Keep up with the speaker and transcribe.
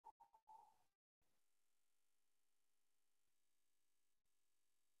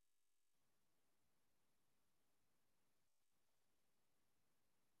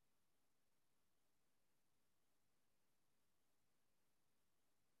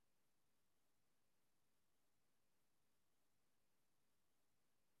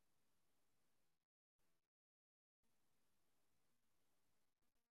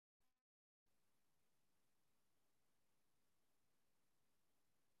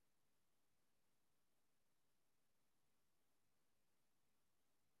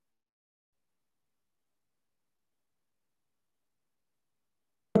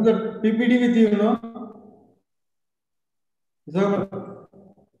the PPT with you, no?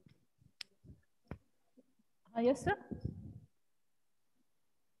 Yes, sir.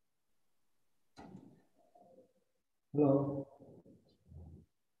 Hello.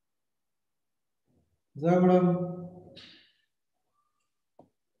 Madam.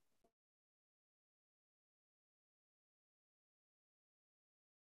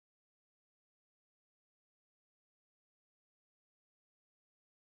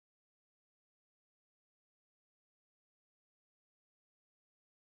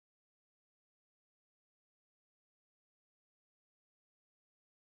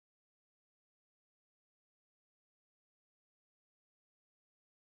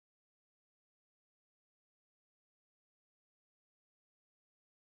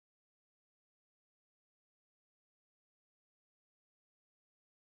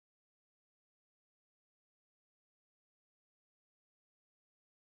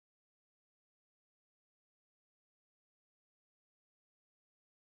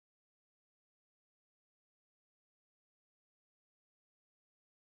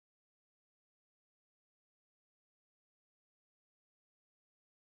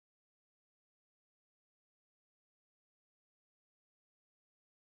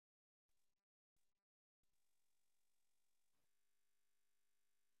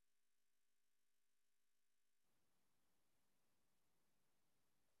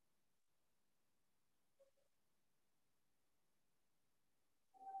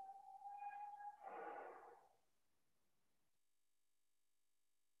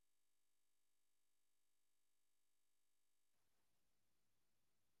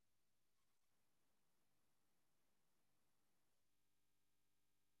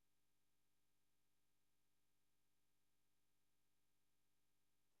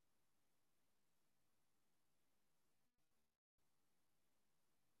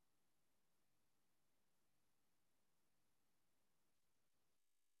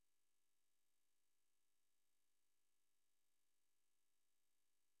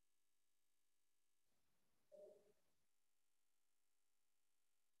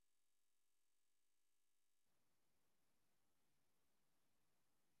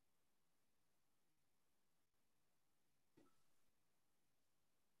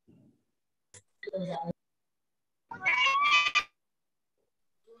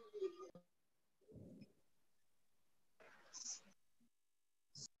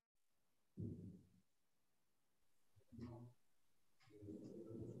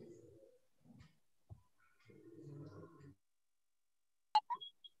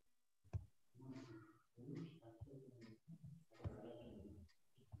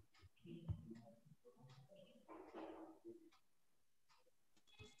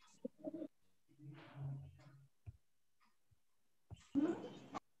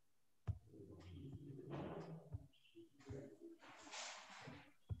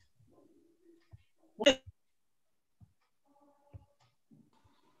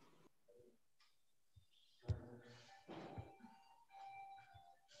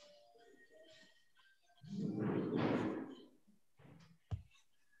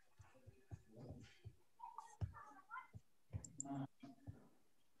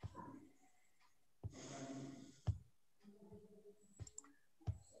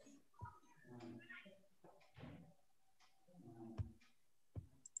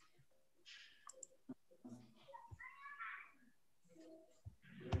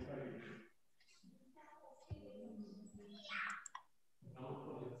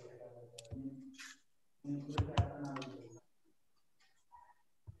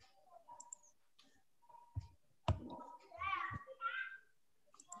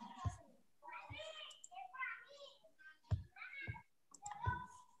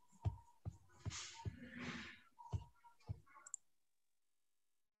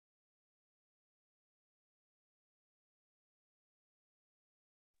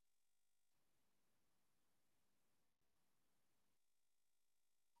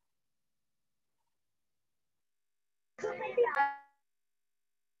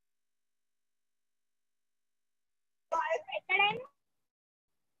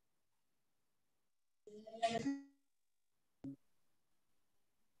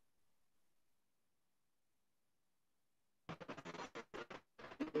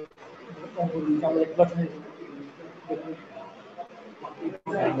 Principal.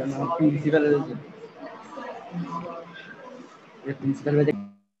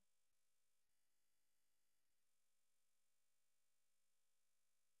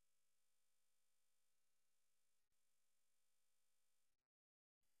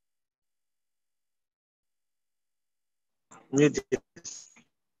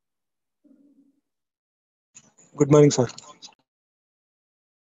 Good morning, sir.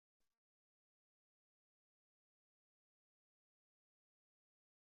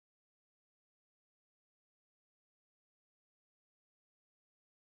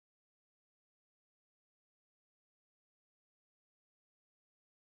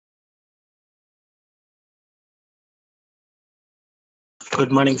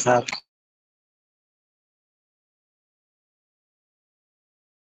 Good morning, sir.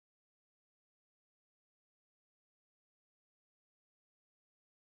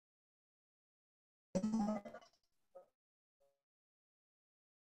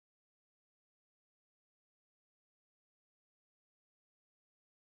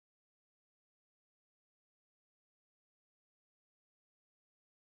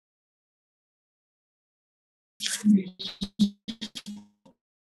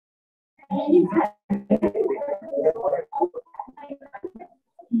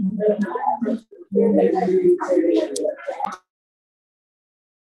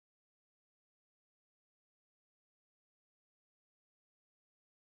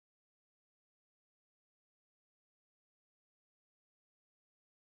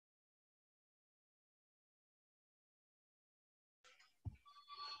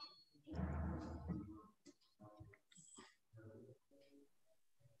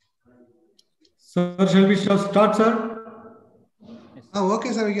 Sir, shall we start, sir?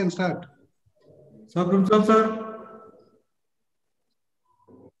 Okay, sir, we can start. Sir, Principal, sir.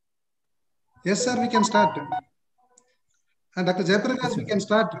 Yes, sir, we can start. And Dr. Jayaprakash, we can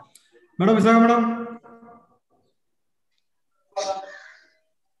start. Madam, Visaga, madam.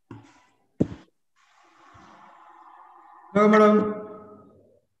 Visaga, madam.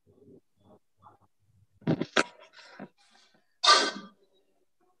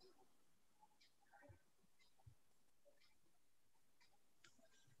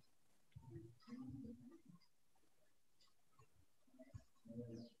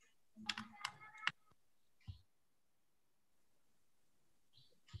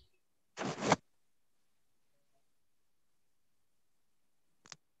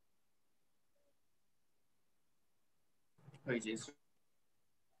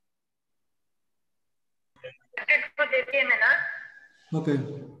 Okay.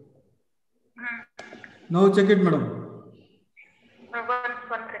 Now check it, madam.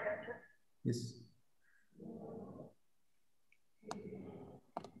 One second, sir. Yes.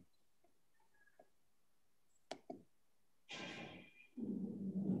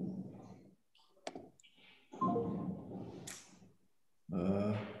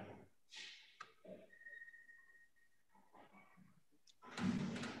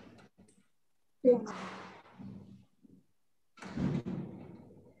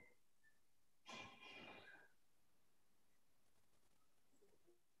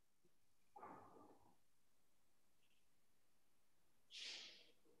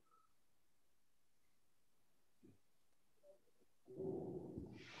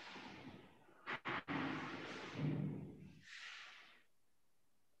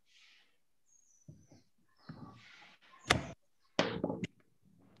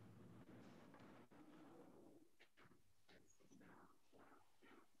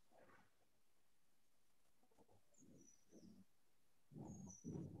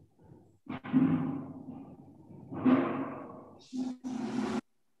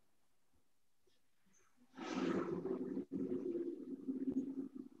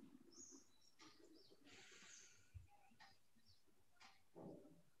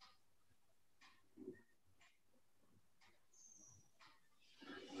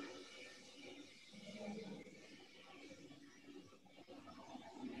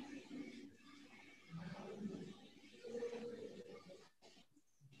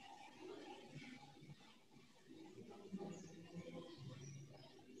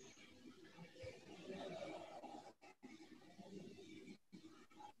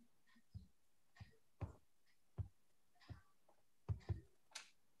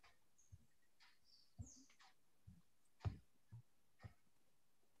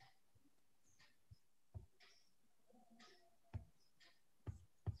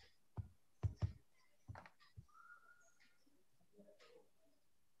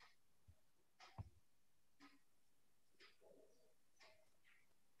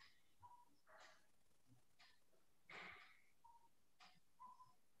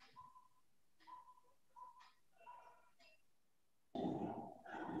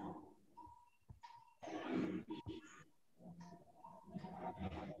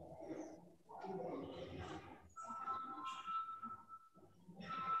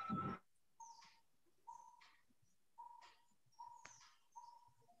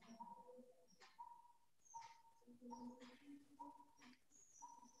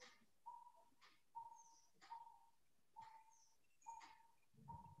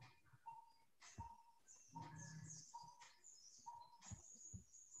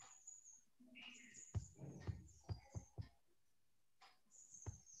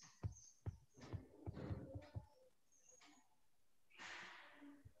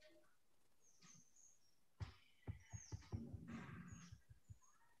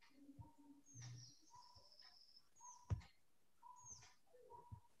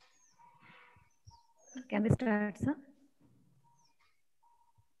 Can we start, sir?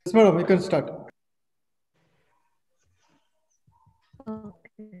 Yes, madam, we can start.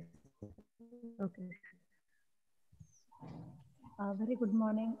 Okay. Okay. Very good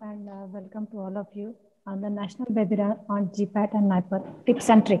morning and welcome to all of you on the national webinar on Gpat and NIPER tips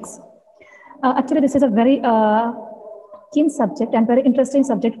and tricks. Actually, this is a very keen subject and very interesting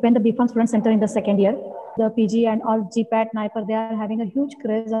subject when the BPharm students enter in the second year. The PG and all Gpat, NIPER, they are having a huge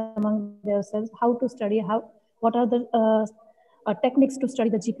craze among themselves. How to study, what are the techniques to study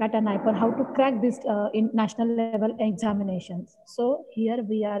the Gpat and NIPER, how to crack this in national level examinations. So here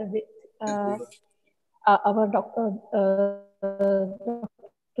we are with our Dr.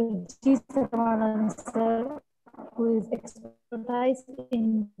 G. Saravanan sir, who is expertise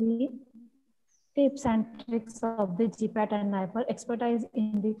in the tips and tricks of the Gpat and NIPER, expertise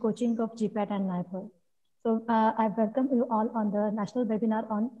in the coaching of Gpat and NIPER. So I welcome you all on the national webinar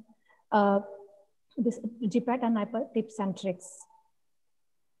on this Gpat and NIPER tips and tricks.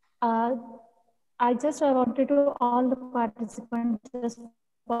 I just wanted to all the participants just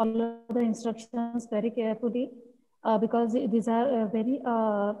follow the instructions very carefully because these are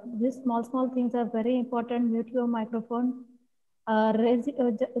these small things are very important. Mute your microphone.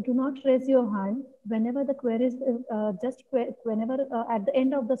 Do not raise your hand whenever the queries whenever at the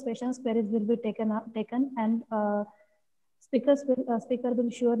end of the sessions queries will be taken and speaker will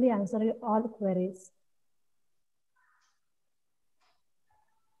surely answer all queries.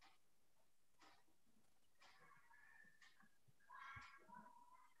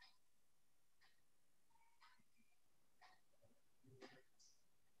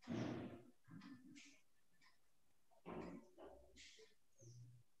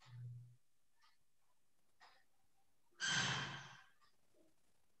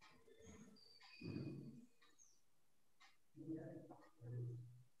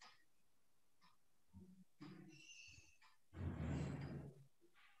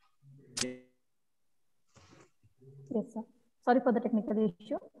 Yes, sir. Sorry for the technical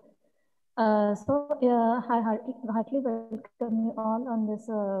issue. I heartily welcome you all on this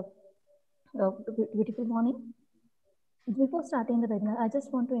beautiful morning. Before starting the webinar, I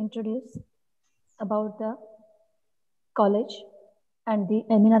just want to introduce about the college and the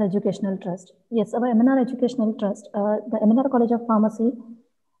MNR Educational Trust. Yes, our MNR Educational Trust, the MNR College of Pharmacy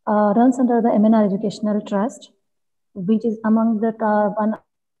runs under the MNR Educational Trust, which is among the one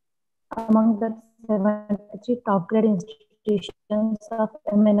among the 73 top grade institutions of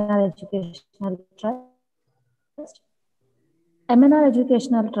MNR Educational Trust. MNR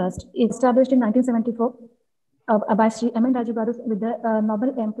Educational Trust is established in 1974 by Sri M. N. Raju Garu with the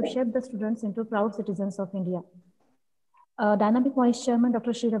noble aim to shape the students into proud citizens of India. Dynamic Vice Chairman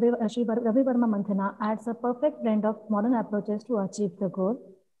Dr. Sri Ravi Varma Manthana adds a perfect blend of modern approaches to achieve the goal.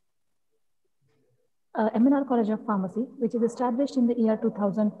 MNR College of Pharmacy, which is established in the year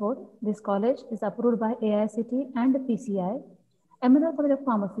 2004. This college is approved by AICT and PCI. MNR College of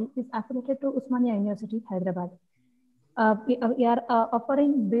Pharmacy is affiliated to Osmania University, Hyderabad. We are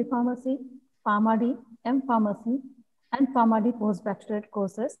offering B Pharmacy, PharmaD, M Pharmacy, and PharmaD postbachelorate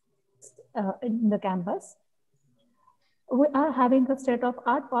courses in the campus. We are having a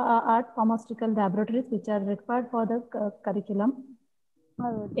state-of-art pharmaceutical laboratories which are required for the curriculum.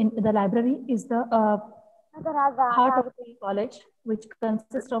 In the library is the heart of the college, which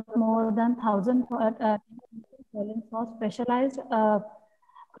consists of more than 1,000 volumes of specialized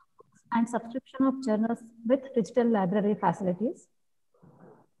and subscription of journals with digital library facilities.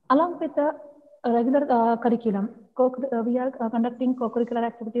 Along with the regular curriculum, we are conducting co-curricular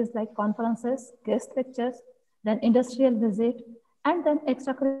activities like conferences, guest lectures, then industrial visit, and then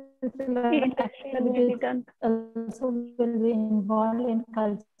extracurricular activities also will be involved in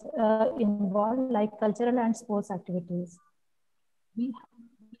like cultural and sports activities. We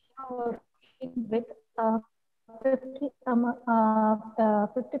are working with 50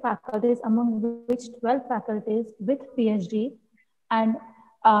 faculties, among which 12 faculties with PhD, and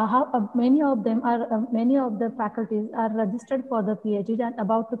many of the faculties are registered for the PhD and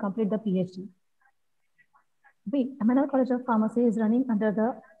about to complete the PhD. MNR College of Pharmacy is running under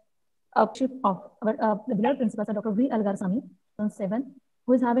the leadership of the beloved principal, Dr. V. Alagarsamy, 2007,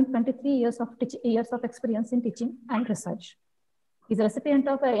 who is having 23 years of experience in teaching and research. He is a recipient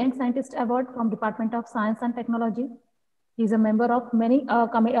of a Young Scientist Award from Department of Science and Technology. He is a member of many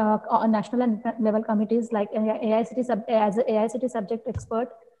national and level committees like AICT as an AICT subject expert.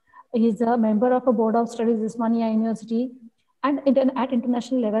 He is a member of a Board of Studies, Osmania University, and at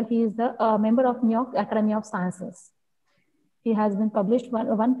international level, he is the member of New York Academy of Sciences. He has been published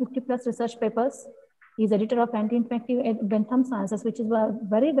 150 plus research papers. He is editor of anti-infective Bentham Sciences, which is a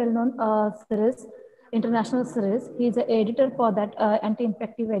very well-known series international series. He is the editor for that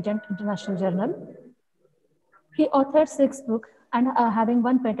anti-infective agent international journal. He authored 6 books and having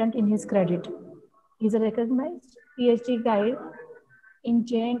 1 patent in his credit. He is a recognized PhD guide in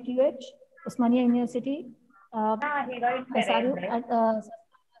JNQH, Osmania University, SRU at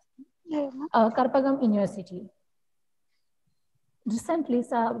Karpagam University. Recently,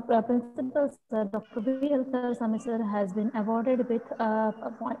 Principal Sir Dr. Alagarsamy sir has been awarded with a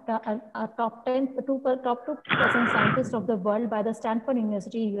top 2% scientist of the world by the Stanford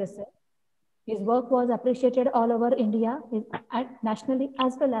University, USA. His work was appreciated all over India, nationally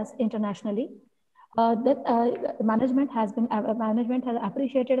as well as internationally. Management has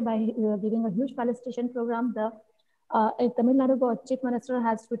appreciated by giving a huge felicitation program. The Tamil Nadu Chief Minister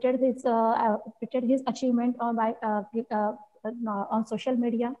has tweeted his achievement on social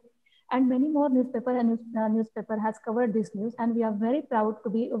media, and many more newspaper has covered this news, and we are very proud to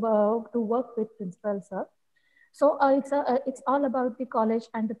work with Principal Sir. So it's all about the college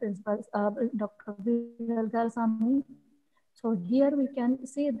and the principals, Dr. Alagarsamy. So here we can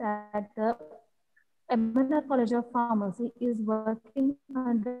see that the MNR College of Pharmacy is working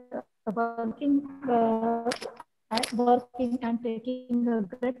and taking a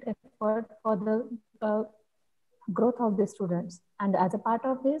great effort for the growth of the students. And as a part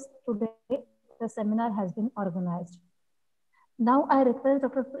of this, today the seminar has been organized. Now I request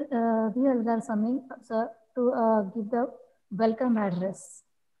Dr. Alagarsamy sir to give the welcome address.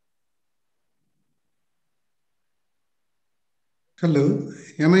 Hello,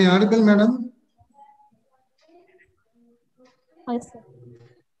 am I audible, madam? Yes, sir.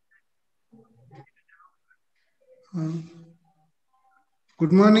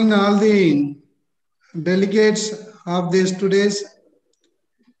 Good morning, all the delegates of this today's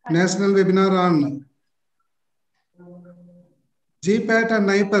national webinar on Gpat and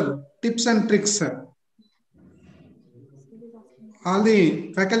NIPER tips and tricks. All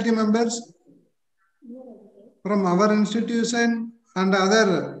the faculty members from our institution and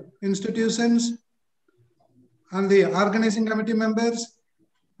other institutions, and the organizing committee members,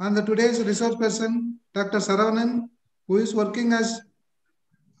 and the today's research person, Dr. Saravanan, who is working as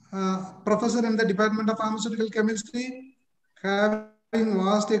professor in the Department of Pharmaceutical Chemistry, having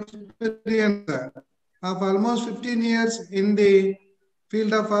vast experience of almost 15 years in the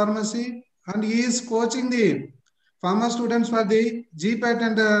field of pharmacy, and he is coaching the pharma students for the Gpat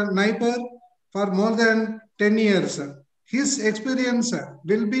and NIPER for more than 10 years. His experience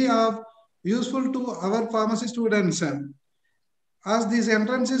will be of useful to our pharmacy students. As these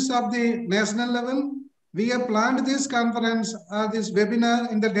entrances of the national level, we have planned this conference, this webinar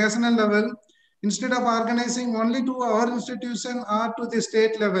in the national level, instead of organizing only to our institution or to the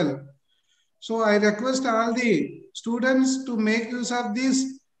state level. So I request all the students to make use of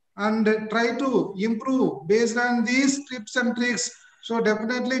this and try to improve based on these tips and tricks. So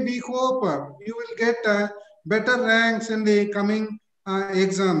definitely we hope you will get better ranks in the coming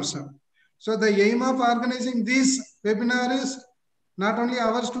exams. So the aim of organizing this webinar is not only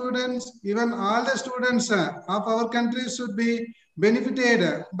our students, even all the students of our country should be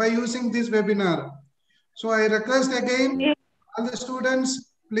benefited by using this webinar. So I request again, all the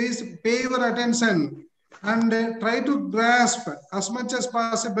students, please pay your attention and try to grasp as much as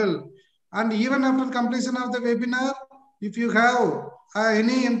possible. And even after completion of the webinar, if you have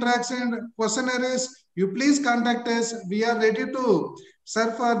any interaction, questionnaires, you please contact us. We are ready to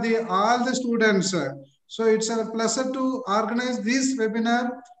serve for all the students. So it's a pleasure to organize this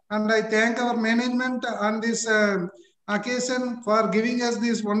webinar, and I thank our management on this occasion for giving us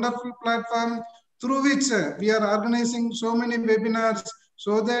this wonderful platform through which we are organizing so many webinars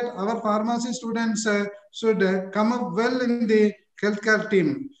so that our pharmacy students should come up well in the healthcare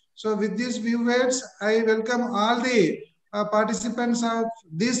team. So with these few words, I welcome all the participants of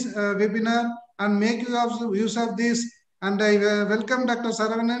this webinar and make use of this. And I welcome Dr.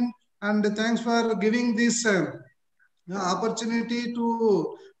 Saravanan, and thanks for giving this opportunity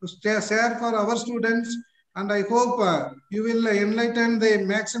to share for our students. And I hope you will enlighten the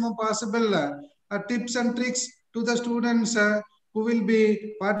maximum possible tips and tricks to the students who will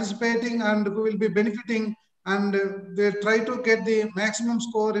be participating and who will be benefiting, and they try to get the maximum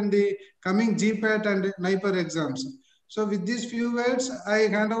score in the coming Gpat and NIPER exams. So with these few words, I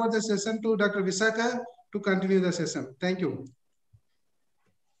hand over the session to Dr. Visakha to continue the session. Thank you.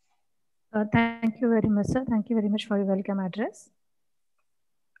 Thank you very much, sir. Thank you very much for your welcome address.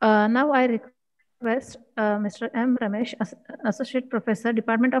 Now I request Mr. M. Ramesh, Associate Professor,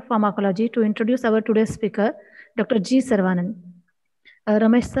 Department of Pharmacology, to introduce our today's speaker, Dr. G. Saravanan.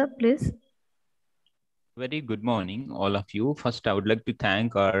 Ramesh, sir, please. Very good morning, all of you. First, I would like to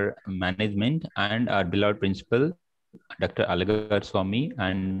thank our management and our beloved principal, Dr. Alagarsamy,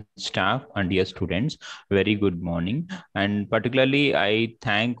 and staff and dear students. Very good morning. And particularly, I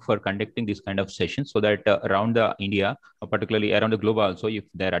thank for conducting this kind of session so that around the India, particularly around the globe also, if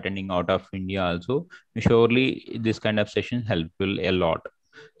they're attending out of India also, surely this kind of session helpful a lot.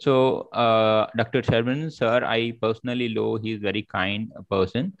 So, Dr. Sherman, sir, I personally know he's very kind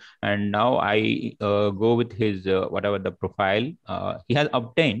person, and now I go with his whatever the profile. He has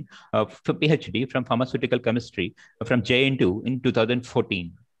obtained a PhD from pharmaceutical chemistry from JNU in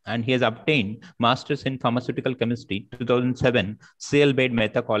 2014. And he has obtained Masters in Pharmaceutical Chemistry 2007, Sealbade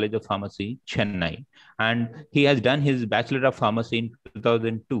Mehta College of Pharmacy, Chennai. And he has done his Bachelor of Pharmacy in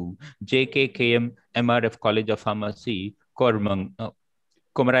 2002, JKKM MRF College of Pharmacy,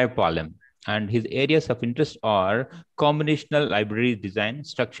 Komaraipalam. And his areas of interest are combinational library design,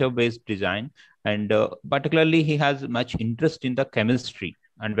 structure-based design, and particularly he has much interest in the chemistry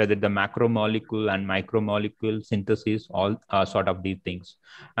and whether the macromolecule and micromolecule synthesis, all sort of these things.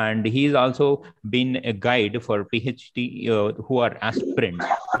 And he's also been a guide for PhD who are aspirants,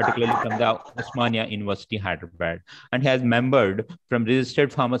 particularly from the Osmania University, Hyderabad. And he has membered from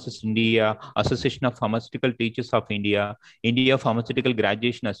Registered Pharmacists India, Association of Pharmaceutical Teachers of India, India Pharmaceutical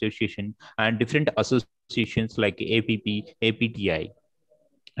Graduation Association, and different associations like APP, APTI.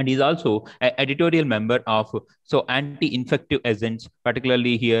 And he's also an editorial member of anti-infective agents,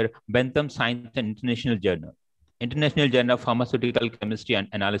 particularly here Bentham Science and International Journal of Pharmaceutical Chemistry and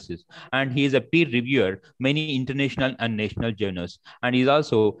Analysis. And he is a peer reviewer, many international and national journals. And he's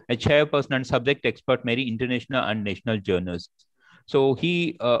also a chairperson and subject expert, many international and national journals. So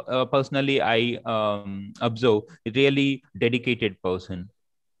he personally, I observe, a really dedicated person.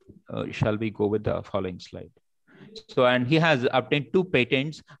 Shall we go with the following slide? So, and he has obtained 2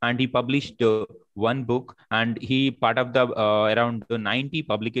 patents, and he published 1 book, and he part of the around 90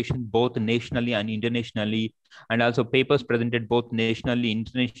 publications, both nationally and internationally, and also papers presented both nationally,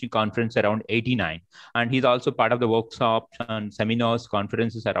 international conference around 89. And he's also part of the workshops and seminars,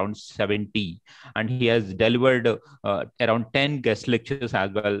 conferences around 70. And he has delivered around 10 guest lectures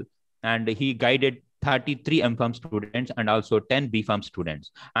as well. And he guided 33 MPharm students and also 10 BPharm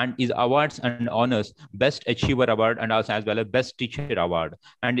students. And his awards and honors, Best Achiever Award, and also as well as Best Teacher Award,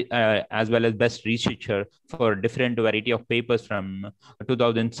 and as well as Best Researcher for different variety of papers from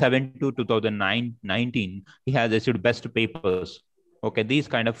 2007 to 2019. He has issued best papers. Okay, these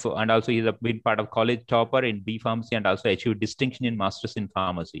kind of, and also he's been part of college topper in B Pharmacy and also achieved distinction in Masters in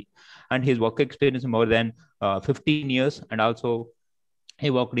Pharmacy. And his work experience more than 15 years, and also he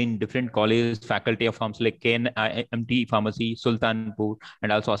worked in different colleges, faculty of pharmacy like KNMT Pharmacy, Sultanpur,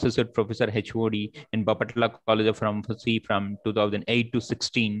 and also associate professor HOD in Bapatla College of Pharmacy from 2008 to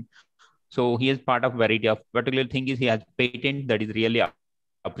 16. So he is part of variety of particular thing is he has patent that is really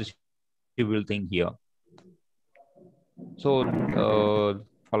appreciable thing here. So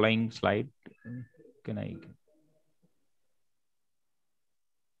following slide, can I?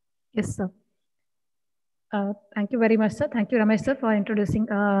 Yes, sir. Thank you very much, sir. Thank you, Ramesh, sir, for introducing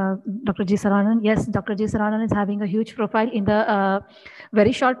Dr. G. Saranan. Yes, Dr. G. Saranan is having a huge profile. In the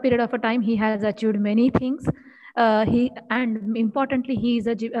very short period of a time, he has achieved many things. And importantly, he is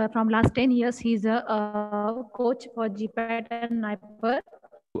from last 10 years, he's a coach for Gpat and NIPER.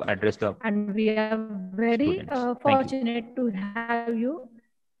 To address the and we are very fortunate to have you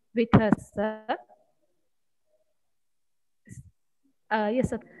with us, sir. Yes,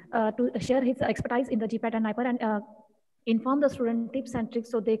 sir. To share his expertise in the Gpat and NIPER and inform the student tips and tricks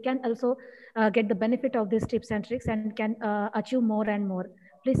so they can also get the benefit of these tips and tricks and can achieve more and more.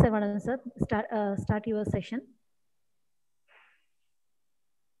 Please, Saravanan, sir, start your session.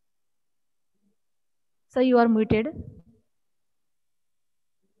 Sir, you are muted.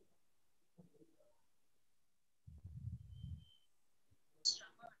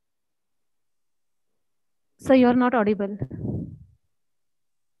 Sir, you are not audible.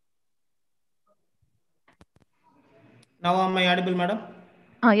 Now am I audible, madam?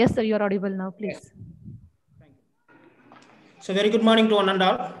 Yes, sir, you are audible now, please. Yes. Thank you. So very good morning to one and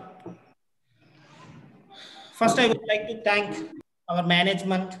all. First, I would like to thank our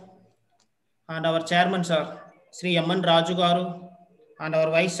management and our chairman, sir, Sri MN Raju Garu, and our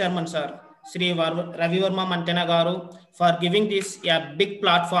vice chairman, sir, Sri Ravi Varma Mantena Garu, for giving this a big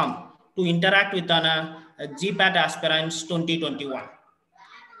platform to interact with an Gpat aspirants 2021.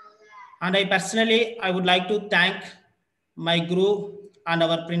 And I would like to thank my guru and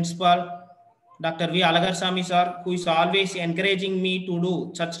our principal, Dr. V. Alagarsamy, sir, who is always encouraging me to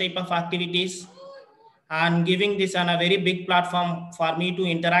do such type of activities. and giving this on a very big platform for me to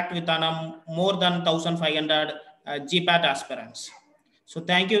interact with on a more than 1,500 Gpat aspirants. So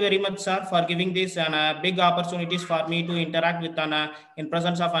thank you very much, sir, for giving this and big opportunities for me to interact with in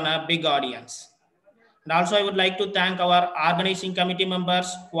presence of a big audience. And also I would like to thank our organizing committee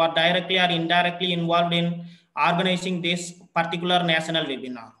members who are directly or indirectly involved in organizing this particular national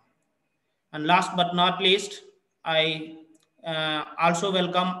webinar. And last but not least, I also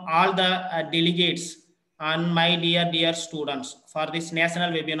welcome all the delegates and my dear students for this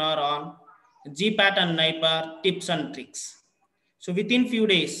national webinar on Gpat and NIPER tips and tricks. So within few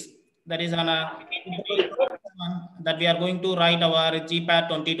days, that is on that we are going to write our Gpat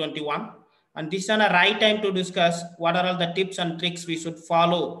 2021. And this is a right time to discuss what are all the tips and tricks we should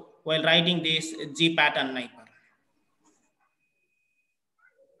follow while writing this Gpat and NIPER.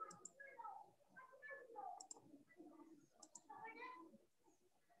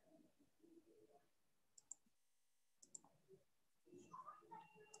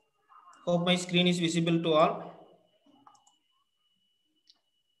 Hope my screen is visible to all.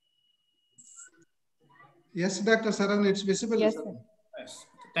 Yes, Dr. Saran, it's visible. Yes, sir. sir. Yes.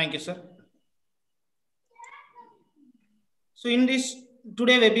 Thank you, sir. So in this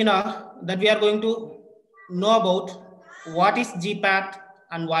today webinar that we are going to know about what is Gpat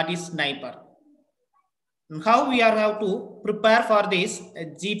and what is NIPER, and how we are have to prepare for this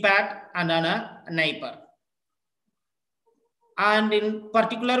Gpat and NIPER. And in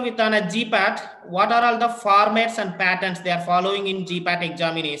particular with a Gpat, what are all the formats and patterns they are following in Gpat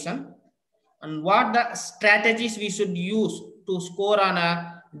examination, and what the strategies we should use to score on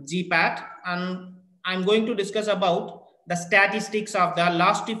a Gpat. And I'm going to discuss about the statistics of the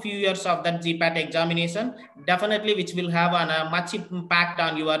last few years of that Gpat examination, definitely which will have a much impact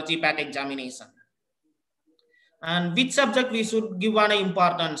on your Gpat examination. And which subject we should give an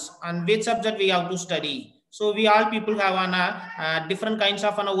importance and which subject we have to study. So we all people have different kinds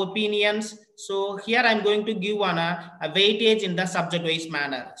of opinions. So here I'm going to give a weightage in the subject-wise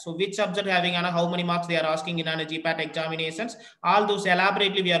manner. So which subject having how many marks they are asking in Gpat examinations, all those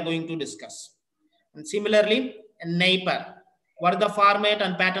elaborately we are going to discuss. And similarly, NIPER, what is the format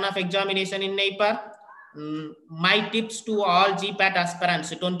and pattern of examination in NIPER? My tips to all Gpat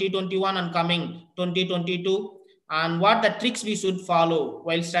aspirants 2021 and coming 2022. And what the tricks we should follow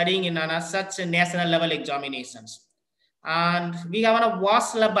while studying in such national level examinations. And we have a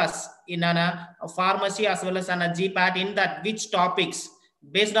vast syllabus in a pharmacy as well as a Gpat, in that which topics,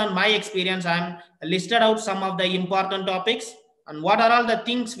 based on my experience, I'm listed out some of the important topics and what are all the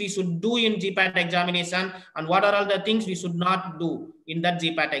things we should do in Gpat examination and what are all the things we should not do in that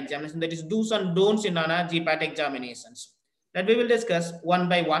Gpat examination. That is do's and don'ts in Gpat examinations that we will discuss one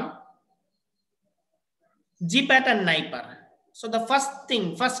by one. Gpat and NIPER. So the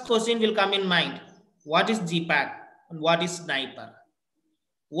first question will come in mind. What is Gpat and what is NIPER?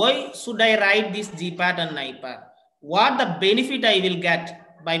 Why should I write this Gpat and NIPER? What the benefit I will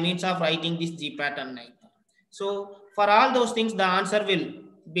get by means of writing this Gpat and NIPER? So for all those things, the answer will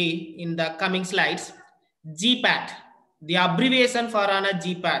be in the coming slides. Gpat, the abbreviation for a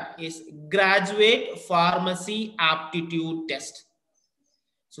Gpat is Graduate Pharmacy Aptitude Test.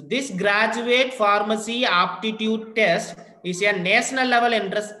 So this Graduate Pharmacy Aptitude Test is a national level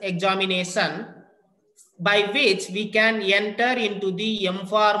entrance examination by which we can enter into the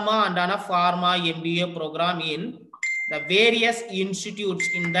M.Pharma and Pharma MBA program in the various institutes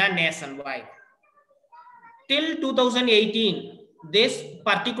in the nationwide. Till 2018, this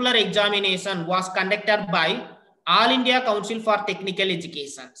particular examination was conducted by All India Council for Technical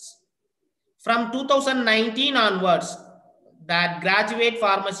Education. From 2019 onwards, that Graduate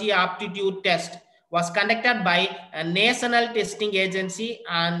Pharmacy Aptitude Test was conducted by a national testing agency,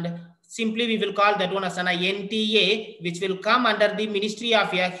 and simply we will call that one as an NTA, which will come under the Ministry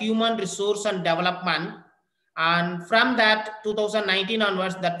of Human Resource and Development. And from that 2019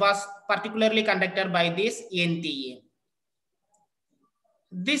 onwards, that was particularly conducted by this NTA.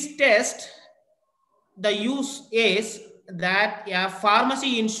 This test, the use is that a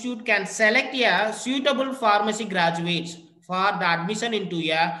pharmacy institute can select a suitable pharmacy graduates for the admission into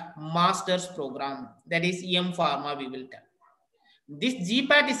a master's program, that is M.Pharma we will tell. This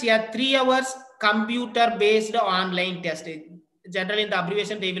Gpat is a 3 hours computer based online test. Generally in the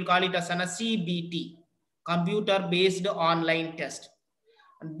abbreviation they will call it as a CBT, computer based online test.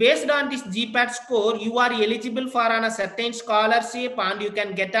 And based on this Gpat score, you are eligible for a certain scholarship and you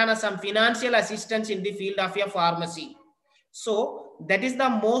can get some financial assistance in the field of your pharmacy. So that is the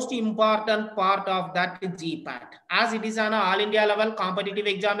most important part of that Gpat, as it is an all India level competitive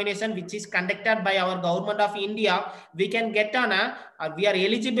examination which is conducted by our government of India. We can get on we are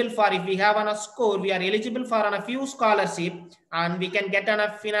eligible for, if we have on a score, we are eligible for on a few scholarship, and we can get on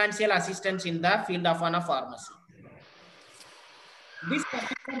a financial assistance in the field of on a pharmacy. This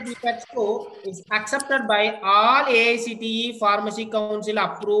particular Gpat score is accepted by all AICTE Pharmacy Council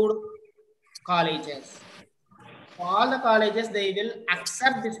approved colleges. All the colleges, they will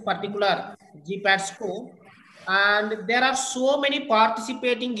accept this particular Gpat score, and there are so many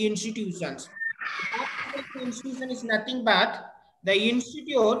participating institutions. The participating institution is nothing but the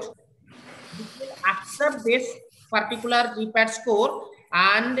institute which will accept this particular Gpat score,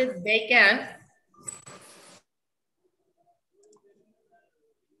 and they can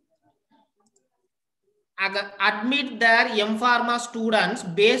admit their M-Pharma students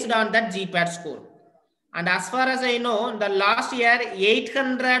based on that Gpat score. And as far as I know, the last year,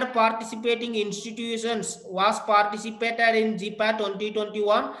 800 participating institutions was participated in Gpat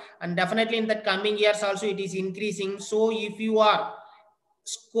 2021. And definitely in the coming years also, it is increasing. So if you are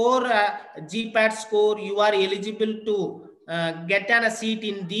score Gpat score, you are eligible to get a seat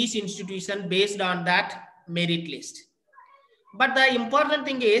in these institutions based on that merit list. But the important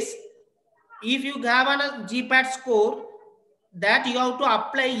thing is, if you have a Gpat score, that you have to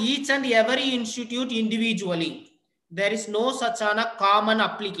apply each and every institute individually. There is no such a common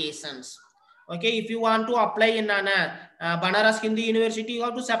applications. Okay, if you want to apply in Banaras Hindu University, you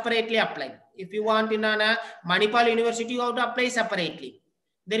have to separately apply. If you want in Manipal University, you have to apply separately.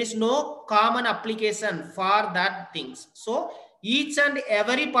 There is no common application for that things. So each and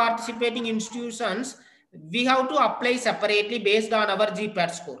every participating institutions, we have to apply separately based on our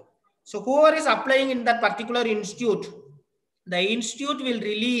Gpat score. So whoever is applying in that particular institute, the institute will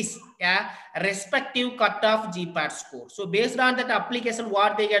release a respective cutoff Gpat score. So based on that application,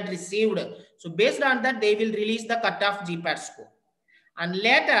 what they get received, so based on that, they will release the cutoff Gpat score. And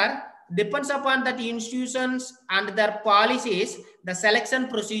later, depends upon that institutions and their policies, the selection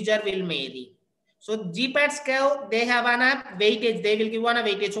procedure will vary. So Gpat scale, they have a weightage, they will give one a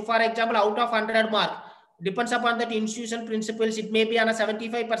weightage. So for example, out of 100 mark, depends upon that institution principles, it may be on a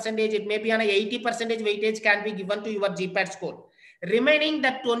 75%, it may be on a 80% weightage can be given to your Gpat score. Remaining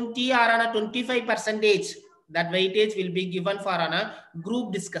that 20 or on a 25%, that weightage will be given for on a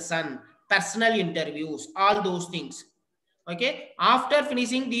group discussion, personal interviews, all those things. Okay, after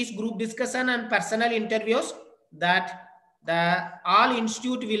finishing these group discussion and personal interviews, that the all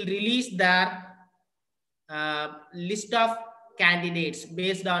institute will release their list of candidates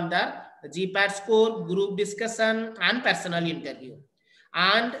based on the Gpat score, group discussion, and personal interview.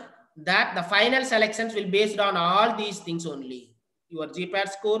 And that the final selections will based on all these things only. Your Gpat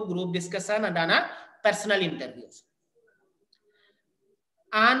score, group discussion, and on a personal interviews.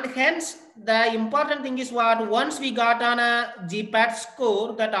 And hence, the important thing is what, once we got on a Gpat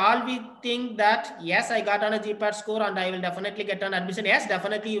score, that all we think that, yes, I got on a Gpat score and I will definitely get an admission. Yes,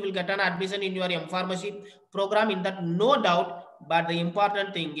 definitely you will get an admission in your M-Pharmacy program, in that no doubt. But the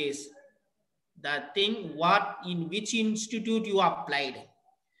important thing is, the thing what, in which institute you applied.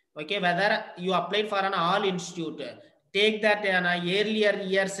 Okay, whether you applied for an all institute, take that earlier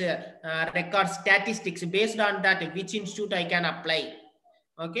years record statistics, based on that which institute I can apply.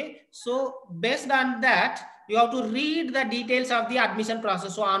 Okay, so based on that, you have to read the details of the admission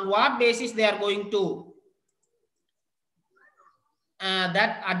process. So on what basis they are going to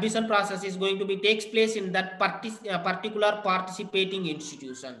that admission process is going to be takes place in that particular participating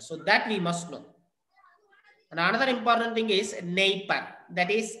institution. So that we must know. And another important thing is NAPER,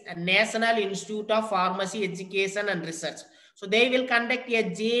 that is National Institute of Pharmacy Education and Research. So they will conduct a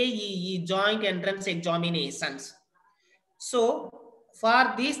JEE, Joint Entrance Examinations. So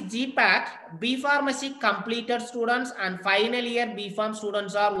for this Gpat, B Pharmacy completed students and final year B Pharm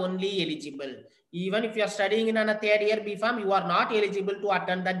students are only eligible. Even if you are studying in a third year B Pharm, you are not eligible to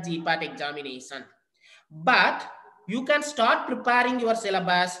attend that Gpat examination. But you can start preparing your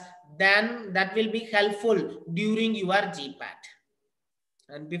syllabus, then that will be helpful during your Gpat.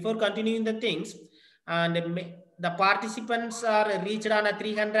 And before continuing the things, and the participants are reached on a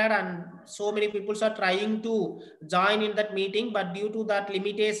 300 and so many people are trying to join in that meeting, but due to that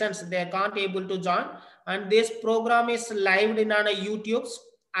limitations, they can't able to join. And this program is live in on a YouTube.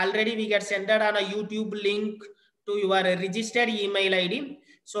 Already we get sent on a YouTube link to your registered email ID.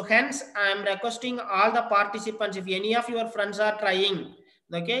 So hence I am requesting all the participants, if any of your friends are trying,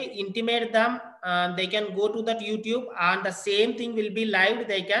 okay, intimate them, they can go to that YouTube and the same thing will be live.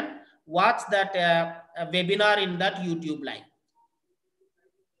 They can watch that webinar in that YouTube live.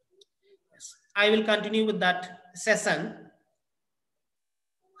 Yes. I will continue with that session.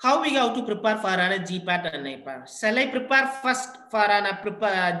 how we have to prepare for an Gpat and NIPAR? Shall I prepare first for an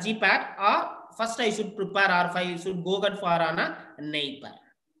Gpat, or first I should prepare, or if I should go for an NIPAR?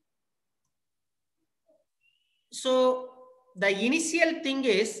 So the initial thing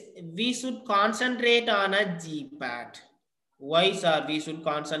is we should concentrate on a Gpat. Why, sir? We should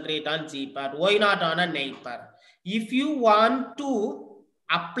concentrate on Gpat. Why not on a NIPAR? If you want to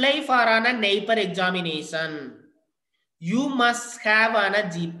apply for an NIPAR examination, you must have a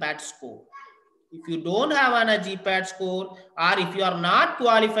Gpat score. If you don't have a Gpat score, or if you are not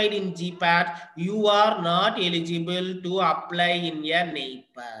qualified in Gpat, you are not eligible to apply in a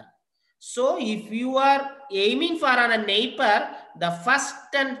NIPAR. So if you are aiming for a NIPAR, the first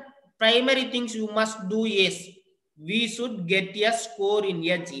and primary things you must do is we should get a score in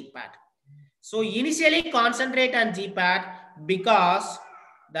a Gpat. So initially concentrate on Gpat, because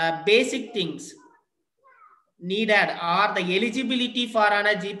the basic things needed or the eligibility for an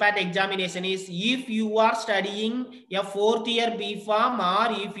Gpat examination is if you are studying a 4th year B Pharm,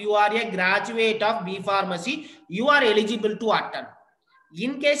 or if you are a graduate of B Pharmacy, you are eligible to attend.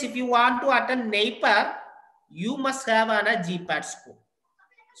 In case if you want to attend NIPAR, you must have an Gpat score.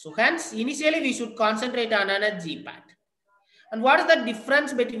 So hence initially we should concentrate on a Gpat. And what is the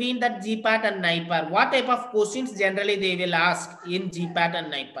difference between that Gpat and NIPAR? What type of questions generally they will ask in Gpat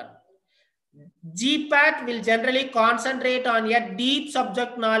and NIPAR? Gpat will generally concentrate on a deep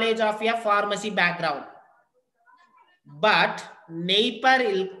subject knowledge of a pharmacy background, but NIPAR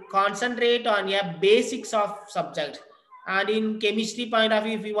will concentrate on a basics of subject. And in chemistry point of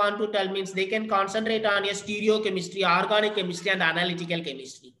view, if you want to tell, means they can concentrate on a stereochemistry, organic chemistry, and analytical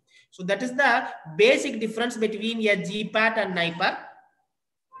chemistry. So that is the basic difference between a Gpat and NIPAR.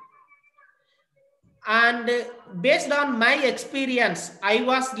 And based on my experience, I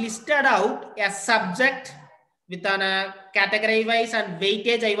was listed out a subject with a category wise and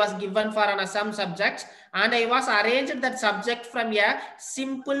weightage I was given for some subjects, and I was arranged that subject from a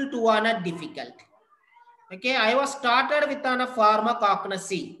simple to a difficult. Okay, I was started with a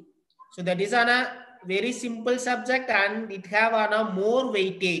pharmacognosy. So that is a very simple subject, and it have a more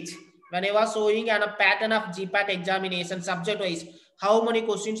weightage. When I was showing a pattern of Gpat examination subject wise, how many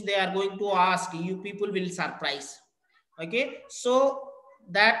questions they are going to ask, you people will surprise. Okay, so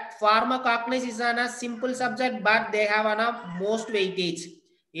that pharmacognosy is a simple subject, but they have a most weightage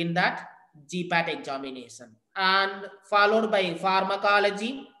in that Gpat examination, and followed by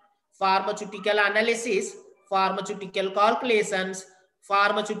pharmacology, pharmaceutical analysis, pharmaceutical calculations,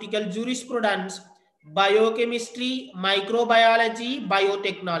 pharmaceutical jurisprudence, biochemistry, microbiology,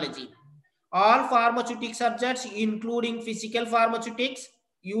 biotechnology. All pharmaceutic subjects, including physical pharmaceutics,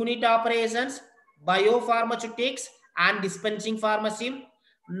 unit operations, biopharmaceutics, and dispensing pharmacy.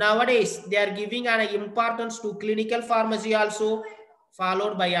 Nowadays, they are giving an importance to clinical pharmacy also,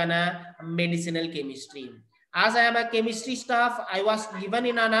 followed by an medicinal chemistry. As I am a chemistry staff, I was given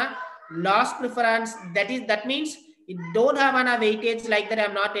in a last preference. That means it don't have an weightage like that.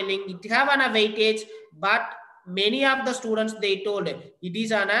 I'm not telling it have an weightage, but many of the students, they told it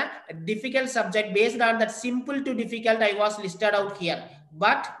is on a difficult subject. Based on that simple to difficult, I was listed out here.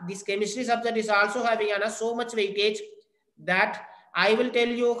 But this chemistry subject is also having so much weightage that I will tell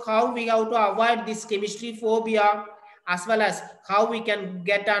you how we have to avoid this chemistry phobia, as well as how we can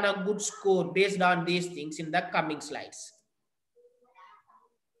get on a good score based on these things in the coming slides.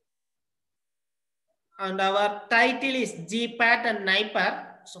 And our title is Gpat and NIPAR.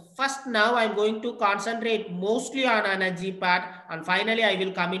 So first, now I'm going to concentrate mostly on a Gpat, and finally I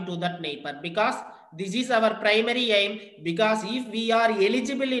will come into that NIPAR, because this is our primary aim. Because if we are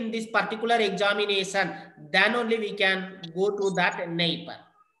eligible in this particular examination, then only we can go to that NIPAR.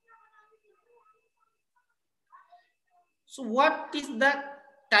 So what is the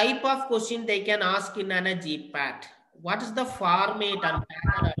type of question they can ask in a Gpat? What is the format and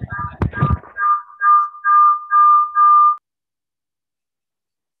pattern?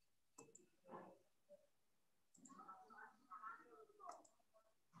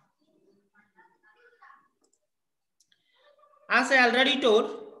 As I already told,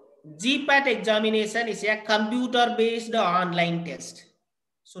 Gpat examination is a computer-based online test.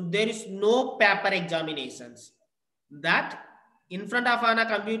 So there is no paper examinations. That in front of a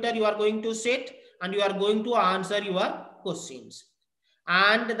computer you are going to sit and you are going to answer your questions.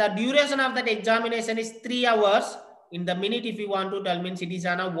 And the duration of that examination is 3 hours. In the minute, if you want to tell, means it is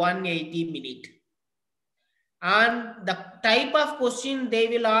on a 180 minute. And the type of question they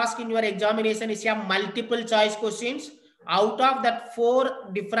will ask in your examination is a multiple choice questions. Out of that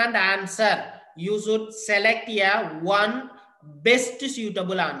 4 different answer, you should select a one best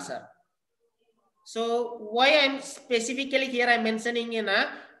suitable answer. So why I'm specifically here, I'm mentioning in a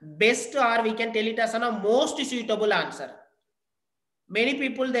best, or we can tell it as a most suitable answer. Many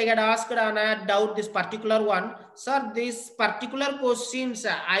people, they get asked on a doubt this particular one. Sir, this particular questions,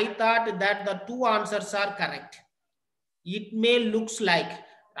 I thought that the two answers are correct. It may looks like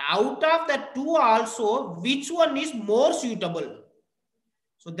out of the two also, which one is more suitable?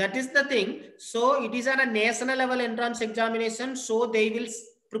 So that is the thing. So it is on a national level entrance examination. So they will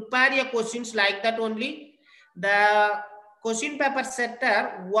prepare a questions like that only. The question paper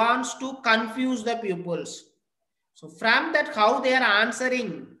setter wants to confuse the pupils. So from that, how they are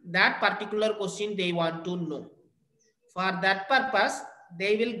answering that particular question, they want to know. For that purpose,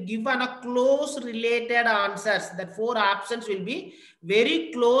 they will give a close related answers. That 4 options will be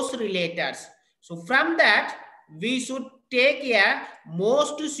very close related. So from that, we should take a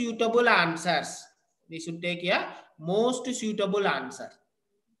most suitable answers. We should take a most suitable answer.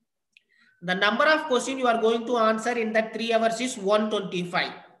 The number of questions you are going to answer in that 3 hours is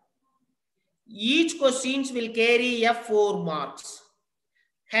 125. Each questions will carry a 4 marks.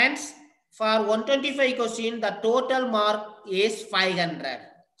 Hence, for 125 question, the total mark is 500.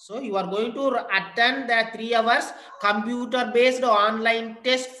 So you are going to attend the 3 hours computer-based online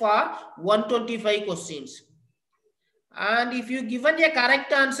test for 125 questions. And if you given a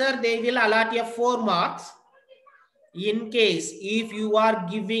correct answer, they will allot you 4 marks. In case if you are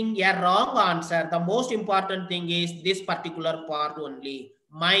giving a wrong answer, the most important thing is this particular part only,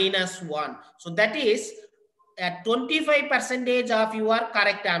 -1. So that is a 25% of your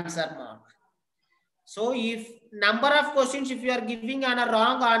correct answer mark. So if number of questions, if you are giving on a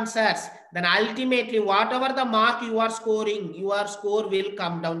wrong answers, then ultimately whatever the mark you are scoring, your score will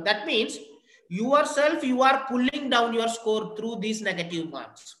come down. That means yourself, you are pulling down your score through these negative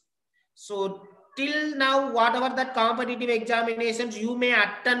marks. So till now, whatever that competitive examinations you may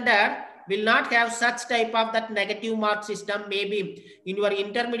attend will not have such type of that negative mark system. Maybe in your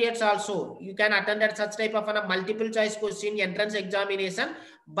intermediates also, you can attend at such type of a multiple choice question entrance examination,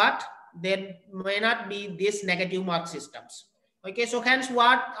 but there may not be this negative mark systems. Okay, so hence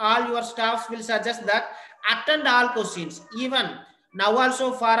what all your staffs will suggest that attend all questions. Even now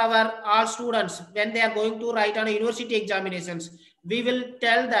also for our all students, when they are going to write on a university examinations, we will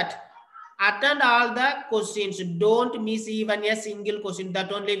tell that attend all the questions, don't miss even a single question.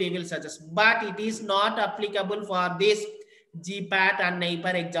 That only we will suggest, but it is not applicable for this Gpat and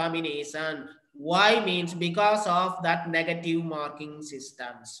NAPER examination. Why? Means because of that negative marking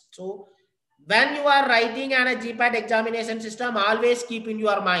systems. So when you are writing on a Gpat examination system, always keep in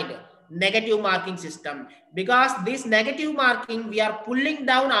your mind negative marking system, because this negative marking, we are pulling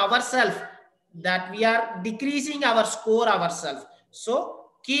down ourselves, that we are decreasing our score ourselves. So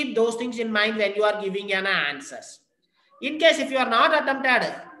keep those things in mind when you are giving an answers. In case if you are not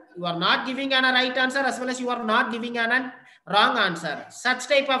attempted, you are not giving an right answer as well as you are not giving an wrong answer, such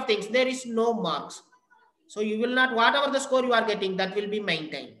type of things, there is no marks. So you will not, whatever the score you are getting, that will be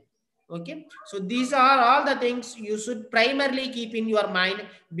maintained. Okay, so these are all the things you should primarily keep in your mind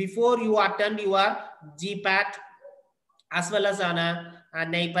before you attend your Gpat as well as on a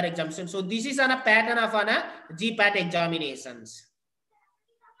NAPER examination. So this is on a pattern of on a Gpat examinations.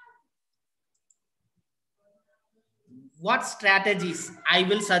 What strategies I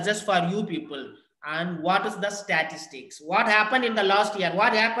will suggest for you people, and what is the statistics, what happened in the last year,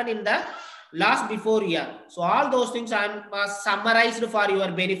 what happened in the last before year. So all those things I summarized for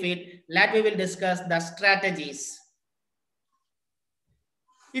your benefit. Let we will discuss the strategies.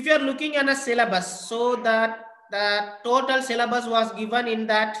 If you are looking at a syllabus, so that the total syllabus was given in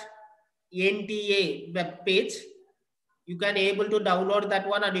that NTA web page. You can able to download that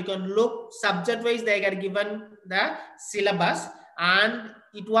one, and you can look subject wise, they are given the syllabus, and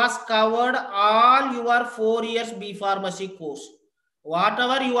it was covered all your 4 years B Pharmacy course.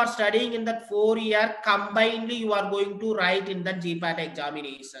 Whatever you are studying in that 4 year, combinedly you are going to write in the Gpat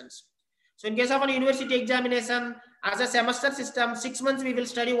examinations. So in case of a university examination, as a semester system, 6 months we will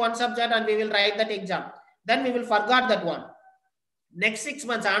study one subject and we will write that exam. Then we will forget that one. Next 6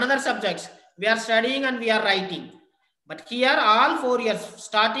 months, another subjects we are studying and we are writing. But here all 4 years,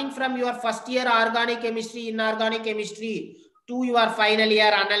 starting from your first year organic chemistry, inorganic chemistry to your final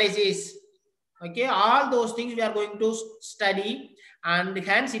year analysis. Okay, all those things we are going to study, and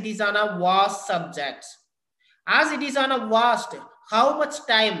hence it is on a vast subjects. As it is on a vast, how much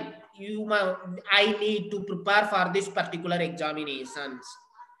time I need to prepare for this particular examinations?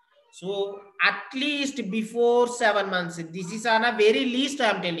 So at least before 7 months. This is on a very least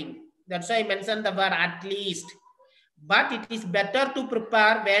I am telling. That's why I mentioned the word at least. But it is better to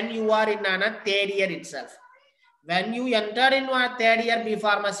prepare when you are in a 3rd year itself. When you enter in a 3rd year B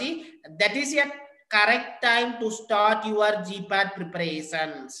Pharmacy, that is a correct time to start your Gpat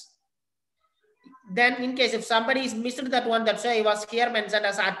preparations. Then in case if somebody is missed that one, that's why I was here mentioned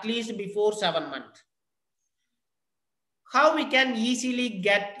as at least before 7 months. How we can easily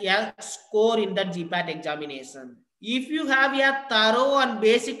get a score in the Gpat examination? If you have a thorough and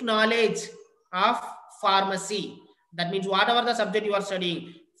basic knowledge of pharmacy, that means whatever the subject you are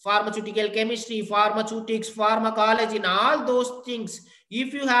studying, pharmaceutical chemistry, pharmaceutics, pharmacology, and all those things,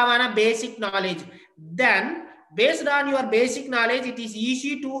 if you have a basic knowledge, then based on your basic knowledge, it is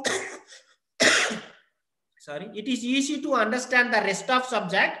easy to it is easy to understand the rest of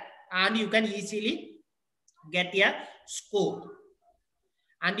subject, and you can easily get a score.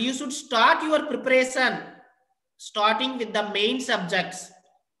 And you should start your preparation starting with the main subjects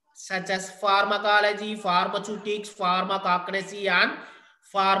such as pharmacology, pharmaceutics, pharmacognosy, and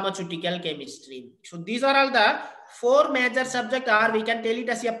pharmaceutical chemistry. So these are all the 4 major subjects, or we can tell it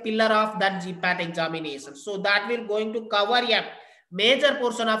as a pillar of that Gpat examination. So that will going to cover a major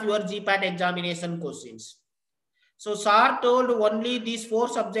portion of your Gpat examination questions. So sir told only these 4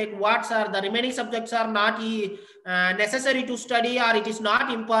 subjects. What are the remaining subjects are not necessary to study, or it is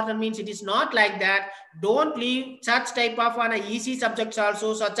not important, means it is not like that. Don't leave such type of easy subjects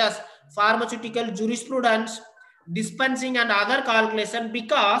also, such as pharmaceutical jurisprudence, dispensing, and other calculation,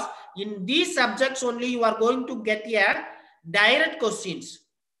 because in these subjects only you are going to get a direct questions.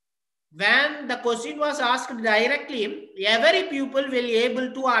 When the question was asked directly, every pupil will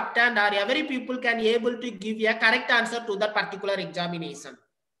able to attend, or every pupil can able to give a correct answer to that particular examination.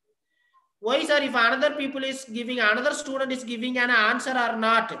 Why, sir? If another people is giving, another student is giving an answer or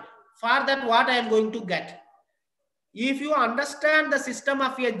not, for that what I am going to get? If you understand the system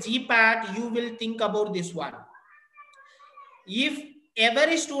of a Gpat, you will think about this one. If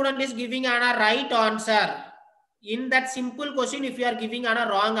every student is giving a right answer, in that simple question, if you are giving a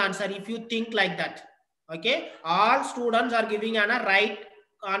wrong answer, if you think like that, okay, all students are giving a right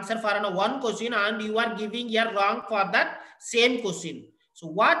answer for one question, and you are giving a wrong for that same question. So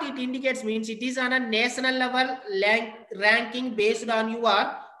what it indicates means it is on a national level ranking based on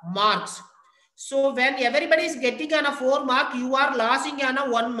your marks. So when everybody is getting on a 4 mark, you are losing on a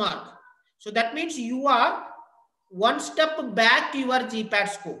 1 mark. So that means you are 1 step back to your Gpat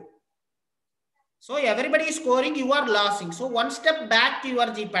score. So everybody is scoring, you are losing. So 1 step back to your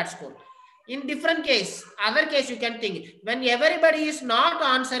Gpat score. In different case, other case you can think, when everybody is not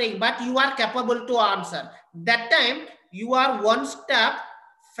answering, but you are capable to answer, that time you are 1 step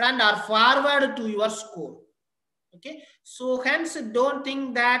front or forward to your score. Okay. So hence don't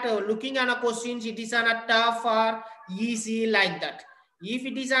think that looking at a questions, it is on a tough or easy like that. If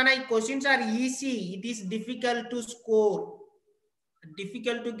it is on a questions are easy, it is difficult to score.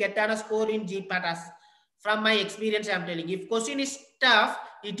 Difficult to get on a score in Gpat, as from my experience I am telling. If question is tough,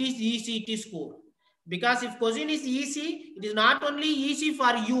 it is easy to score. Because if question is easy, it is not only easy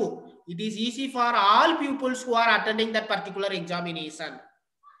for you, it is easy for all pupils who are attending that particular examination.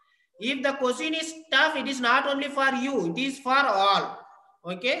 If the question is tough, it is not only for you, it is for all.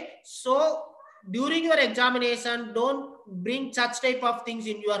 Okay. So during your examination, don't bring such type of things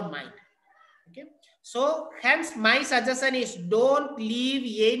in your mind. Okay. So hence my suggestion is don't leave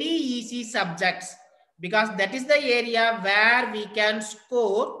any easy subjects, because that is the area where we can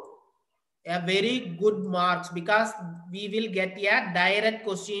score a very good marks, because we will get a direct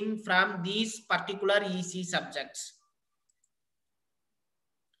question from these particular easy subjects.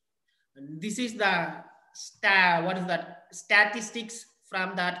 This is the statistics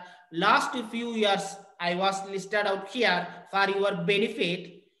from that last few years. I was listed out here for your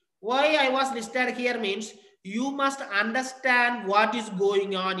benefit. Why I was listed here means you must understand what is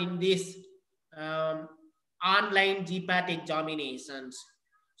going on in this online Gpat examinations.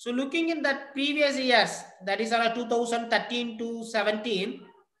 So looking in that previous years, that is 2013 to 17,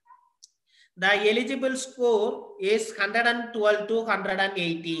 the eligible score is 112 to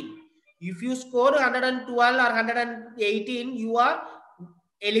 118. If you score 112 or 118, you are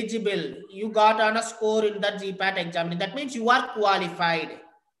eligible. You got on a score in that Gpat exam. That means you are qualified.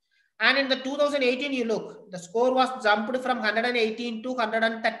 And in the 2018, you look, the score was jumped from 118 to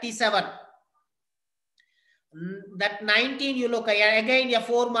 137. That 19, you look, again a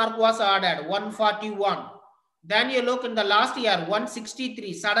 4 mark was added, 141. Then you look in the last year,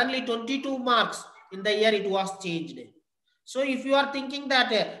 163, suddenly 22 marks in the year it was changed. So if you are thinking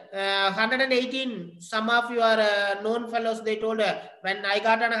that 118, some of your known fellows, they told when I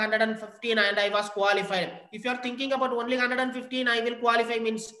got an 115 and I was qualified. If you are thinking about only 115, I will qualify,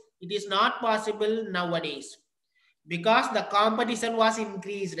 means it is not possible nowadays, because the competition was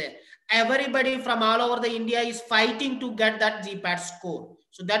increased. Everybody from all over the India is fighting to get that Gpat score.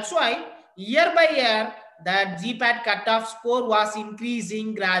 So that's why year by year, that Gpat cutoff score was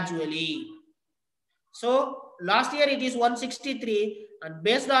increasing gradually. So last year it is 163, and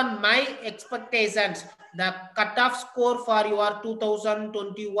based on my expectations, the cutoff score for your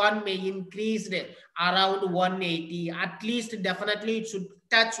 2021 may increase around 180. At least definitely it should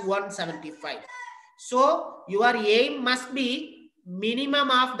touch 175. So your aim must be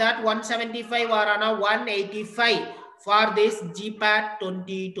minimum of that 175 or on a 185 for this Gpat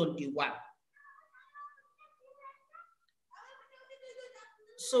 2021.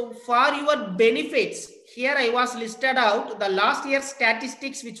 So for your benefits, here I was listed out the last year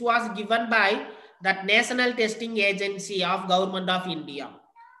statistics which was given by that National Testing Agency of Government of India.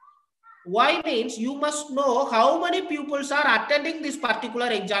 Why means you must know how many pupils are attending these particular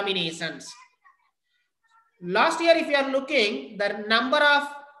examinations. Last year, if you are looking, the number of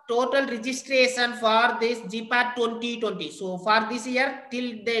total registration for this Gpat 2020. So for this year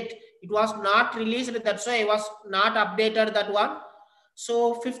till date, it was not released. That's why I was not updated that one.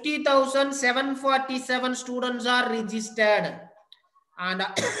 So 50,747 students are registered, and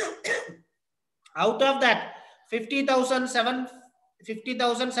out of that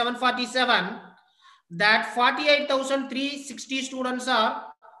 50,747, that 48,360 students are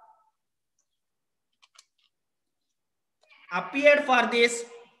appeared for this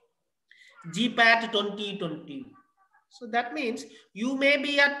Gpat 2020. So that means you may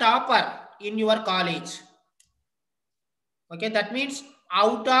be a topper in your college. Okay, that means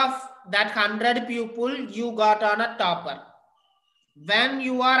out of that 100 people, you got on a topper. When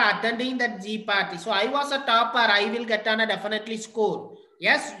you are attending that Gpat, so I was a topper, I will get on a definitely score.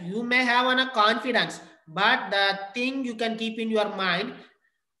 Yes, you may have on a confidence, but the thing you can keep in your mind,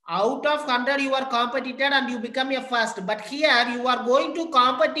 out of 100 you are competed and you become a first, but here you are going to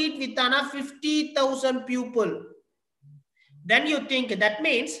compete with an 50,000 people. Then you think that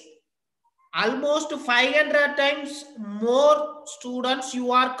means almost 500 times more students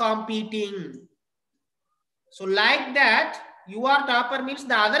you are competing. So like that, you are topper means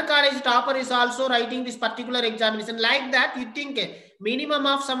the other college topper is also writing this particular examination. Like that, you think minimum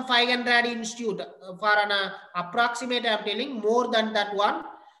of some 500 institute for an approximate, I am telling more than that one.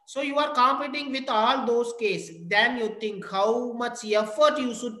 So you are competing with all those cases. Then you think how much effort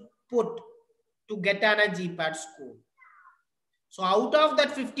you should put to get an a Gpat score. So out of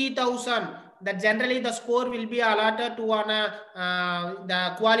that 50,000, that generally the score will be allotted to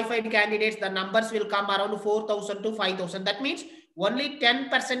the qualified candidates. The numbers will come around 4,000 to 5,000. That means only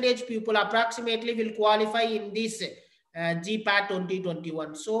 10% people approximately will qualify in this Gpat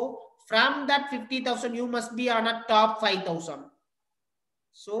 2021. So from that 50,000, you must be on a top 5,000.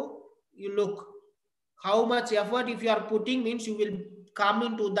 So you look how much effort if you are putting means you will come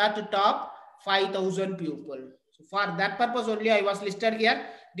into that top 5,000 people. So for that purpose only I was listed here.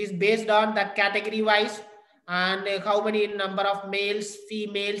 It is based on that category wise and how many number of males,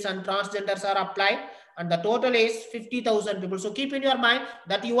 females and transgenders are applied, and the total is 50,000 people. So keep in your mind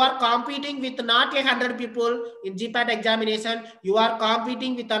that you are competing with not 100 people in Gpat examination, you are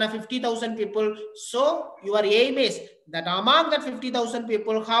competing with 50,000 people. So your aim is that among that 50,000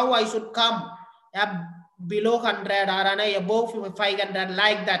 people, how I should come below 100 or above 500,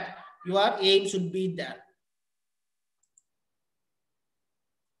 like that your aim should be there.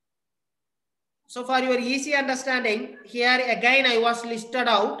 So for your easy understanding, here again I was listed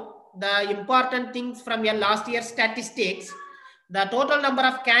out the important things from your last year statistics. The total number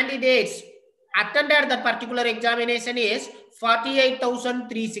of candidates attended that particular examination is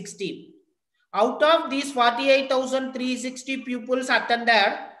 48,360. Out of these 48,360 pupils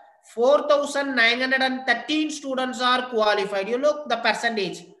attended, 4,913 students are qualified. You look the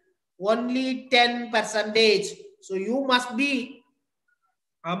percentage, only 10%. So you must be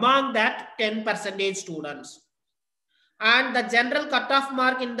among that 10% students. And the general cutoff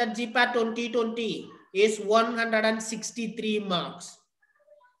mark in the Gpat 2020 is 163 marks.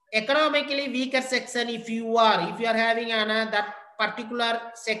 Economically weaker section, if you are having that particular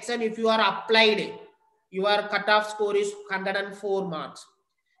section, if you are applied, your cutoff score is 104 marks.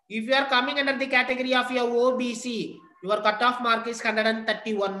 If you are coming under the category of your OBC, your cutoff mark is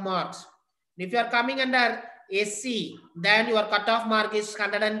 131 marks. If you are coming under SC, then your cutoff mark is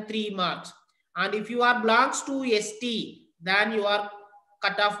 103 marks. And if you are belongs to ST, then your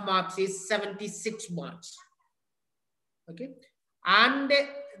cutoff marks is 76 marks. Okay. And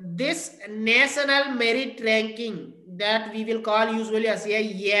this national merit ranking that we will call usually as a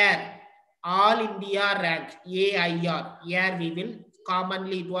year, all India rank, AIR, year we will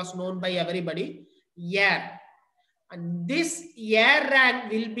commonly, it was known by everybody, year. And this year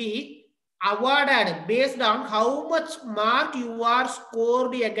rank will be awarded based on how much mark you are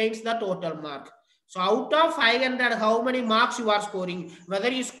scored against the total mark. So out of 500, how many marks you are scoring?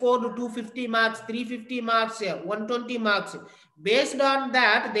 Whether you scored 250 marks, 350 marks, 120 marks. Based on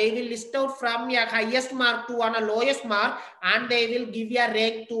that, they will list out from your highest mark to one a lowest mark, and they will give you a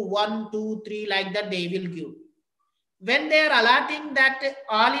rank to 1, 2, 3, like that they will give. When they are allotting that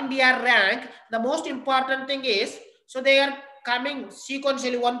all India rank, the most important thing is, so they are coming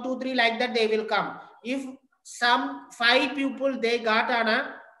sequentially 1, 2, 3, like that they will come. If some 5 people they got on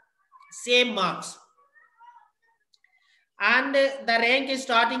a same marks, and the rank is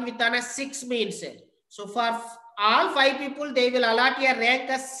starting with on a 6 means, so for all 5 people they will allot a rank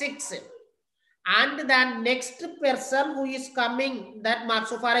as 6, and the next person who is coming that mark.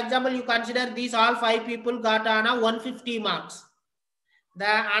 So for example, you consider these all 5 people got on a 150 marks.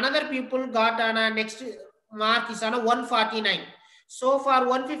 The another people got on a next mark is on a 149. So for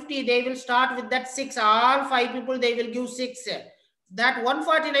 150 they will start with that 6. All 5 people they will give 6. That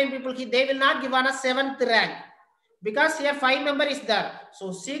 149 people they will not give on a 7th rank, because here 5 member is there.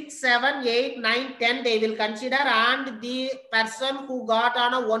 So 6, 7, 8, 9, 10 they will consider, and the person who got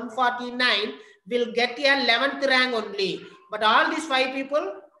on a 149 will get a 11th rank only. But all these 5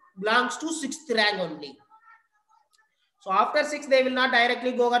 people belongs to 6th rank only. So after 6 they will not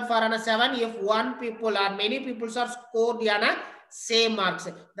directly go for on a 7 if one people or many people are scored on a same marks.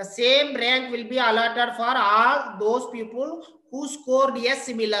 The same rank will be allotted for all those people who scored a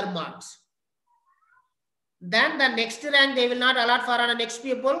similar marks. Then the next rank they will not allot for the next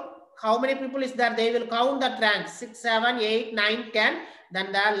people. How many people is there? They will count that rank 6, 7, 8, 9, 10.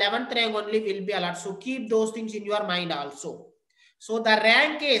 Then the 11th rank only will be allotted. So keep those things in your mind also. So the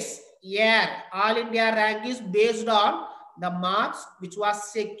rank is here. All India rank is based on the marks which was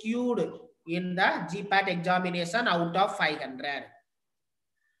secured in the Gpat examination out of 500.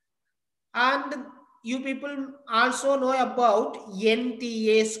 And you people also know about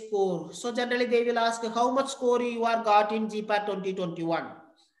NTA score. So generally they will ask how much score you are got in Gpat 2021.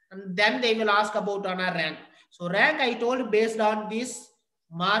 And then they will ask about on a rank. So rank I told based on this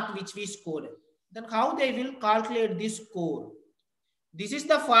mark which we scored. Then how they will calculate this score? This is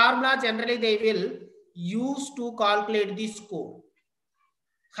the formula generally they will use to calculate this score.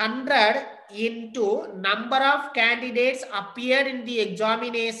 100 into number of candidates appeared in the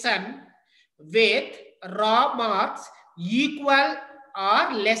examination with raw marks equal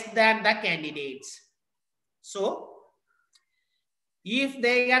or less than the candidates. So if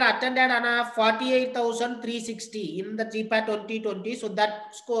they get attended on a 48,360 in the Gpat 2020, so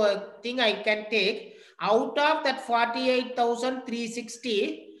that score thing I can take out of that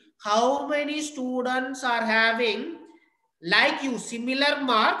 48,360, how many students are having like you similar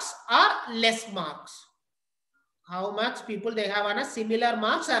marks or less marks? How much people they have on a similar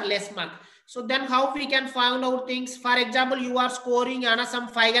marks or less mark? So then how we can find out things? For example, you are scoring on a some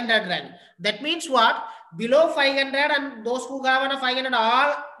 500 rank. That means what? Below 500 and those who have on a 500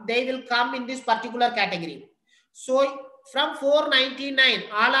 all they will come in this particular category. So from 499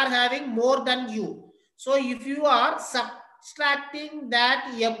 all are having more than you. So if you are subtracting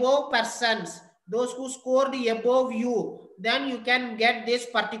that above persons, those who scored above you, then you can get this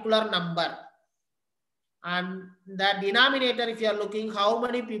particular number. And the denominator, if you are looking how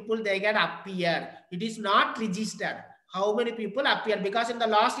many people they get appeared, it is not registered. How many people appear? Because in the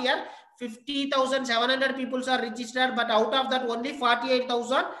last year 50,700 people are registered, but out of that only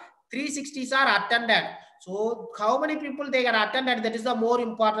 48,360 are attended. So how many people they get attended, that is the more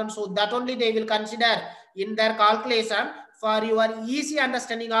important. So that only they will consider in their calculation. For your easy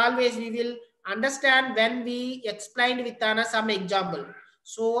understanding, always we will understand when we explained with some example.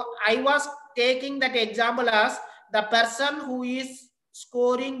 So I was taking that example as the person who is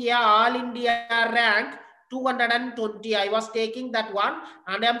scoring a all India rank 220. I was taking that one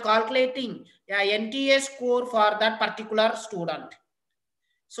and I am calculating a NTA score for that particular student.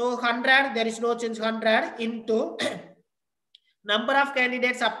 So 100, there is no change, 100 into number of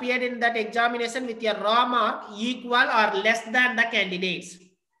candidates appeared in that examination with a raw mark equal or less than the candidates.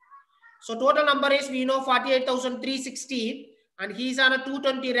 So total number is, we know 48,360 and he is on a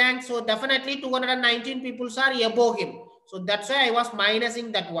 220 rank. So definitely 219 people are above him. So that's why I was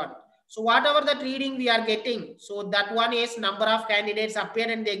minusing that one. So whatever that reading we are getting, so that one is number of candidates appeared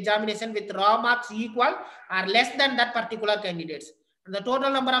in the examination with raw marks equal or less than that particular candidates. And the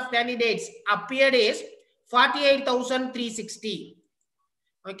total number of candidates appeared is 48,360.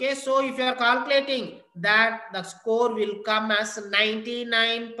 Okay, so if you are calculating that, the score will come as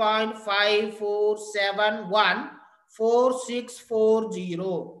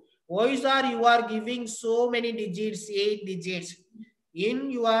 99.54714640. Why sir you are giving so many digits, 8 digits? In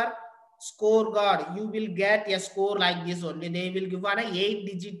your score guard, you will get a score like this only. They will give an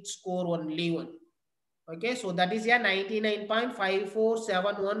 8-digit score only one. Okay, so that is a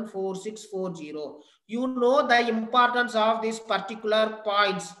 99.54714640. You know the importance of this particular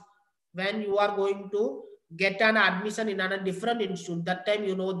points when you are going to get an admission in a different institute. That time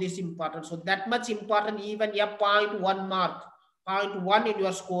you know this important. So that much important, even a 0.1 mark, 0.1 in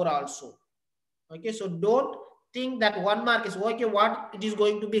your score also. Okay, so don't think that 1 mark is okay. What it is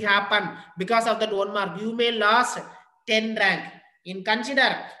going to be happen because of that 1 mark? You may lose 10 rank. In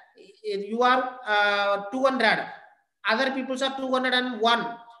consider you are 200, other people are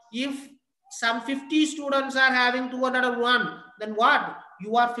 201. If some 50 students are having 201, then what?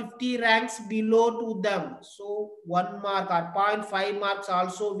 You are 50 ranks below to them. So 1 mark or 0.5 marks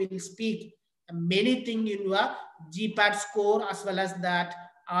also will speak many things in your Gpat score as well as that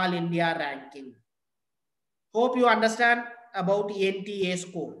All India ranking. Hope you understand about NTA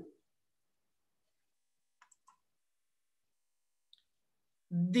score.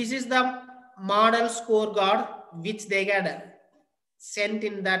 This is the model scorecard which they get sent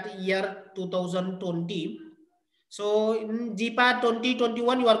in that year 2020. So in Gpat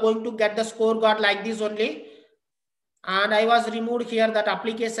 2021, you are going to get the scorecard like this only. And I was removed here that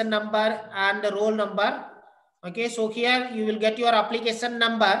application number and the roll number. Okay, so here you will get your application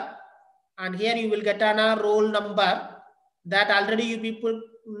number and here you will get a roll number that already you people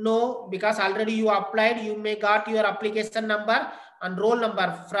know because already you applied. You may got your application number and roll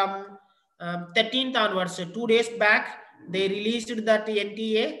number from 13th onwards. So 2 days back they released that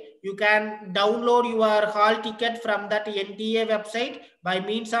NTA. You can download your hall ticket from that NTA website by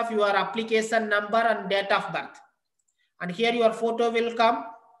means of your application number and date of birth. And here your photo will come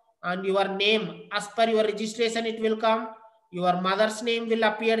and your name as per your registration it will come. Your mother's name will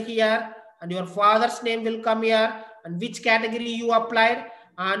appear here and your father's name will come here and which category you applied.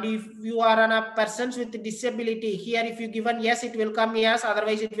 And if you are on a persons with disability, here if you given yes, it will come yes,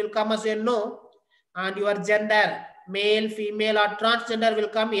 otherwise it will come as a no. And your gender, male, female or transgender will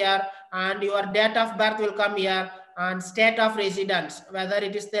come here and your date of birth will come here and state of residence, whether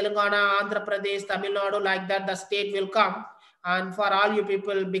it is Telangana, Andhra Pradesh, Tamil Nadu, like that the state will come. And for all you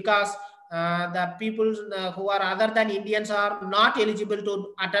people, because the people who are other than Indians are not eligible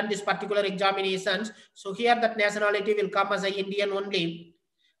to attend this particular examinations. So here that nationality will come as an Indian only.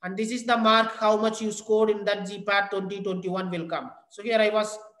 And this is the mark how much you scored in that Gpat 2021 will come. So here I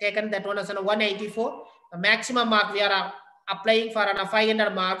was taken that one as a 184. The maximum mark we are applying for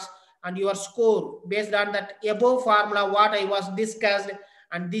 500 marks and your score based on that above formula what I was discussed,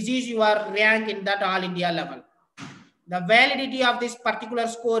 and this is your rank in that All India level. The validity of this particular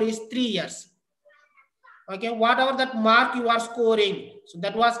score is 3 years. Okay, whatever that mark you are scoring, so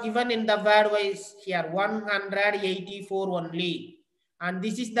that was given in the word wise here 184 only. And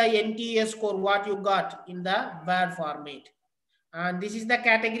this is the NTA score what you got in the word format. And this is the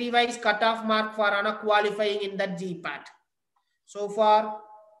category wise cutoff mark for qualifying in the Gpat. So for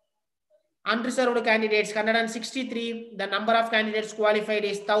unreserved candidates 163, the number of candidates qualified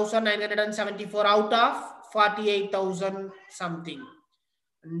is 1974 out of 48,000 something.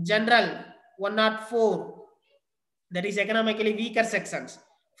 General 104, that is economically weaker sections,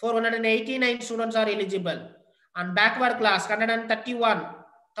 489 students are eligible. And backward class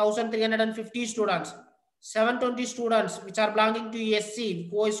 131,350 students, 720 students which are belonging to SC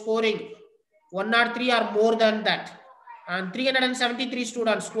who is scoring 103 or more than that, and 373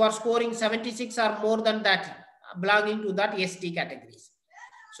 students who are scoring 76 or more than that belonging to that ST categories.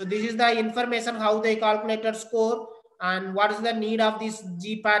 So this is the information how they calculated score and what is the need of this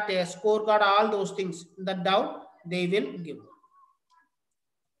Gpat scorecard, all those things that down they will give.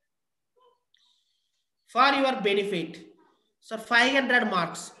 For your benefit, so 500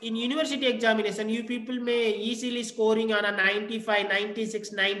 marks in university examination, you people may easily scoring on a 95,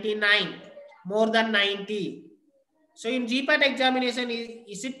 96, 99, more than 90. So in Gpat examination,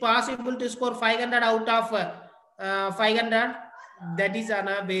 is it possible to score 500 out of 500? That is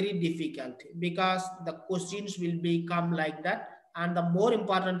very difficult because the questions will become like that. And the more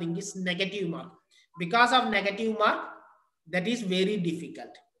important thing is negative mark. Because of negative mark, that is very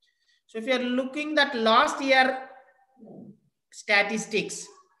difficult. So if you are looking that last year statistics,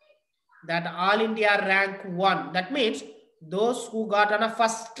 that All India rank 1, that means those who got on a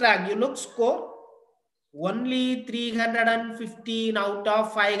first rank, you look score only 315 out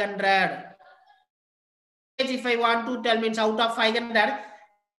of 500. If I want to tell means out of 500,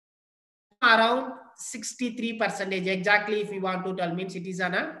 around 63%. Exactly, if you want to tell means it is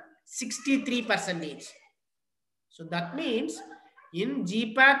on a 63%. So that means in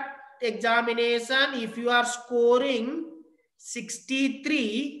Gpat examination, if you are scoring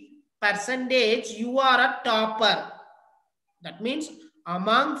 63, percentage, you are a topper. That means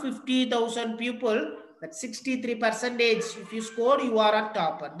among 50,000 people, that 63%, if you score, you are a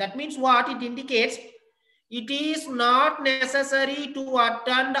topper. That means what it indicates? It is not necessary to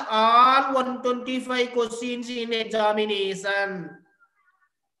attend all 125 questions in examination.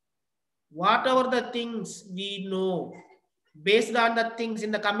 Whatever the things we know, based on the things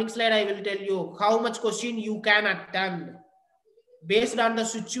in the coming slide, I will tell you how much question you can attend. Based on the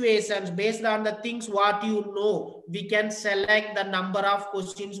situations, based on the things what you know, we can select the number of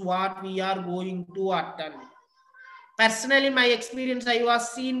questions what we are going to attend. Personally, my experience, I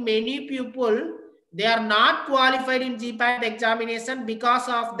was seen many people, they are not qualified in Gpat examination because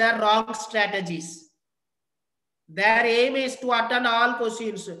of their wrong strategies. Their aim is to attend all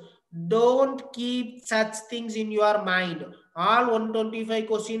questions. Don't keep such things in your mind. All 125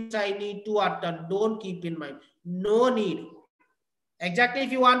 questions I need to attend. Don't keep in mind. No need. Exactly,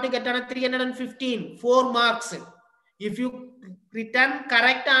 if you want to get on a 315, 4 marks. If you return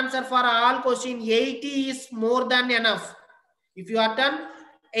correct answer for all questions, 80 is more than enough. If you attend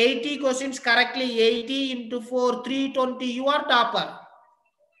 80 questions correctly, 80 into 4, 320, you are topper.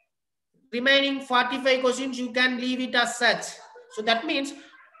 Remaining 45 questions, you can leave it as such. So that means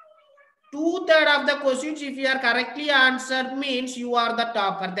 2/3 of the questions, if you are correctly answered, means you are the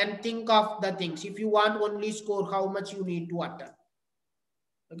topper. Then think of the things. If you want only score, how much you need to attend.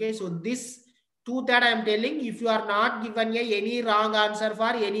 Okay, so this 2/3 I am telling, if you are not given any wrong answer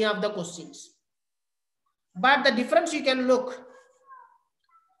for any of the questions. But the difference you can look.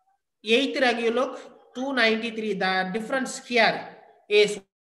 8th rank you look, 293. The difference here is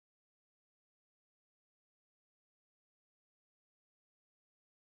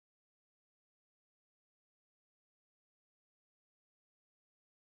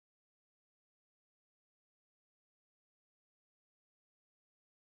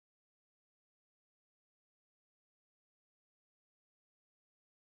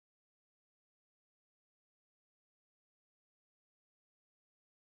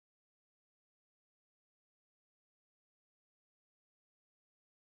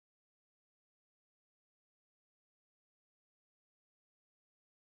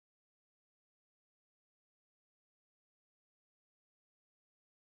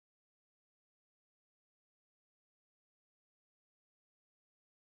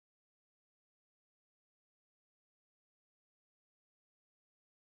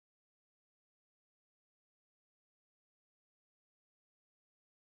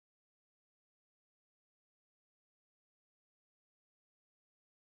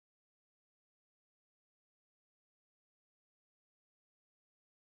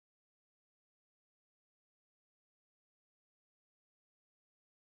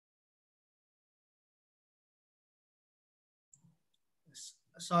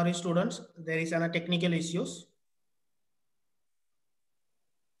sorry students, there is a technical issues.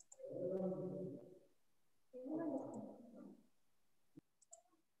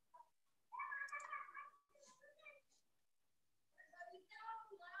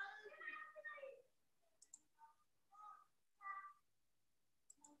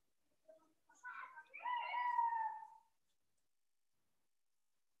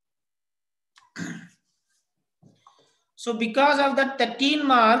 So because of the 13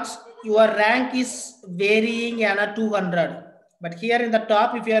 marks, your rank is varying at 200. But here in the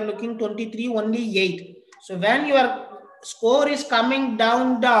top, if you are looking 23, only 8. So when your score is coming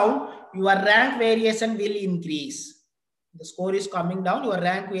down, your rank variation will increase. The score is coming down, your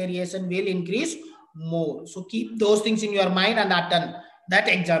rank variation will increase more. So keep those things in your mind and attend that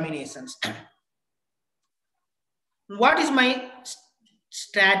examinations. What is my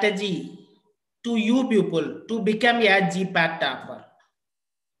strategy to you people to become a Gpat topper?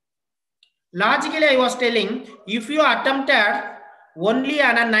 Logically, I was telling, if you attempted only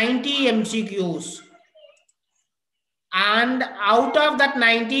on a 90 MCQs, and out of that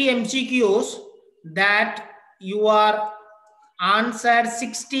 90 MCQs, that you are answered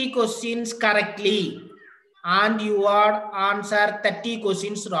 60 questions correctly, and you are answered 30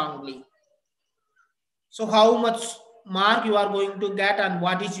 questions wrongly. So how much mark you are going to get and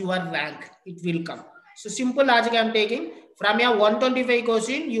what is your rank? It will come. So simple logic I am taking. From your 125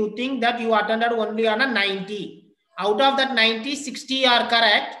 question, you think that you attended only on a 90. Out of that 90, 60 are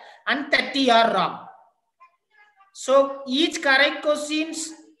correct and 30 are wrong. So each correct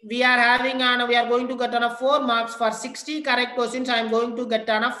questions we are having on, we are going to get on a 4 marks. For 60 correct questions, I am going to get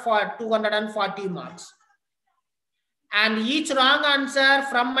on a 240 marks. And each wrong answer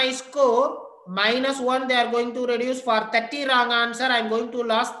from my score, -1 they are going to reduce. For 30 wrong answer, I am going to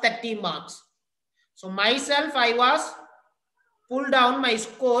lose 30 marks. So myself, I was pull down my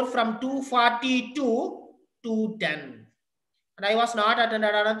score from 240 to 210. And I was not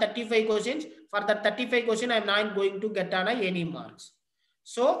attended on 35 questions. For the 35 question, I'm not going to get on any marks.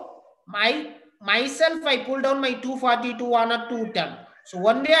 So myself, I pulled down my 242 on a 210. So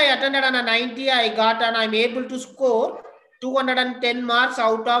one day I attended on a 90, I got and I'm able to score 210 marks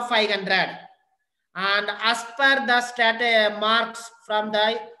out of 500. And as per the marks from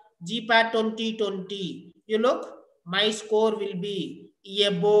the Gpat 2020, you look, my score will be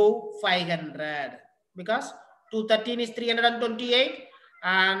above 500 because 213 is 328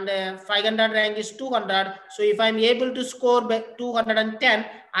 and 500 rank is 200. So if I'm able to score 210,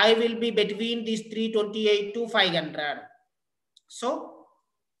 I will be between these 328 to 500. So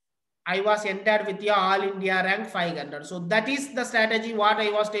I was entered with the all India rank 500. So that is the strategy what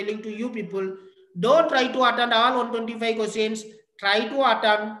I was telling to you people. Don't try to attend all 125 questions. Try to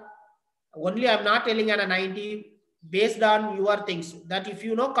attend only. I'm not telling on a 90 based on your things that if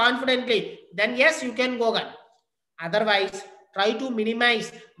you know confidently, then yes, you can go on. Otherwise, try to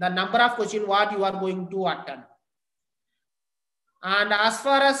minimize the number of questions what you are going to attend. And as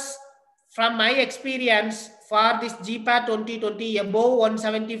far as from my experience for this Gpat 2020, above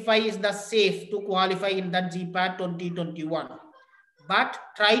 175 is the safe to qualify in that Gpat 2021. But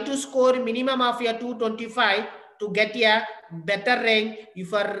try to score minimum of your 225 to get a better rank.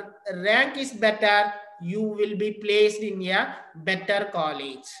 If your rank is better, you will be placed in a better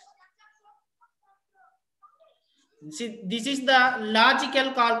college. See, this is the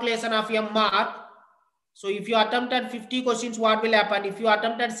logical calculation of your mark. So if you attempted 50 questions, what will happen? If you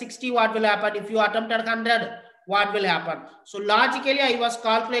attempted 60, what will happen? If you attempted 100, what will happen? So logically, I was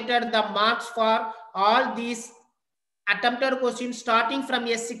calculated the marks for all these attempted questions starting from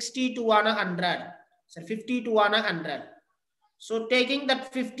a 60 to 100. So 50 to 100. So taking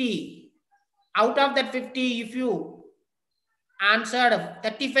that 50, out of that 50, if you answered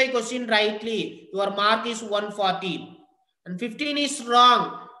 35 questions rightly, your mark is 114. And 15 is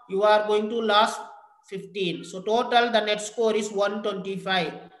wrong, you are going to lose 15. So total the net score is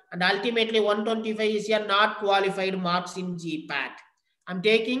 125. And ultimately 125 is your not qualified marks in Gpat. I'm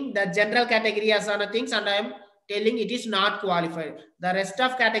taking the general category as on things and I am telling it is not qualified. The rest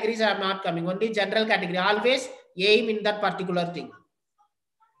of categories are not coming. Only general category. Always aim in that particular thing.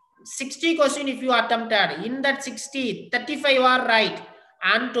 60 question if you attempted, in that 60, 35 are right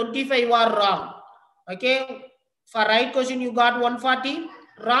and 25 are wrong. Okay, for right question you got 140,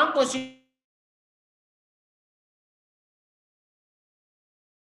 wrong question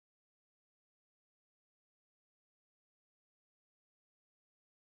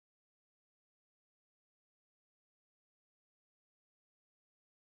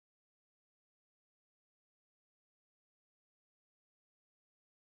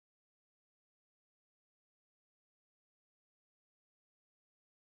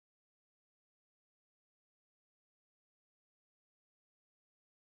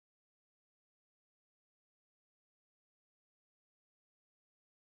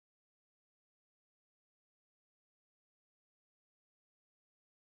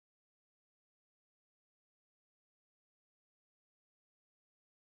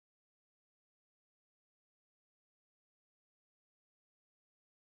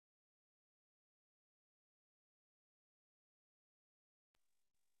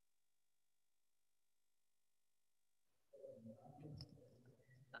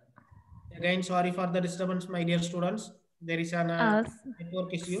again. Sorry for the disturbance, my dear students. There is an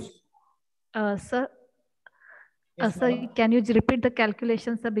network issues. Sir, Yes, sir, can you repeat the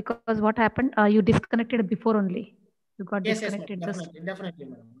calculations, sir? Because what happened? You disconnected before only. You got yes, disconnected. Yes, definitely,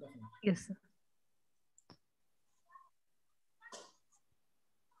 madam. Definitely. Yes, sir.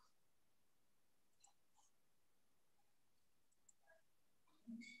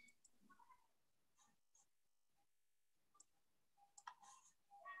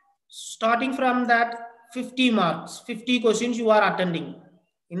 Starting from that 50 marks, 50 questions you are attending.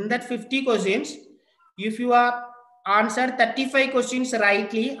 In that 50 questions, if you are answered 35 questions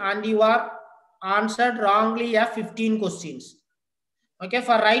rightly and you are answered wrongly 15 questions. Okay,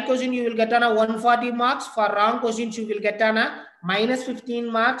 for right question you will get on a 140 marks. For wrong questions you will get on a minus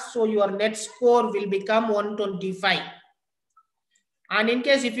 15 marks. So your net score will become 125. And in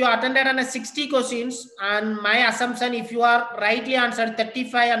case if you attended on a 60 questions, and my assumption if you are rightly answered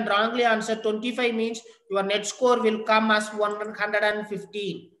 35 and wrongly answered 25 means your net score will come as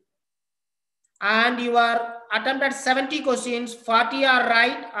 115. And you are attempted 70 questions, 40 are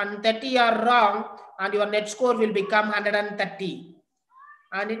right and 30 are wrong, and your net score will become 130.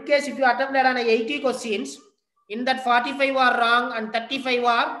 And in case if you attempted on a 80 questions, in that 45 are wrong and 35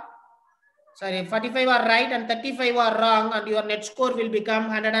 are sorry, 45 are right and 35 are wrong, and your net score will become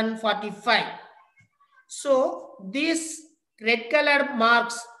 145. So these red colored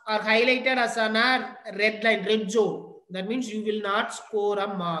marks are highlighted as an red line, red zone. That means you will not score a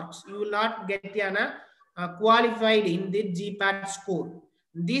marks. You will not get an qualified in the Gpat score.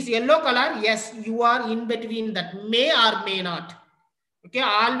 This yellow color, yes, you are in between that, may or may not. Okay,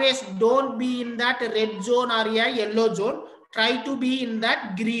 always don't be in that red zone or a yellow zone. Try to be in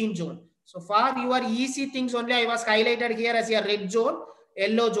that green zone. So for your easy things only, I was highlighted here as a red zone,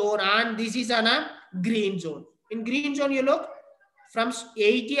 yellow zone, and this is a green zone. In green zone, you look, from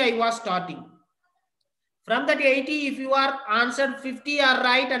 80 I was starting. From that 80, if you are answered 50 are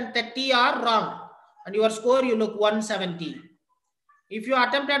right and 30 are wrong, and your score, you look 170. If you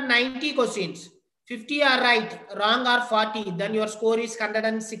attempted 90 questions, 50 are right, wrong are 40, then your score is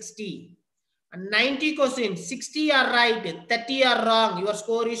 160. And 90 questions, 60 are right, 30 are wrong, your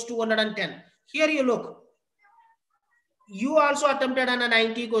score is 210. Here you look, you also attempted on a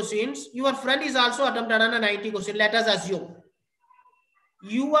 90 questions, your friend is also attempted on a 90 questions. Let us assume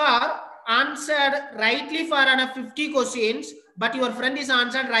you are answered rightly for an 50 questions, but your friend is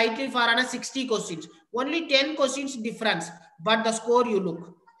answered rightly for an 60 questions. Only 10 questions difference, but the score you look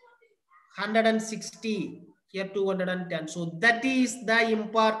 160, here 210. So that is the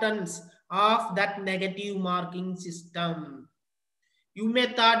importance of that negative marking system. You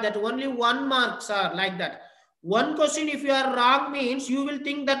may thought that only 1 marks are like that. One question if you are wrong means you will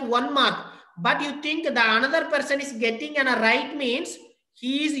think that 1 mark, but you think the another person is getting a right means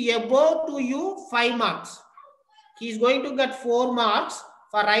he is above to you 5 marks. He is going to get 4 marks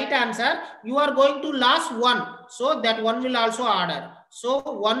for right answer. You are going to lose 1. So that one will also order. So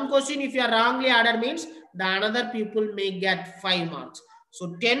one question if you are wrongly ordered means the another people may get 5 marks.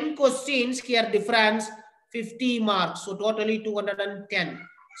 So 10 questions here difference 50 marks. So totally 210.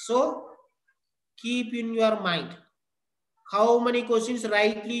 So keep in your mind how many questions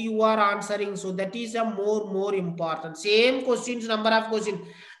rightly you are answering. So that is a more important. Same questions, number of questions.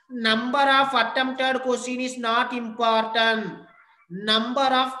 Number of attempted question is not important. Number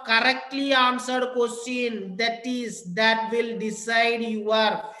of correctly answered question, that will decide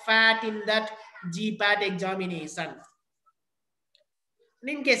your fat in that Gpat examination.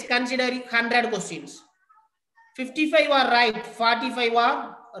 In case consider 100 questions, 55 are right, 45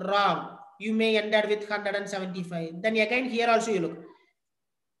 are wrong. You may end up with 175. Then again here also you look.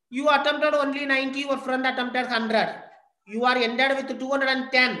 You attempted only 90, your friend attempted 100. You are ended with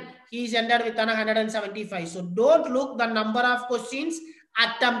 210. He is ended with 175. So don't look the number of questions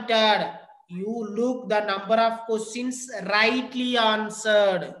attempted. You look the number of questions rightly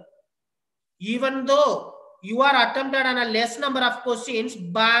answered. Even though you are attempted on a less number of questions,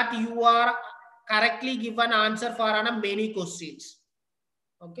 but you are correctly given answer for many questions.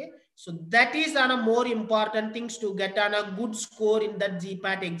 Okay, so that is a more important things to get on a good score in the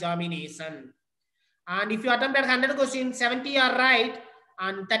Gpat examination. And if you attempted 100 questions, 70 are right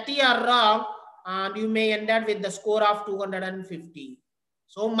and 30 are wrong, and you may end up with the score of 250.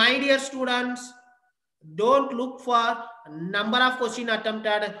 So my dear students, don't look for number of question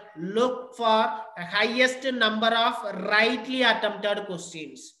attempted, look for the highest number of rightly attempted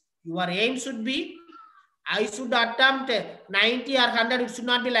questions. Your aim should be, I should attempt 90 or 100, it should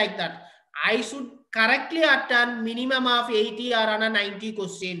not be like that. I should correctly attempt minimum of 80 or 90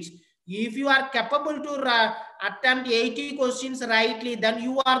 questions. If you are capable to attempt 80 questions rightly, then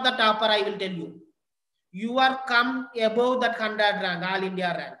you are the topper, I will tell you. You are come above that 100 rank, all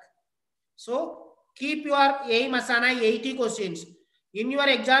India rank. So keep your aim as 80 questions. In your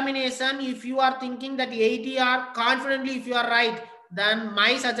examination, if you are thinking that 80 are confidently, if you are right, then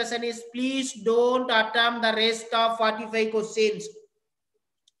my suggestion is please don't attempt the rest of 45 questions.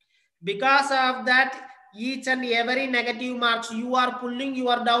 Because of that, each and every negative marks you are pulling, you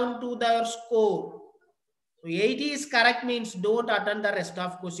are down to their score. So 80 is correct means don't attempt the rest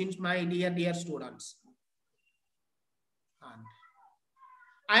of questions, my dear students.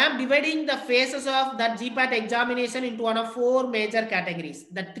 I am dividing the phases of that Gpat examination into 4 major categories.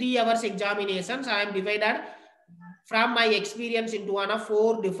 The 3 hours examinations I am divided from my experience into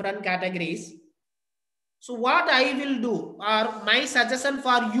 4 different categories. So what I will do, or my suggestion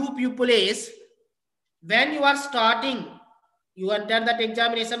for you people is, when you are starting, you enter that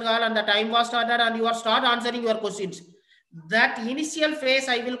examination hall and the time was started and you are start answering your questions. That initial phase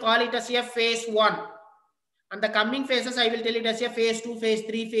I will call it as a phase 1. And the coming phases, I will tell it as a phase 2, phase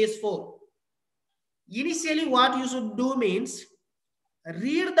 3, phase 4. Initially, what you should do means,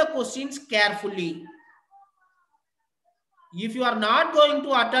 read the questions carefully. If you are not going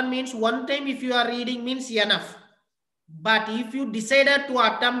to attend means, one time if you are reading means enough. But if you decided to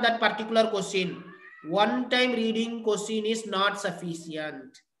attempt that particular question, one time reading question is not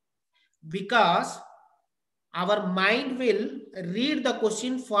sufficient, because our mind will read the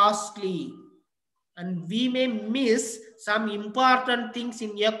question fastly and we may miss some important things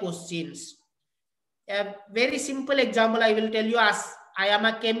in your questions. A very simple example I will tell you, as I am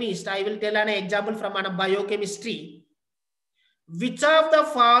a chemist, I will tell an example from a biochemistry. Which of the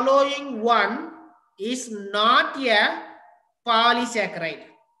following one is not a polysaccharide?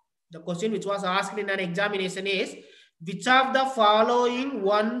 The question which was asked in an examination is, which of the following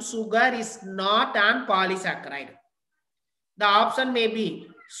one sugar is not an polysaccharide? The option may be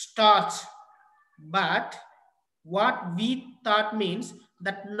starch, but what we thought means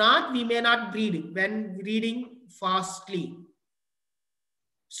that we may not read when reading fastly.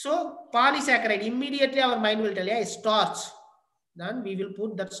 So polysaccharide, immediately our mind will tell you starch. Then we will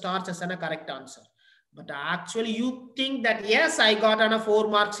put that starch as a correct answer. But actually you think that yes, I got on a 4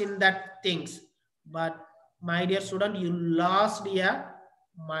 marks in that things. But my dear student, you lost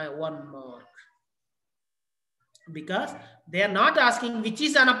my 1 mark. Because they are not asking which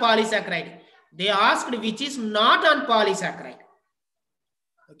is on a polysaccharide. They asked which is not on polysaccharide.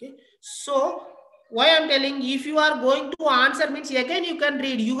 Okay. So why I'm telling, if you are going to answer means again you can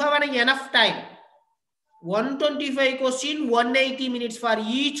read. You have enough time. 125 question, 180 minutes. For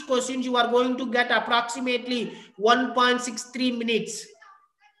each question you are going to get approximately 1.63 minutes.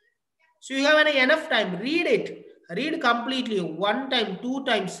 So you have enough time. Read it. Read completely. 1 time, 2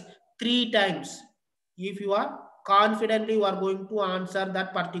 times, 3 times. If you are confidently you are going to answer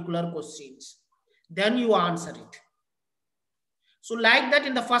that particular questions, then you answer it. So like that,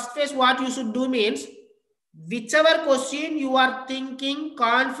 in the first phase, what you should do means, whichever question you are thinking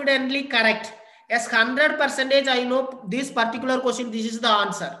confidently correct, as 100% I know this particular question, this is the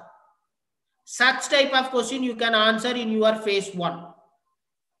answer. Such type of question you can answer in your phase 1.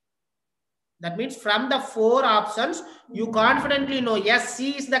 That means from the 4 options, you confidently know, yes,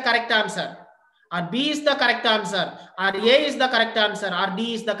 C is the correct answer, or B is the correct answer, or A is the correct answer, or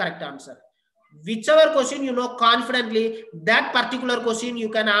D is the correct answer. Whichever question you know confidently, that particular question you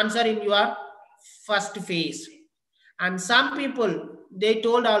can answer in your first phase. And some people, they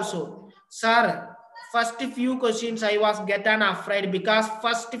told also, sir, first few questions I was getting afraid because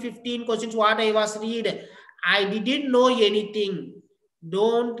first 15 questions what I was read, I didn't know anything.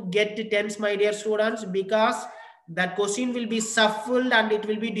 Don't get tense, my dear students, because that question will be shuffled and it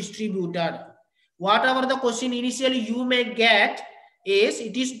will be distributed. Whatever the question initially you may get, is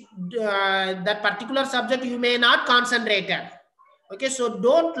it is that particular subject you may not concentrate at. Okay, so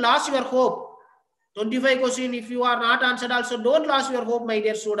don't lose your hope. 25 question if you are not answered also, don't lose your hope, my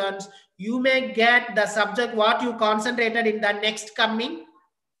dear students. You may get the subject what you concentrated in the next coming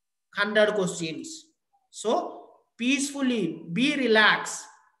 100 questions. So peacefully, be relaxed.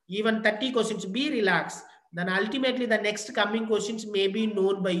 Even 30 questions, be relaxed. Then ultimately the next coming questions may be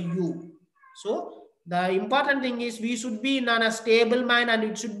known by you. So the important thing is we should be in a stable mind and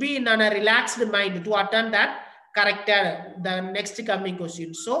it should be in a relaxed mind to attempt that corrected the next coming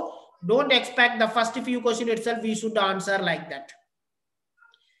question. So don't expect the first few questions itself we should answer like that.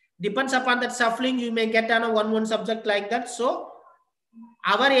 Depends upon that shuffling, you may get on a 1 subject like that. So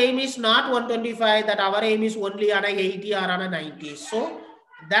our aim is not 125, that our aim is only on a 80 or on a 90. So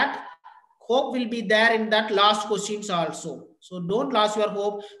that hope will be there in that last questions also. So don't lose your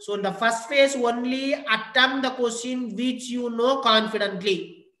hope. So in the first phase only attempt the question which you know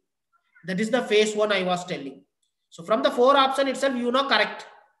confidently. That is the phase 1 I was telling. So from the 4 option itself you know correct.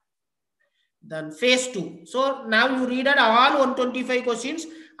 Then phase 2. So now you read at all 125 questions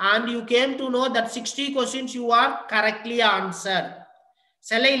and you came to know that 60 questions you are correctly answered.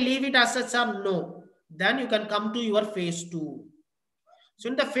 Shall I leave it as such or no? Then you can come to your phase 2. So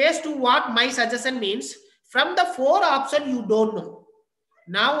in the phase 2, what my suggestion means, from the 4 options you don't know.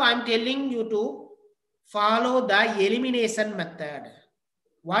 Now I am telling you to follow the elimination method.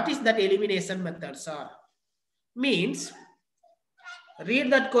 What is that elimination method, sir? Means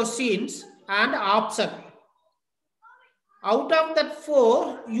read that questions and option. Out of that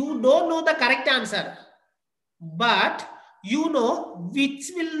 4, you don't know the correct answer, but you know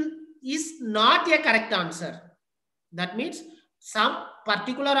which is not a correct answer. That means some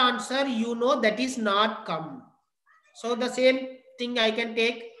particular answer you know that is not come. So the same thing I can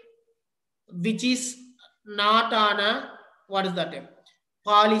take which is not on a, what is that?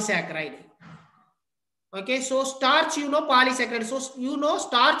 Polysaccharide. Okay, so starch you know polysaccharide. So you know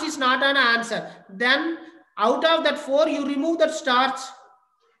starch is not an answer. Then out of that 4 you remove that starch.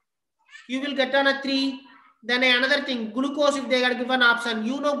 You will get on a 3. Then another thing, glucose, if they are given option,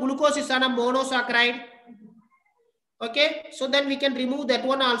 you know glucose is on a monosaccharide. Okay, so then we can remove that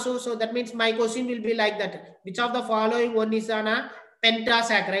one also. So that means my question will be like that. Which of the following one is on a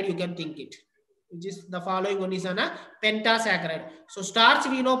pentasaccharide? You can think it. Which is the following one is on a pentasaccharide. So starch,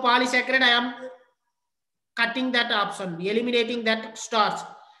 we know polysaccharide. I am cutting that option, eliminating that starch.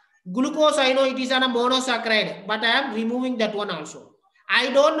 Glucose, I know it is on a monosaccharide, but I am removing that one also. I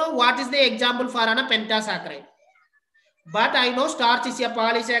don't know what is the example for on a pentasaccharide. But I know starch is a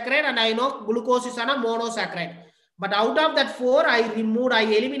polysaccharide and I know glucose is on a monosaccharide. But out of that 4, I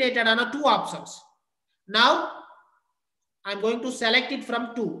eliminated on a 2 options. Now, I'm going to select it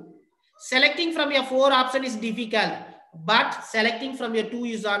from 2. Selecting from your 4 option is difficult, but selecting from your 2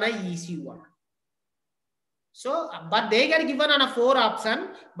 is on a easy one. So, but they get given on a 4 option,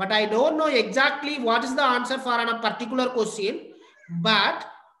 but I don't know exactly what is the answer for on a particular question. But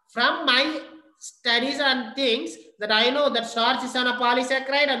from my studies and things that I know that starch is on a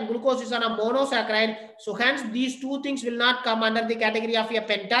polysaccharide and glucose is on a monosaccharide. So hence these 2 things will not come under the category of a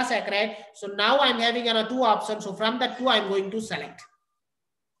pentasaccharide. So now I'm having on a 2 options. So from that 2, I'm going to select.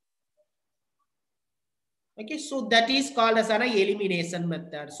 Okay, so that is called as an elimination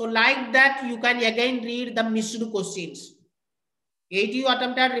method. So like that, you can again read the missed questions. 80 you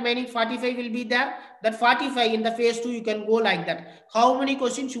attempted, remaining 45 will be there. That 45 in the phase 2, you can go like that. How many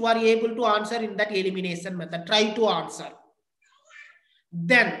questions you are able to answer in that elimination method? Try to answer.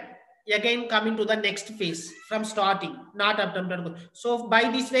 Then again coming to the next phase from starting, not attempted. So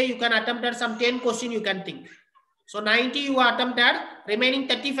by this way, you can attempt some 10 questions you can think. So 90 you attempted, remaining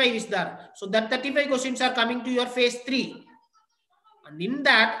 35 is there. So that 35 questions are coming to your phase 3. And in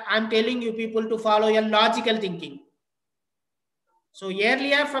that, I'm telling you people to follow your logical thinking. So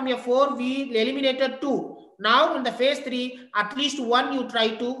earlier from your 4, we eliminated 2. Now in the phase 3, at least 1 you try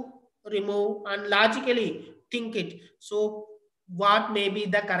to remove and logically think it. So what may be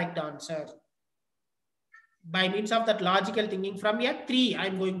the correct answer? By means of that logical thinking from your 3,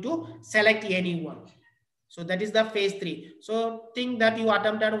 I'm going to select any one. So that is the phase 3. So think that you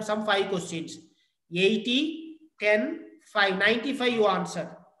attempted some 5 questions. 80, 10, 5, 95 you answered.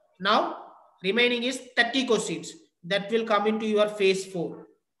 Now remaining is 30 questions. That will come into your phase 4.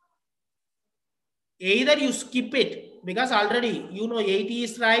 Either you skip it because already you know 80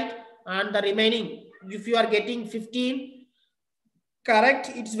 is right and the remaining, if you are getting 15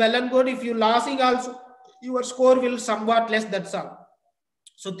 correct, it's well and good. If you losing also, your score will somewhat less, that's all.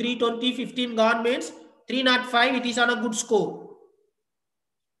 So 320, 15 gone means 305, it is on a good score.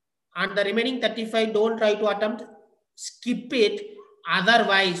 And the remaining 35, don't try to attempt, skip it.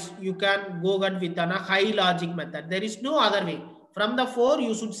 Otherwise, you can go with a high logic method. There is no other way. From the 4,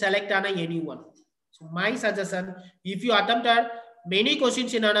 you should select any one. So my suggestion, if you attempted many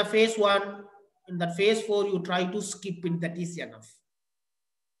questions in a phase 1, in that phase 4, you try to skip it. That is enough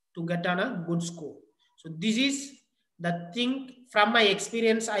to get on a good score. So this is the thing from my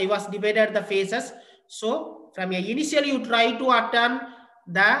experience. I was divided the phases. So from your initially, you try to attempt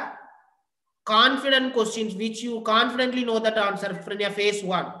the confident questions which you confidently know that answer from your phase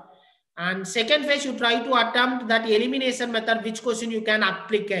 1. And second phase, you try to attempt that elimination method, which question you can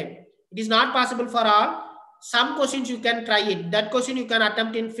apply. It is not possible for all. Some questions you can try it. That question you can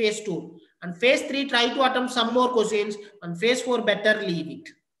attempt in phase 2. And phase 3, try to attempt some more questions. And phase 4, better leave it.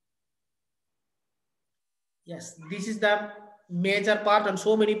 Yes, this is the major part, and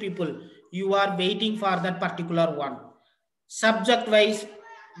so many people, you are waiting for that particular one. Subject-wise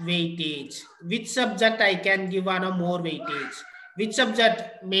weightage. Which subject I can give on a more weightage? Which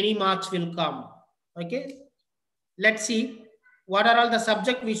subject many marks will come? Okay, let's see what are all the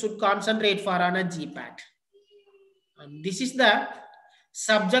subject we should concentrate for on a Gpat. And this is the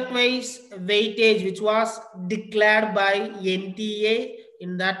subject-wise weightage which was declared by NTA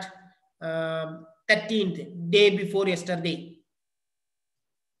in that 13th day before yesterday.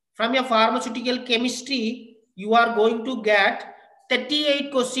 From your pharmaceutical chemistry, you are going to get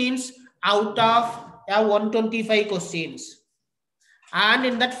 38 questions out of 125 questions. And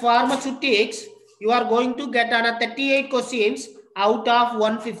in that pharmaceutics, you are going to get 38 questions out of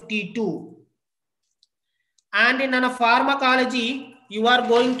 152. And in pharmacology, you are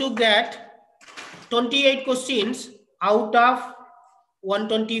going to get 28 questions out of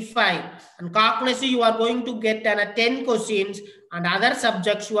 125. And cognition, you are going to get 10 questions, and other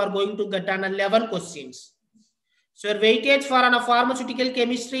subjects you are going to get 11 questions. So your weightage for pharmaceutical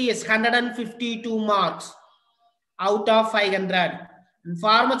chemistry is 152 marks out of 500. And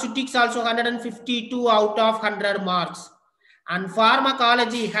pharmaceutics also 152 out of 100 marks. And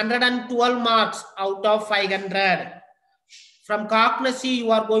pharmacology 112 marks out of 500. From cognition,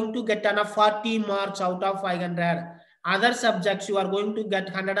 you are going to get 40 marks out of 500. Other subjects, you are going to get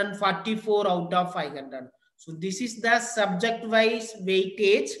 144 out of 500. So this is the subject wise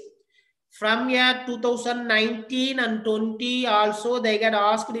weightage. From year 2019 and 20 also they get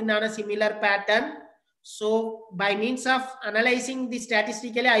asked in a similar pattern. So by means of analyzing the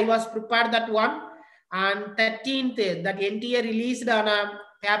statistically, I was prepared that one, and 13th that NTA released on a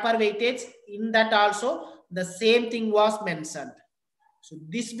paper weightage. In that also the same thing was mentioned. So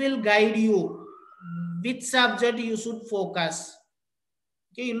this will guide you which subject you should focus.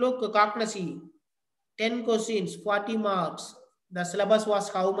 Okay, look, cognition, 10 questions, 40 marks. The syllabus was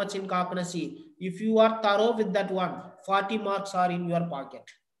how much in cognition? If you are thorough with that one, 40 marks are in your pocket.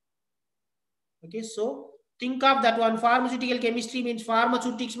 Okay, so think of that one. Pharmaceutical chemistry means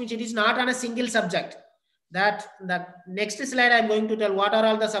pharmaceutics means it is not on a single subject. That the next slide I'm going to tell what are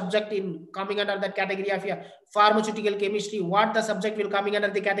all the subject in coming under that category of here pharmaceutical chemistry, what the subject will coming under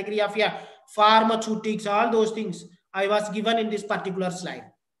the category of here pharmaceutics, all those things I was given in this particular slide.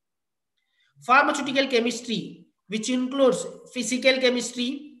 Pharmaceutical chemistry, which includes physical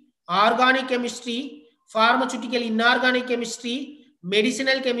chemistry, organic chemistry, pharmaceutical inorganic chemistry,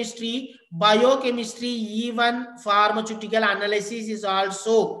 medicinal chemistry, biochemistry, even pharmaceutical analysis is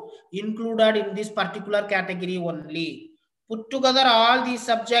also included in this particular category only. Put together all these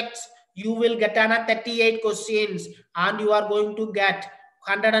subjects, you will get 38 questions and you are going to get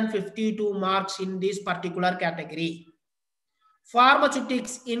 152 marks in this particular category.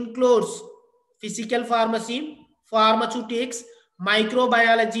 Pharmaceutics includes physical pharmacy, pharmaceutics,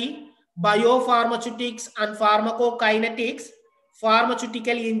 microbiology, biopharmaceutics and pharmacokinetics,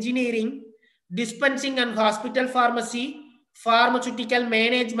 pharmaceutical engineering, dispensing and hospital pharmacy, pharmaceutical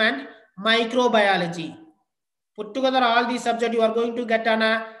management, microbiology. Put together all these subjects, you are going to get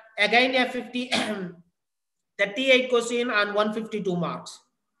again a 38 question and 152 marks.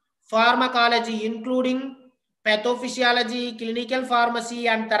 Pharmacology, including pathophysiology, clinical pharmacy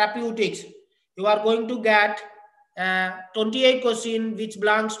and therapeutics, you are going to get 28 question which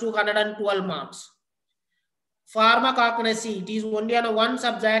belongs to 112 marks. Pharmacognosy, it is only on one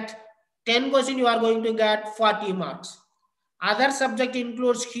subject, 10 question you are going to get 40 marks. Other subject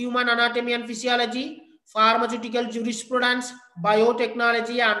includes human anatomy and physiology, pharmaceutical jurisprudence,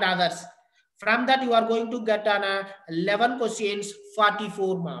 biotechnology and others. From that you are going to get 11 questions,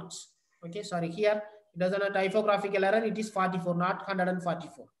 44 marks. Okay, sorry, here it is on a typographical error, it is 44, not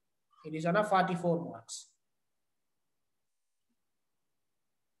 144. It is on a 44 marks.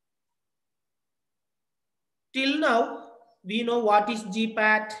 Till now, we know what is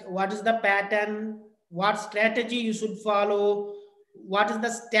Gpat, what is the pattern, what strategy you should follow, what is the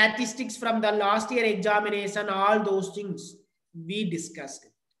statistics from the last year examination, all those things we discussed.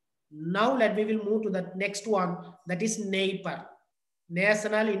 Now we will move to the next one, that is NIPER,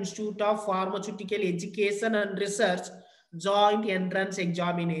 National Institute of Pharmaceutical Education and Research Joint Entrance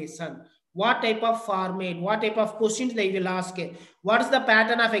Examination. What type of format, what type of questions they will ask, what is the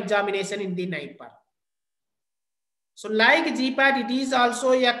pattern of examination in the NIPER. So like Gpat, it is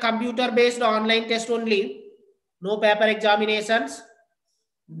also a computer-based online test only, no paper examinations.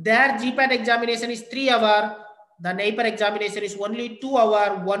 Their Gpat examination is 3 hours, the NIPER examination is only 2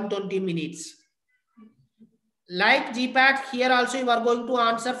 hours, 120 minutes. Like Gpat, here also you are going to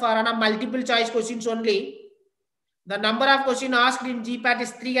answer for multiple choice questions only. The number of questions asked in Gpat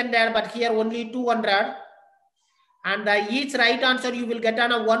is 300, but here only 200. And each right answer you will get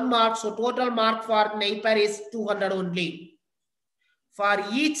on a 1 mark. So total mark for NIPER is 200 only. For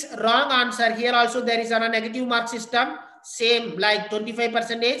each wrong answer, here also there is a negative mark system, same like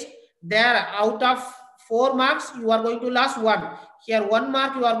 25%. There out of 4 marks, you are going to lose 1. Here 1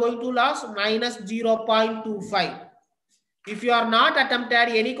 mark you are going to lose minus 0.25. If you are not attempted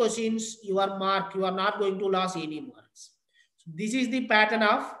any questions, your mark, you are not going to lose any marks. So this is the pattern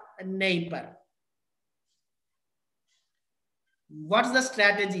of NIPER. What's the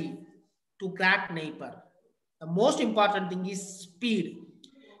strategy to crack NIPER? The most important thing is speed,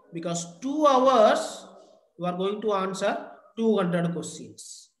 because 2 hours you are going to answer 200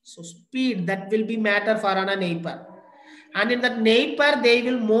 questions. So speed, that will be matter for a NIPER. And in that NIPER, they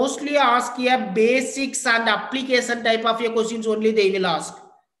will mostly ask a basics and application type of questions only they will ask.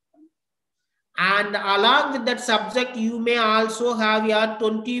 And along with that subject, you may also have your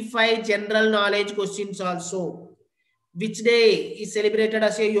 25 general knowledge questions also. Which day is celebrated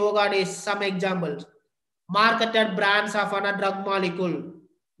as a yoga day? Some examples. Marketed brands of a drug molecule.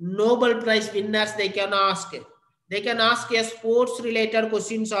 Nobel Prize winners they can ask. They can ask a sports related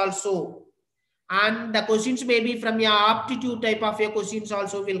questions also. And the questions may be from your aptitude type of questions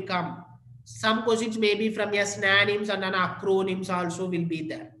also will come. Some questions may be from your synonyms and acronyms also will be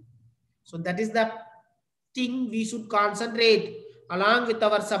there. So that is the thing we should concentrate Along with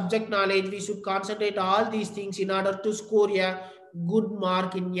our subject knowledge, we should concentrate all these things in order to score a good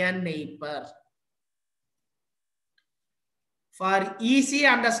mark in a NAPER. For easy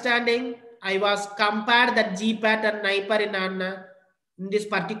understanding, I was compared that Gpat and NAPER in this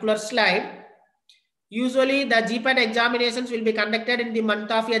particular slide. Usually the Gpat examinations will be conducted in the month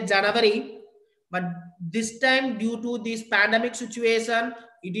of January, but this time due to this pandemic situation,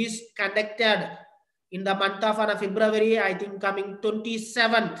 it is conducted in the month of February. I think coming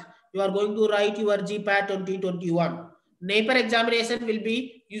 27th, you are going to write your Gpat 2021. NAPER examination will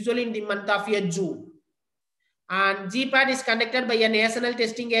be usually in the month of June. And Gpat is conducted by a national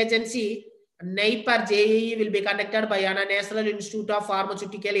testing agency. NAPER JEE will be conducted by a National Institute of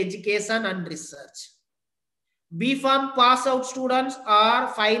Pharmaceutical Education and Research. B.Pharm pass out students or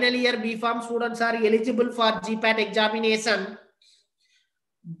final year B.Pharm students are eligible for Gpat examination.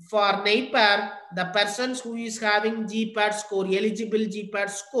 For NAPER, the persons who is having Gpat score, eligible Gpat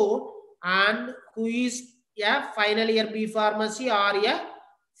score, and who is a final year B pharmacy or a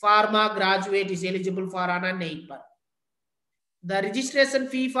pharma graduate is eligible for an NAPER. The registration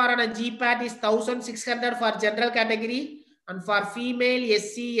fee for an Gpat is 1,600 for general category, and for female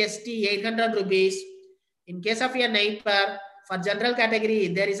SC, ST 800 rupees. In case of a NAPER, for general category,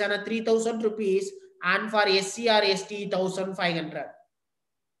 there is an 3,000 rupees, and for SC or ST 1,500.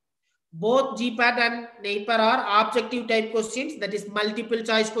 Both Gpat and NAPER are objective type questions, that is multiple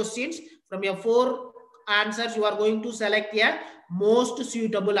choice questions. From your 4 answers, you are going to select a most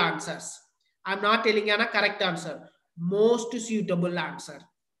suitable answers. I'm not telling you a correct answer. Most suitable answer.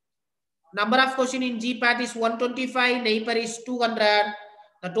 Number of question in Gpat is 125, NAPER is 200.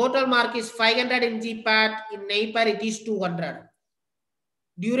 The total mark is 500 in Gpat. In NAPER, it is 200.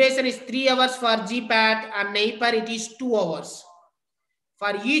 Duration is 3 hours for Gpat, and NAPER it is 2 hours.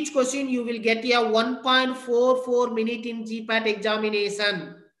 For each question, you will get a 1.44 minute in Gpat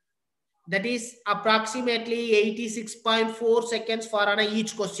examination. That is approximately 86.4 seconds for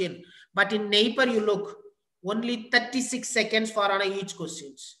each question. But in NAPER, you look only 36 seconds for each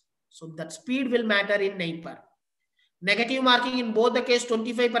questions. So that speed will matter in NAPER. Negative marking in both the case,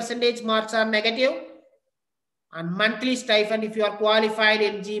 25% marks are negative. And monthly stipend, if you are qualified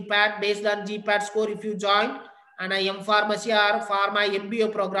in Gpat, based on Gpat score, if you join and M Pharmacy or Pharma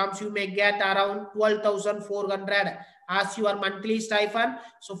MBO programs, you may get around 12,400 as your monthly stipend.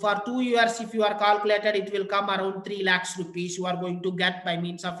 So for 2 years, if you are calculated, it will come around 3 lakhs rupees you are going to get by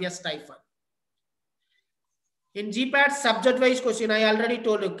means of your stipend. In Gpat, subject-wise question, I already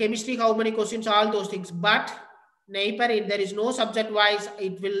told you, chemistry, how many questions, all those things. But NAPER, there is no subject-wise,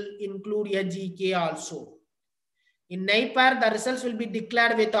 it will include a GK also. In NAPER, the results will be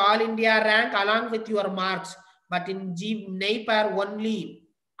declared with all India rank along with your marks. But in NAPER, only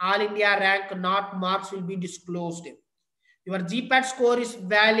all India rank, not marks, will be disclosed. Your Gpat score is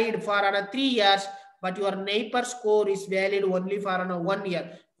valid for 3 years, but your NAPER score is valid only for 1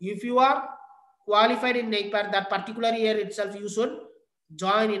 year. If you are qualified in NAPER, that particular year itself, you should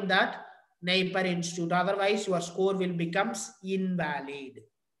join in that NAPER institute. Otherwise, your score will become invalid.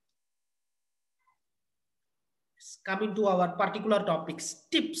 Coming to our particular topics,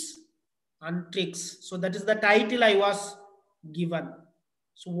 tips and tricks. So that is the title I was given.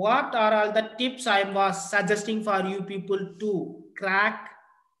 So what are all the tips I was suggesting for you people to crack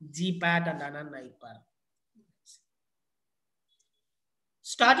Gpat and NAPER?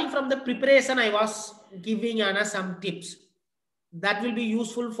 Starting from the preparation, I was giving some tips that will be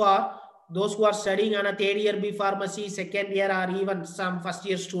useful for those who are studying on a 3rd year B pharmacy, 2nd year, or even some 1st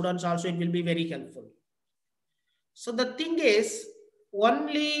year students also. It will be very helpful. So the thing is,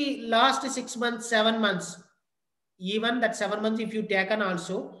 only last 6 months, 7 months, even that 7 months if you taken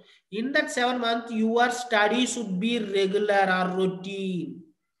also, in that 7 months, your study should be regular or routine.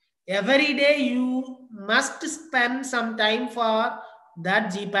 Every day you must spend some time for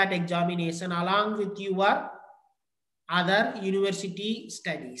that Gpat examination along with your other university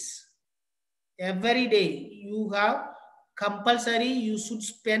studies. Every day you have compulsory, you should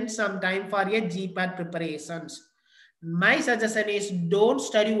spend some time for your Gpat preparations. My suggestion is don't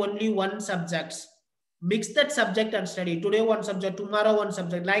study only one subject. Mix that subject and study. Today one subject, tomorrow one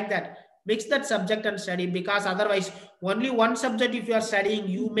subject, like that. Mix that subject and study, because otherwise only one subject if you are studying,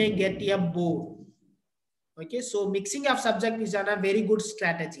 you may get a bored. Okay, so mixing of subject is a very good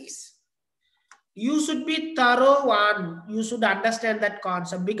strategies. You should be thorough and you should understand that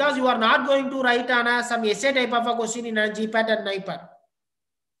concept, because you are not going to write on some essay type of a question in a Gpat and NAPER.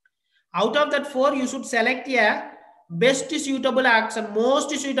 Out of that 4, you should select a best suitable answer, most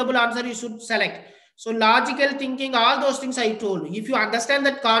suitable answer you should select. So logical thinking, all those things I told you. If you understand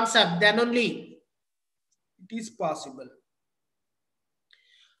that concept, then only it is possible.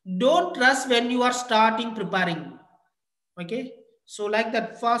 Don't rush when you are starting preparing. Okay. So like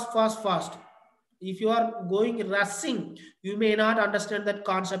that, fast. If you are going rushing, you may not understand that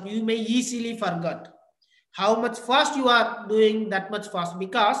concept. You may easily forget. How much fast you are doing, that much fast,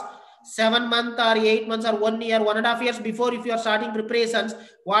 because 7 months or 8 months or 1 year, 1.5 years before, if you are starting preparations,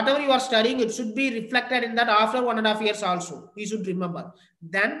 whatever you are studying, it should be reflected in that after 1.5 years also. You should remember.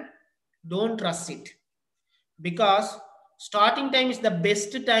 Then don't rush it, because starting time is the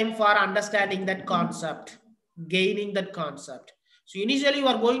best time for understanding that concept, gaining that concept. So initially you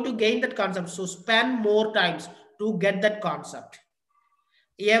are going to gain that concept. So spend more times to get that concept.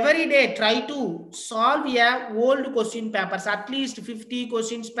 Every day try to solve a old question papers, at least 50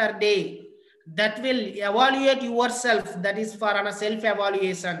 questions per day. That will evaluate yourself. That is for an self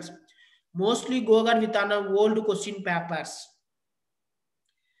evaluations. Mostly go with an old question papers.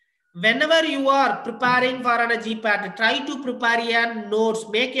 Whenever you are preparing for an Gpat, try to prepare a notes,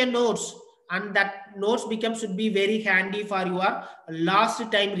 make a notes, and that notes should be very handy for your last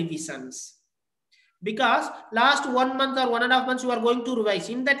time revisions. Because last 1 month or 1.5 months you are going to revise.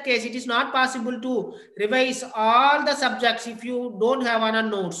 In that case, it is not possible to revise all the subjects if you don't have on a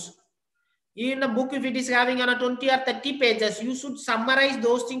notes. In a book, if it is having on a 20 or 30 pages, you should summarize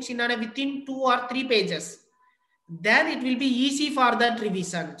those things in within 2 or 3 pages. Then it will be easy for that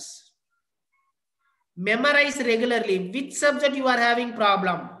revisions. Memorize regularly. Which subject you are having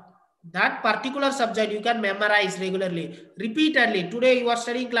problem? That particular subject you can memorize regularly, repeatedly. Today you are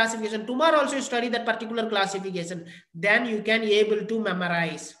studying classification, tomorrow also you study that particular classification. Then you can able to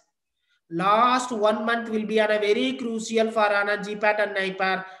memorize. Last 1 month will be a very crucial for a Gpat and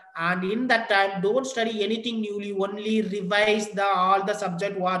NIPAR, and in that time don't study anything newly, only revise all the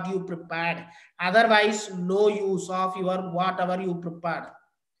subject what you prepared. Otherwise no use of your whatever you prepared.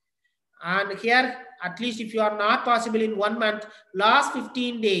 And here, at least if you are not possible in 1 month, last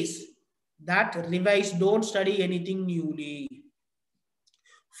 15 days, that revise, don't study anything newly.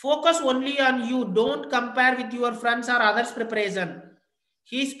 Focus only on you. Don't compare with your friends or others' preparation.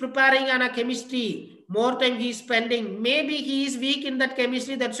 He is preparing on a chemistry. More time he is spending. Maybe he is weak in that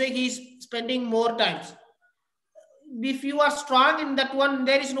chemistry. That's why he is spending more times. If you are strong in that one,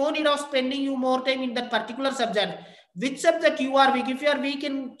 there is no need of spending you more time in that particular subject. Which subject you are weak? If you are weak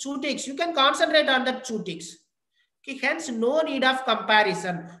in Chutics, you can concentrate on that Chutics. Okay, hence no need of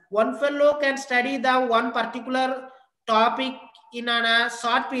comparison. One fellow can study the one particular topic in a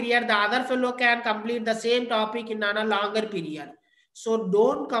short period. The other fellow can complete the same topic in a longer period. So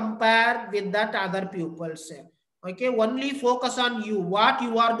don't compare with that other pupils. Okay, only focus on you. What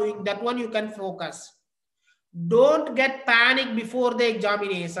you are doing, that one you can focus. Don't get panic before the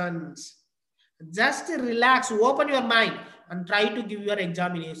examinations. Just relax, open your mind and try to give your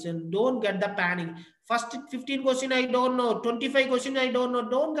examination. Don't get the panic. First 15 question I don't know, 25 question I don't know.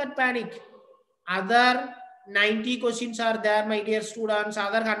 Don't get panic. Other 90 questions are there, my dear students.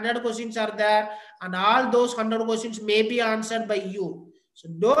 Other 100 questions are there, and all those 100 questions may be answered by you. So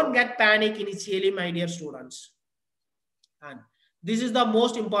don't get panic initially, my dear students. And this is the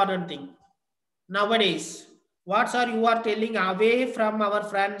most important thing. Nowadays, what are you are telling away from our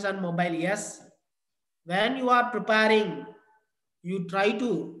friends and mobile? Yes. When you are preparing, you try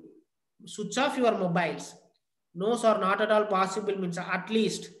to switch off your mobiles. No, sir, not at all possible. Means at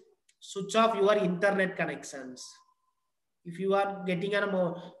least switch off your internet connections. If you are getting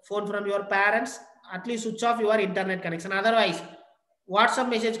a phone from your parents, at least switch off your internet connection. Otherwise, WhatsApp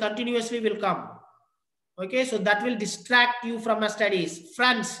message continuously will come. Okay, so that will distract you from your studies.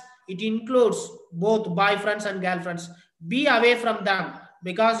 Friends, it includes both boyfriends and girlfriends. Be away from them,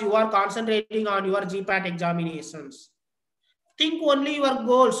 because you are concentrating on your Gpat examinations. Think only your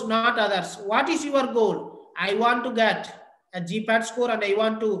goals, not others. What is your goal? I want to get a Gpat score and I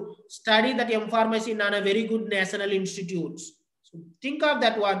want to study that pharmacy in a very good national institutes. So think of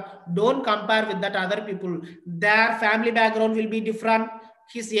that one. Don't compare with that other people. Their family background will be different.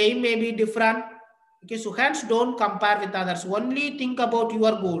 His aim may be different. Okay, so hence don't compare with others. Only think about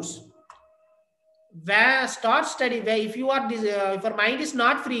your goals. Where start study. Where if you are if your mind is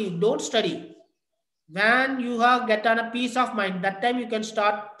not free, don't study. When you have get on a peace of mind, that time you can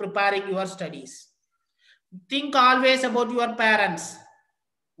start preparing your studies. Think always about your parents.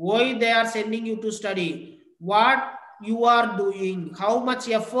 Why they are sending you to study? What you are doing? How much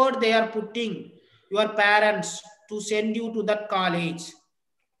effort they are putting, your parents, to send you to that college?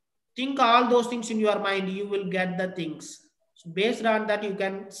 Think all those things in your mind. You will get the things. So based on that, you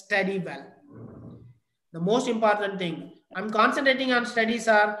can study well. The most important thing, I'm concentrating on studies,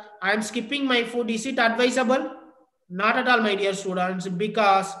 or I'm skipping my food. Is it advisable? Not at all, my dear students,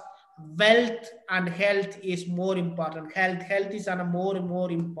 because wealth and health is more important. Health is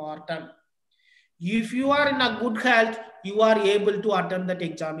more important. If you are in a good health, you are able to attend that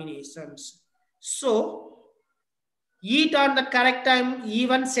examinations. So eat on the correct time,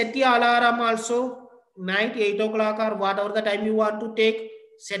 even set the alarm also, night 8 o'clock or whatever the time you want to take,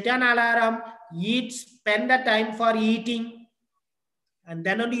 set an alarm, eat, spend the time for eating, and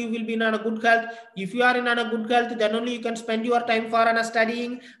then only you will be in a good health. If you are in a good health, then only you can spend your time for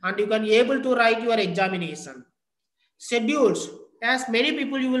studying and you can be able to write your examination. Schedules. Yes, many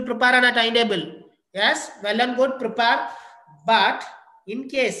people you will prepare on a timetable. Yes, well and good, prepare. But in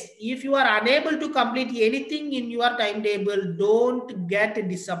case if you are unable to complete anything in your timetable, don't get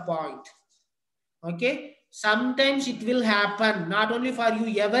disappointed. Okay, sometimes it will happen, not only for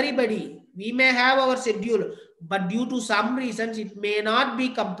you, everybody. We may have our schedule, but due to some reasons it may not be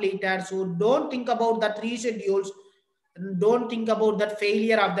completed. So don't think about that reschedules, and don't think about that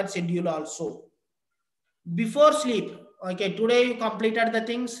failure of that schedule also. Before sleep, okay, today you completed the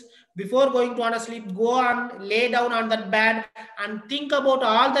things. Before going to sleep, go and lay down on that bed and think about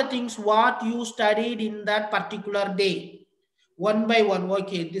all the things what you studied in that particular day. One by one,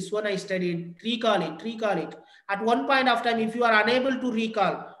 okay, this one I studied, recall it. At one point of time, if you are unable to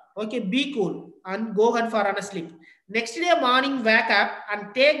recall, okay, be cool and go ahead for a sleep. Next day morning, wake up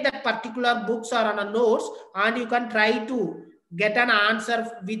and take that particular books or on a notes, and you can try to get an answer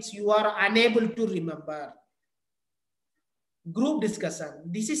which you are unable to remember. Group discussion.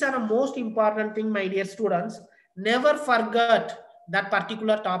 This is a most important thing, my dear students. Never forget that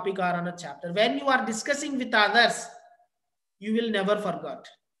particular topic or on a chapter. When you are discussing with others, you will never forget.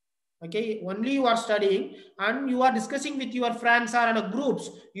 Okay, only you are studying and you are discussing with your friends or in a groups,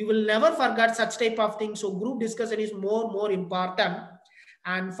 you will never forget such type of things. So group discussion is more important.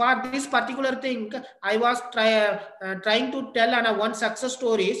 And for this particular thing, I was trying to tell on one success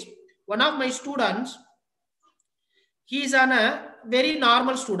stories. One of my students, he is on a very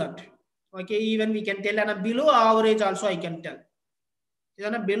normal student. Okay, even we can tell on a below average also I can tell. He is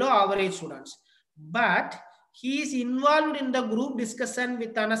on a below average students. But he is involved in the group discussion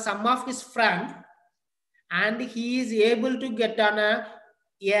with some of his friends, and he is able to get on a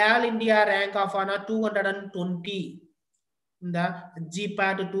All India rank of 220 in the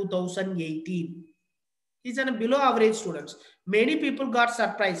Gpat 2018. He's a below average students. Many people got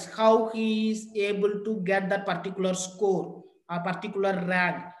surprised how he is able to get that particular score or particular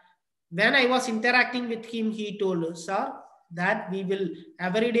rank. When I was interacting with him, he told, sir, that we will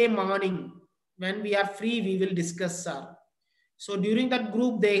every day morning, when we are free, we will discuss, sir. So during that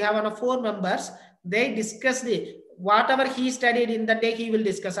group, they have 4 members. They discuss whatever he studied in the day, he will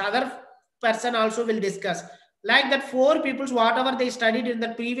discuss. Other person also will discuss. Like that 4 people, whatever they studied in the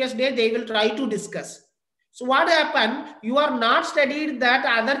previous day, they will try to discuss. So what happened? You are not studied that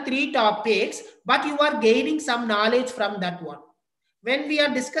other 3 topics, but you are gaining some knowledge from that one. When we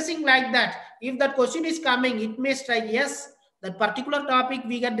are discussing like that, if that question is coming, it may strike, yes, that particular topic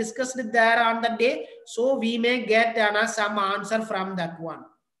we get discussed there on the day, so we may get some answer from that one.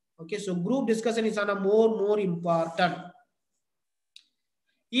 Okay, so group discussion is more important.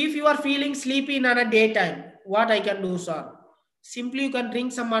 If you are feeling sleepy in a daytime, what I can do, sir? Simply you can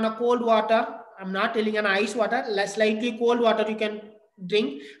drink some cold water. I'm not telling an ice water, slightly cold water you can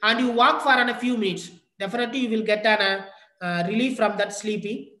drink, and you walk for a few minutes. Definitely you will get relief from that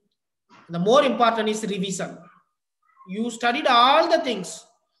sleepy. The more important is revision. You studied all the things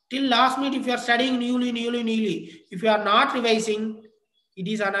till last minute. If you are studying newly, if you are not revising, it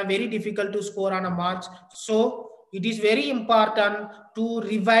is very difficult to score on a marks. So it is very important to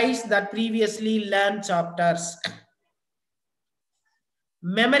revise that previously learned chapters.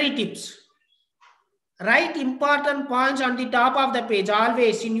 Memory tips. Write important points on the top of the page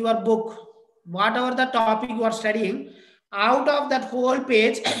always in your book. Whatever the topic you are studying, out of that whole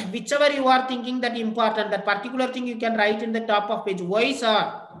page, whichever you are thinking that important, that particular thing you can write in the top of page. Why,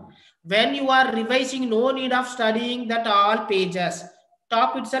 sir? When you are revising, no need of studying that all pages.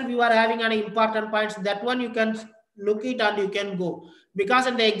 Top itself you are having an important points. That one you can look it and you can go. Because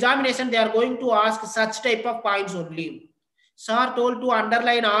in the examination, they are going to ask such type of points only. Sir told to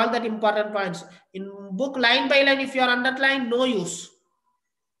underline all that important points. In book, line by line, if you are underlined, no use.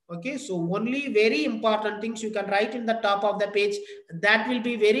 Okay, so only very important things you can write in the top of the page. That will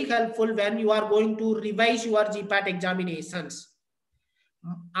be very helpful when you are going to revise your Gpat examinations.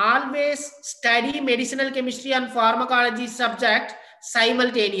 Always study medicinal chemistry and pharmacology subject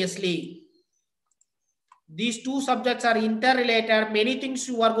simultaneously. These 2 subjects are interrelated. Many things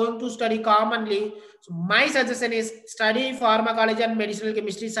you are going to study commonly. So my suggestion is study pharmacology and medicinal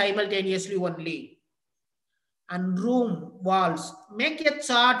chemistry simultaneously only. and room walls. Make a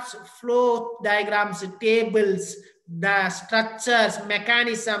charts, flow diagrams, tables, the structures,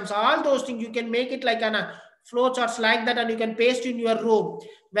 mechanisms, all those things. You can make it like a flow charts like that, and you can paste in your room.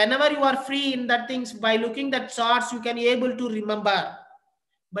 Whenever you are free in that things, by looking at charts, you can able to remember.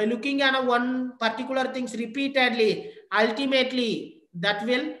 By looking at one particular things repeatedly, ultimately that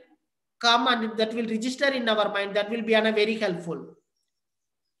will come and that will register in our mind. That will be very helpful.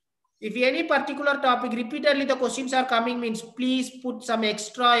 If any particular topic repeatedly the questions are coming, means please put some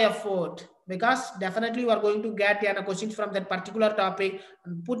extra effort, because definitely you are going to get questions from that particular topic,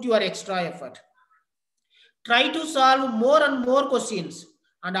 and put your extra effort. Try to solve more and more questions,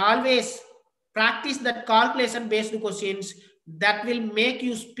 and always practice that calculation based questions. That will make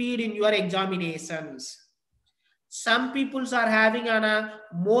you speed in your examinations. Some people are having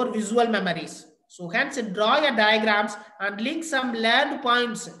more visual memories. So hence draw your diagrams and link some learned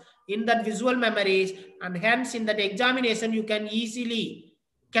points in that visual memories, and hence in that examination you can easily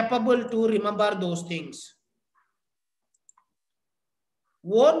capable to remember those things.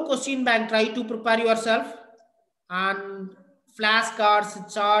 One question bank, try to prepare yourself, and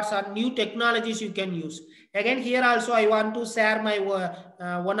flashcards, charts, and new technologies you can use. Again, here also I want to share my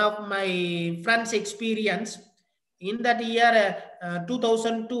one of my friends' experience. In that year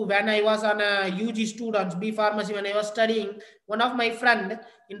 2002, when I was on a UG students, B Pharmacy, when I was studying, one of my friend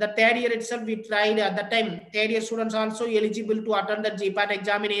in the third year itself, we tried at that time, third year students also eligible to attend the Gpat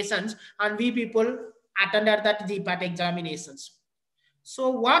examinations, and we people attended that Gpat examinations. So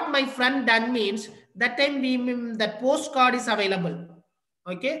what my friend done means, that time that postcard is available.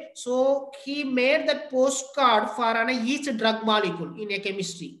 Okay, so he made that postcard for each drug molecule in a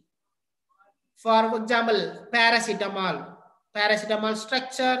chemistry. For example, paracetamol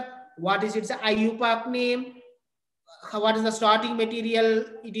structure, what is its IUPAC name, what is the starting material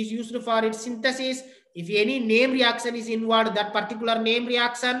it is used for its synthesis, if any name reaction is involved, that particular name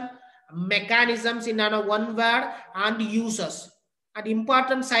reaction, mechanisms in one word, and uses. An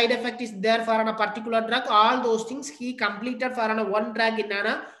important side effect is there for a particular drug. All those things he completed for one drug in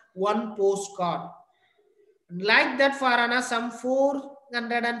one postcard. Like that, for some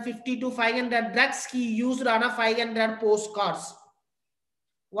 450 to 500 drugs, he used 500 postcards.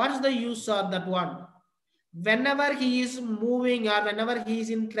 What is the use of that one? Whenever he is moving, or whenever he is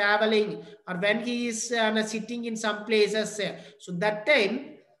in traveling, or when he is sitting in some places, so that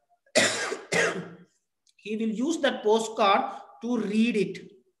time he will use that postcard to read it.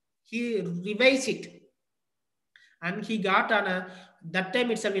 He revise it, and he got that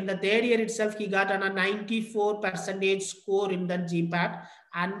time itself, in the third year itself, he got a 94% score in that Gpat,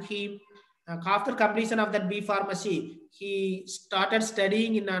 and he after completion of that B Pharmacy, he started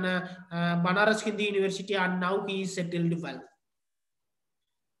studying in Banaras Hindu University, and now he is settled well.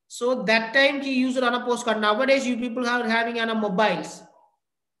 So that time he used on a postcard. Nowadays you people are having mobiles.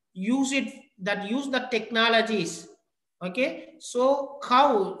 Use it, that use the technologies. Okay, so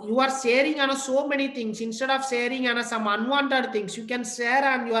how you are sharing so many things, instead of sharing some unwanted things, you can share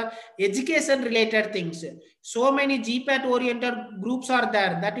on your education related things. So many Gpat oriented groups are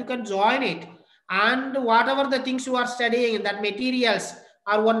there that you can join it, and whatever the things you are studying, that materials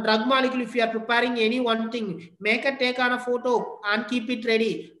or one drug molecule, if you are preparing any one thing, make a take on a photo and keep it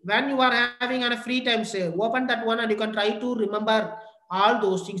ready. When you are having a free time, say open that one, and you can try to remember all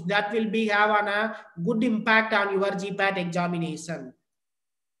those things. That will be have a good impact on your Gpat examination.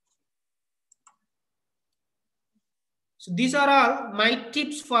 So these are all my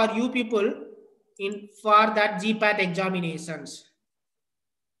tips for you people for that Gpat examinations.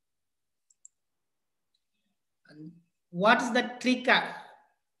 And what is the trick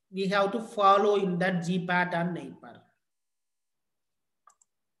we have to follow in that Gpat and NIPER?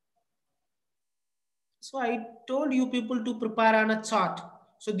 So I told you people to prepare on a chart.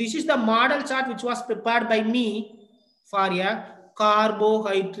 So this is the model chart which was prepared by me for a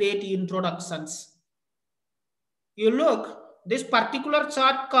carbohydrate introductions. You look, this particular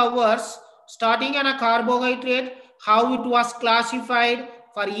chart covers starting on a carbohydrate, how it was classified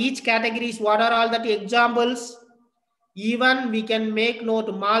for each categories, what are all the examples. Even we can make note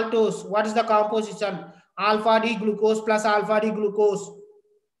maltose, what is the composition, alpha D glucose plus alpha D glucose.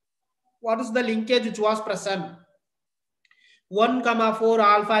 What is the linkage which was present? 1,4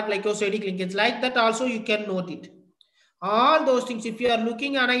 alpha glycosidic linkage. Like that also you can note it. All those things, if you are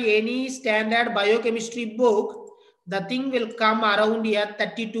looking on any standard biochemistry book, the thing will come around here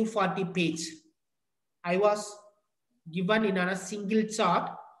 30 to 40 pages. I was given in a single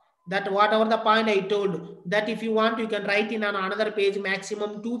chart, that whatever the point I told, that if you want you can write in on another page,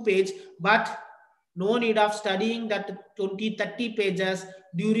 maximum 2 pages, but No need of studying that 20, 30 pages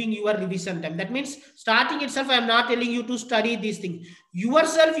during your revision time. That means starting itself, I am not telling you to study these things.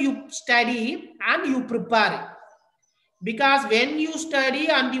 Yourself, you study and you prepare. Because when you study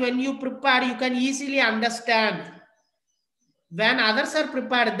and when you prepare, you can easily understand. When others are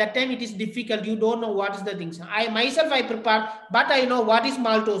prepared, that time it is difficult. You don't know what is the things. I myself, I prepare, but I know what is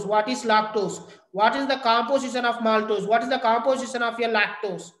maltose, what is lactose, what is the composition of maltose, what is the composition of your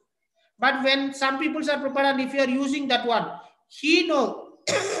lactose. But when some people are prepared, and if you are using that one, he know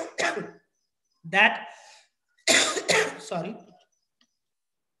that sorry,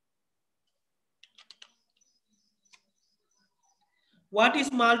 what is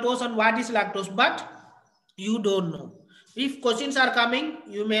maltose and what is lactose, but you don't know. If questions are coming,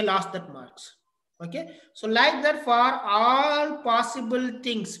 you may lose that marks. Okay, so like that, for all possible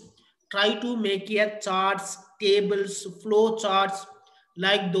things, try to make a charts, tables, flow charts,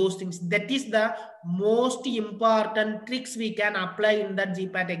 like those things. That is the most important tricks we can apply in the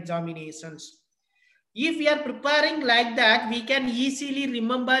Gpat examinations. If we are preparing like that, we can easily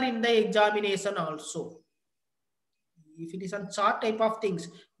remember in the examination also. If it is a chart type of things,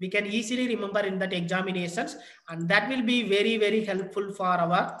 we can easily remember in that examinations, and that will be very, very helpful for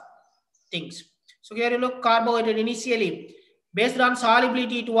our things. So here you look, carbohydrate initially based on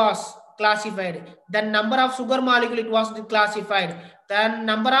solubility it was classified, then number of sugar molecule it was classified, then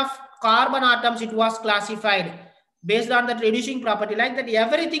number of carbon atoms it was classified based on that reducing property. Like that,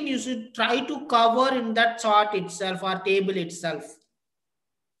 everything you should try to cover in that chart itself or table itself.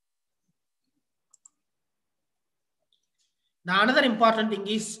 The another important thing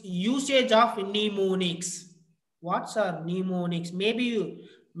is usage of mnemonics. What's are mnemonics? Maybe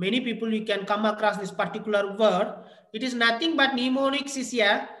many people you can come across this particular word. It is nothing but mnemonics is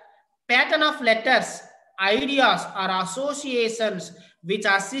a pattern of letters, ideas or associations which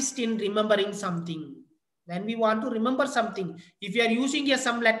assist in remembering something. When we want to remember something, if you are using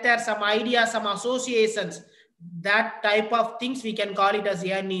some letters, some ideas, some associations, that type of things we can call it as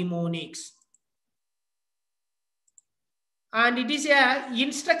a mnemonics. And it is a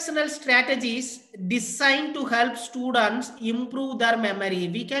instructional strategies designed to help students improve their memory.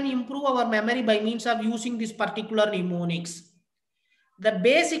 We can improve our memory by means of using this particular mnemonics. The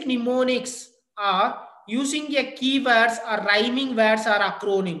basic mnemonics are using a keywords or rhyming words or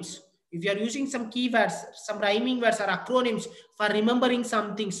acronyms. If you are using some keywords, some rhyming words or acronyms for remembering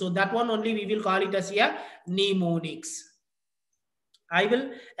something, so that one only we will call it as a mnemonics. I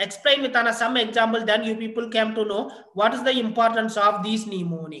will explain with some example, then you people came to know what is the importance of these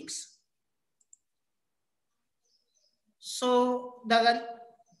mnemonics. So the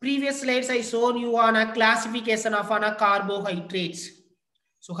previous slides I showed you on a classification of carbohydrates.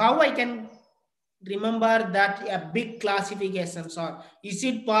 So how I can remember that a big classification, or is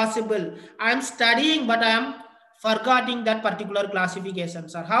it possible? I am studying, but I am forgetting that particular classification,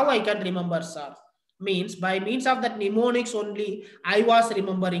 sir. How I can remember, sir? Means by means of that mnemonics only I was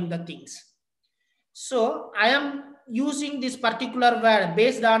remembering the things. So I am using this particular word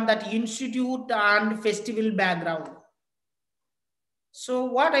based on that institute and festival background. So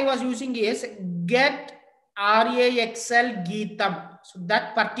what I was using is get RAXL Geetam. So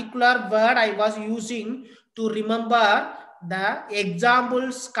that particular word I was using to remember the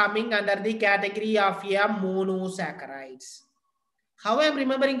examples coming under the category of a monosaccharides. How I am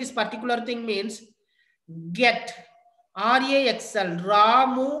remembering this particular thing means get RAXL,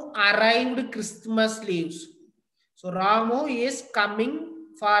 Ramu arrived Christmas leaves. So Ramu is coming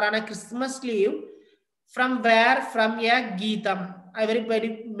for a Christmas leave from where? From a Geetam.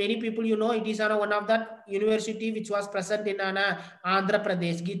 Many people you know it is one of that university which was present in Andhra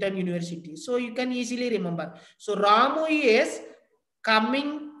Pradesh, Geetam University. So you can easily remember. So Ramu is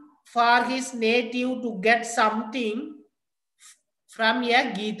coming for his native to get something from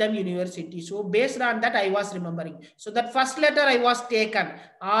a Geetam University. So based on that, I was remembering. So that first letter I was taken.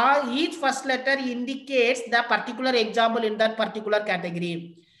 Each first letter indicates the particular example in that particular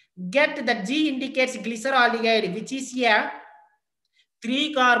category. Get the G indicates glyceraldehyde, which is a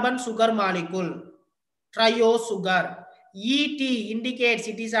 3-carbon sugar molecule, trio sugar. ET indicates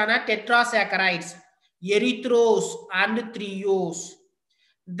it is a tetrasaccharides, erythrose and triose.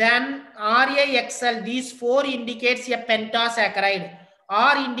 Then RAXL, these 4 indicates a pentasaccharide.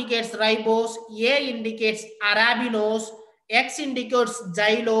 R indicates ribose, A indicates arabinose, X indicates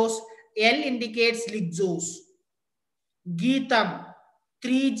xylose, L indicates lixose. Geetam,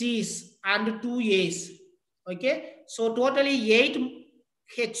 3 Gs and 2 As. Okay, so totally 8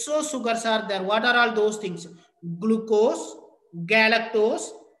 hexose sugars are there. What are all those things? Glucose, galactose,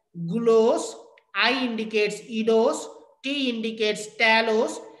 glucose, I indicates idose, T indicates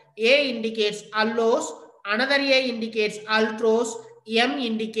talose, A indicates allos, another A indicates altros, M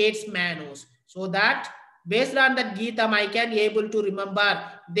indicates manos. So that based on that Geetam, I can able to remember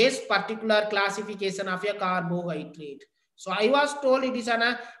this particular classification of a carbohydrate. So I was told it is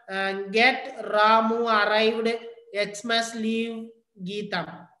an get Ramu arrived Xmas leave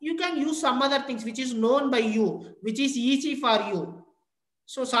Geetam. You can use some other things which is known by you, which is easy for you.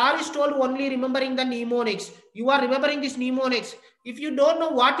 So Sir is told only remembering the mnemonics. You are remembering this mnemonics. If you don't know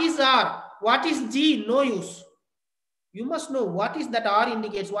what is R, what is G, no use. You must know what is that R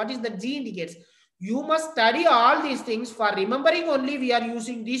indicates, what is that G indicates. You must study all these things. For remembering only we are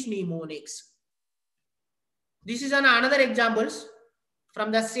using these mnemonics. This is another examples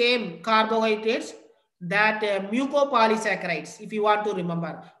from the same carbohydrates, that mucopolysaccharides, if you want to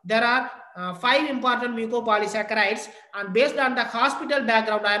remember. There are 5 important mucopolysaccharides, and based on the hospital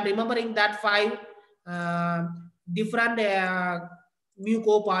background, I am remembering that 5 different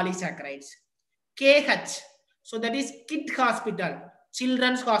mucopolysaccharides. KH, so that is Kid Hospital,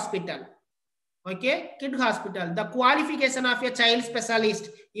 Children's Hospital. Okay, Kid Hospital. The qualification of a child specialist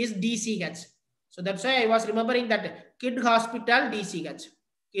is DCH. So that's why I was remembering that Kid Hospital, DCH.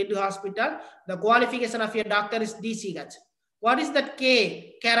 Kid Hospital, the qualification of a doctor is DCH. What is that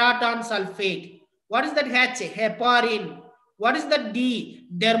K? Keratin sulfate. What is that H? Heparin. What is that D?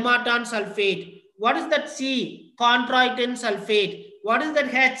 Dermaton sulfate. What is that C? Chondroitin sulfate. What is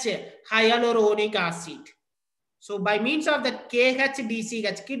that H? Hyaluronic acid. So by means of that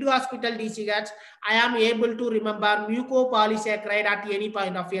KH, Kid Hospital, DCH, I am able to remember mucopolysaccharide at any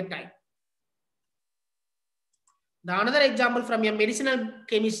point of your time. The another example from your medicinal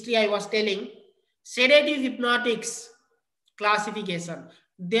chemistry I was telling, sedative hypnotics classification.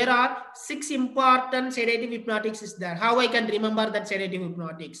 There are 6 important sedative hypnotics is there. How I can remember that sedative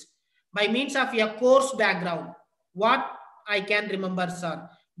hypnotics? By means of your course background. What I can remember, sir?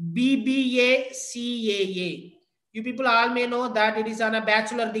 BBA, CAA. You people all may know that it is on a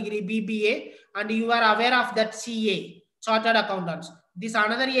bachelor degree BBA, and you are aware of that CA, Chartered Accountants. This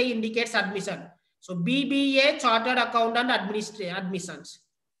another A indicates admission. So BBA, Chartered Accountant admissions.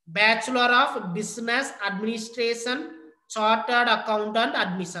 Bachelor of Business Administration, Chartered Accountant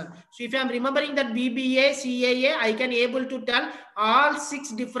admission. So if I am remembering that BBA, CAA, I can able to tell all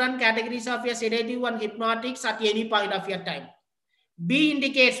 6 different categories of your sedative and hypnotics at any point of your time. B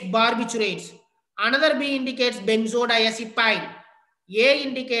indicates barbiturates. Another B indicates benzodiazepine. A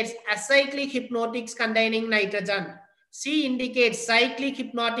indicates acyclic hypnotics containing nitrogen. C indicates cyclic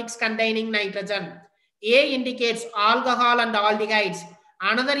hypnotics containing nitrogen. A indicates alcohol and aldehydes.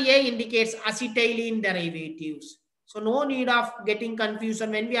 Another A indicates acetylene derivatives. So no need of getting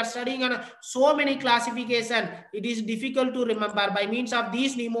confusion. When we are studying on so many classification, it is difficult to remember. By means of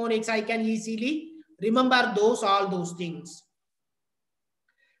these mnemonics, I can easily remember all those things.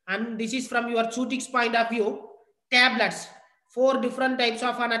 And this is from your Chutics point of view. Tablets, 4 different types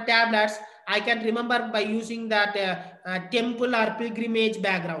of tablets. I can remember by using that temple or pilgrimage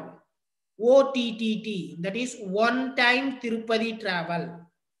background. OTTT, that is one time Tirupati travel.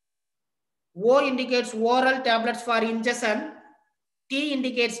 O indicates oral tablets for ingestion. T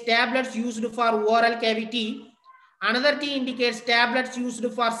indicates tablets used for oral cavity. Another T indicates tablets used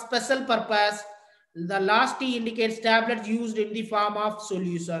for special purpose. The last T indicates tablets used in the form of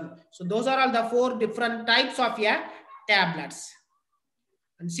solution. So those are all the 4 different types of tablets.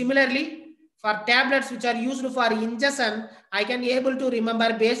 And similarly, for tablets which are used for ingestion, I can able to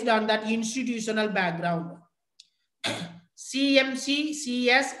remember based on that institutional background. CMC,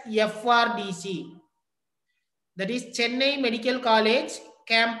 CS, FRDC. That is Chennai Medical College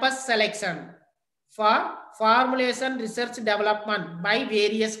campus selection for formulation research development by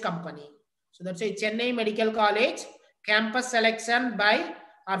various companies. So that's a Chennai Medical College campus selection by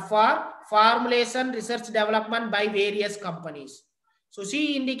or for formulation research development by various companies. So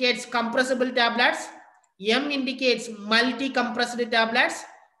C indicates compressible tablets, M indicates multi-compressed tablets,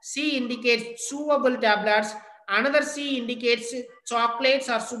 C indicates chewable tablets, another C indicates chocolates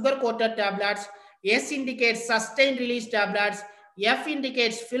or sugar-coated tablets, S indicates sustained release tablets, F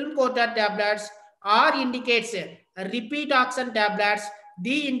indicates film-coated tablets, R indicates repeat action tablets,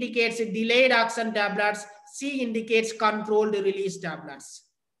 D indicates delayed action tablets, C indicates controlled release tablets.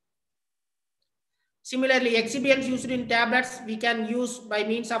 Similarly, excipients used in tablets we can use by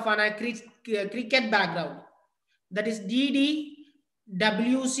means of a cricket background. That is DD,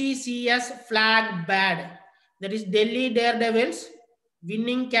 WCCS flag bad. That is Delhi Daredevils,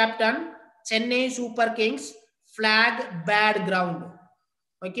 winning captain, Chennai Super Kings, flag bad ground.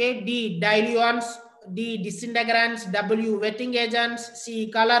 Okay, D diluents, D disintegrants, W wetting agents,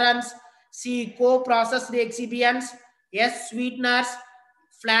 C colorants, C co-processed excipients, S sweeteners,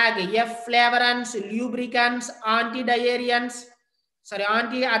 flag, F, flavorants, lubricants, anti-diarrheans,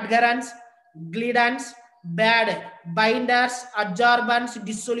 anti-adherents, glidants, bad, binders, adsorbents,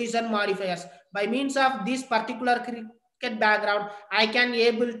 dissolution modifiers. By means of this particular cricket background, I can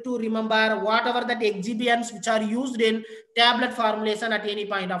able to remember whatever that excipients which are used in tablet formulation at any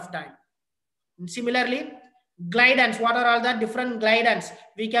point of time. Similarly, glidants, what are all the different glidants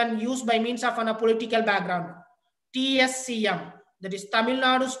we can use by means of a political background? TSCM, that is Tamil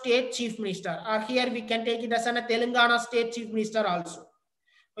Nadu State Chief Minister, or here we can take it as a Telangana State Chief Minister also.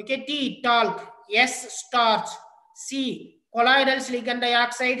 Okay, T, talc, S, starch, C, colloidal silicon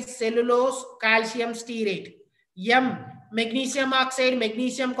dioxide, cellulose, calcium stearate, M, magnesium oxide,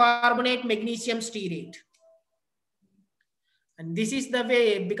 magnesium carbonate, magnesium stearate. And this is the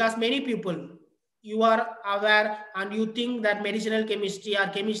way, because many people, you are aware and you think that medicinal chemistry or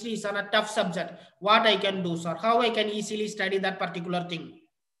chemistry is on a tough subject. What I can do, sir? How I can easily study that particular thing?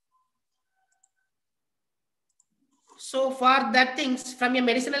 So for that things, from a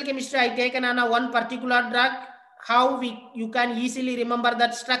medicinal chemistry, I taken on a one particular drug. How you can easily remember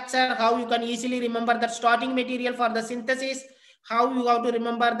that structure, how you can easily remember that starting material for the synthesis, how you have to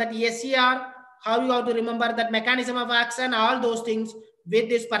remember that SCR, how you have to remember that mechanism of action, all those things. With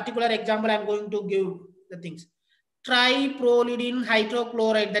this particular example, I'm going to give the things. Triprolidine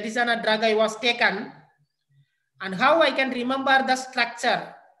hydrochloride, that is a drug I was taken. And how I can remember the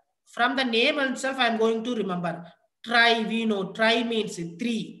structure? From the name itself, I'm going to remember. Tri, we know, tri means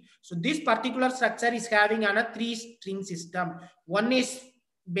 3. So this particular structure is having a 3-string system. One is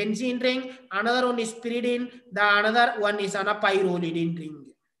benzene ring, another one is pyridine, the another one is on a pyrrolidine ring.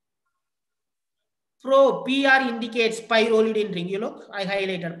 Pro, PR indicates pyrrolidine ring. You look, I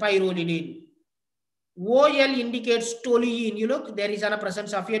highlighted pyrrolidine. OL indicates toluene. You look, there is a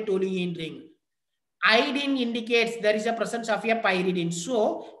presence of a toluene ring. Iodine indicates there is a presence of a pyridine.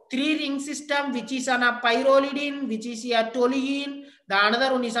 So 3-ring system, which is on a pyrrolidine, which is a toluene, the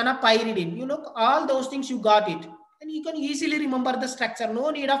another one is on a pyridine. You look, all those things you got it. And you can easily remember the structure.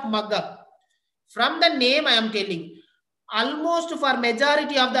 No need of mug up. From the name I am telling, almost for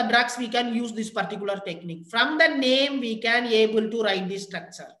majority of the drugs, we can use this particular technique. From the name, we can able to write this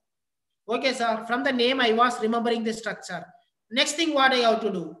structure. Okay, sir. From the name, I was remembering the structure. Next thing, what I have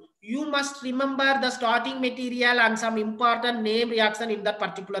to do? You must remember the starting material and some important name reaction in that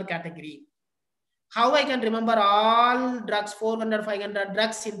particular category. How I can remember all drugs, 400, 500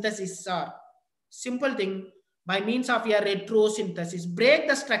 drug synthesis, sir? Simple thing, by means of your retrosynthesis. Break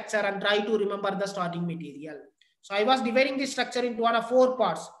the structure and try to remember the starting material. So I was dividing this structure into 4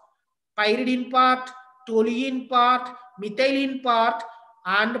 parts. Pyridine part, toluene part, methylene part,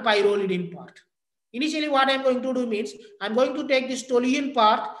 and pyrrolidine part. Initially, what I'm going to do means, I'm going to take this toluene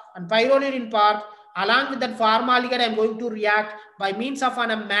part and pyrrolidine part, along with that formaldehyde, I'm going to react by means of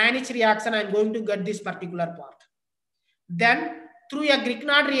a managed reaction. I'm going to get this particular part. Then, through a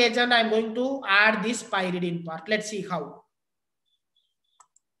Grignard reagent, I'm going to add this pyridine part. Let's see how.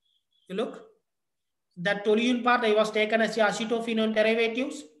 You look. That toluene part I was taken as a acetophenone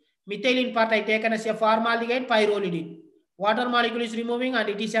derivatives. Methylene part I taken as a formaldehyde, pyrrolidine. Water molecule is removing and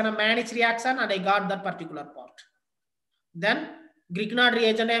it is a managed reaction and I got that particular part. Then Grignard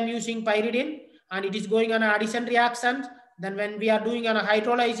reagent I am using pyridine and it is going on an addition reaction. Then when we are doing on a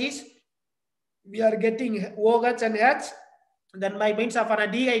hydrolysis, we are getting OH and H. Then by means of a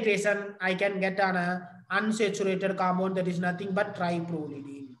dehydration, I can get an unsaturated compound that is nothing but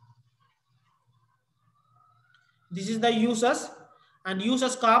triprolidine. This is the uses, and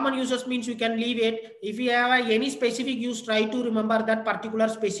uses, common uses means you can leave it. If you have any specific use, try to remember that particular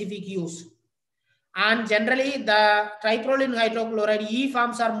specific use. And generally the triprolidine hydrochloride E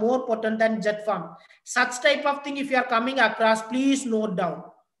forms are more potent than Z form. Such type of thing, if you are coming across, please note down,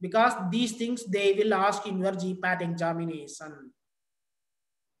 because these things they will ask in your Gpat examination.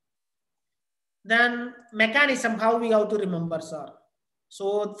 Then mechanism, how we have to remember, sir.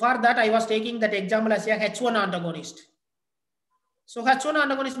 So for that, I was taking that example as a H1 antagonist. So H1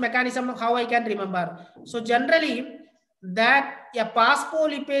 antagonist mechanism, how I can remember. So generally, that a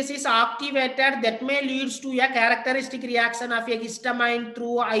phospholipase is activated, that may leads to a characteristic reaction of a histamine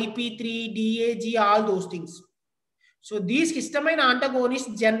through IP3, DAG, all those things. So these histamine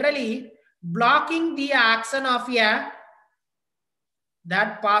antagonists generally blocking the action of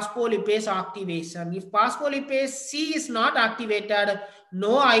that phospholipase activation. If phospholipase C is not activated,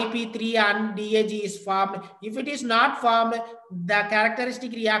 no IP3 and DAG is formed. If it is not formed, the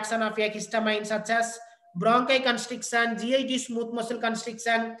characteristic reaction of a histamine such as bronchoconstriction, GIT smooth muscle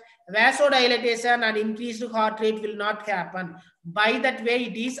constriction, vasodilatation and increased heart rate will not happen. By that way,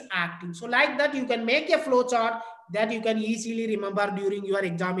 it is acting. So like that, you can make a flow chart that you can easily remember during your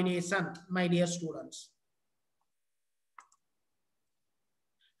examination, my dear students.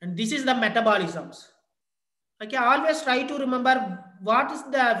 And this is the metabolisms. Okay, always try to remember what is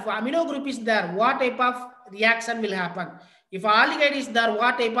the amino group is there, what type of reaction will happen. If aldehyde is there,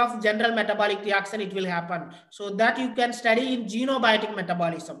 what type of general metabolic reaction it will happen. So that you can study in xenobiotic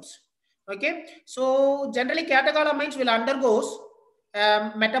metabolisms. Okay, so generally catecholamines will undergo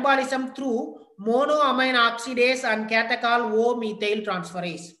metabolism through monoamine oxidase and catechol O-methyl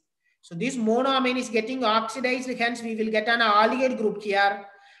transferase. So this monoamine is getting oxidized, hence we will get an aldehyde group here,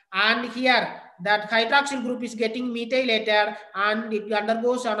 and here that hydroxyl group is getting methylated and it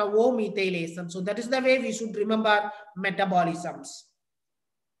undergoes on a O-methylation. So that is the way we should remember metabolisms.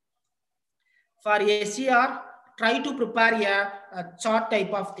 For SCR, try to prepare a chart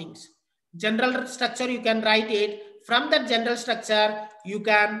type of things. General structure, you can write it. From that general structure, you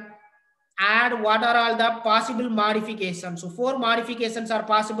can add what are all the possible modifications. So 4 modifications are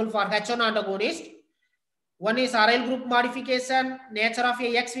possible for H1 antagonist. One is aryl group modification, nature of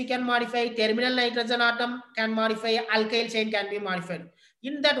a X we can modify, terminal nitrogen atom can modify, alkyl chain can be modified.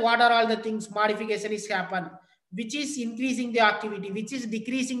 In that, what are all the things modification is happen, which is increasing the activity, which is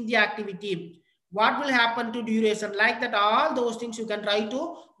decreasing the activity, what will happen to duration, like that, all those things you can try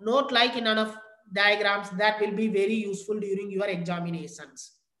to note like in enough diagrams. That will be very useful during your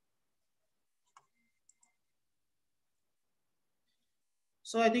examinations.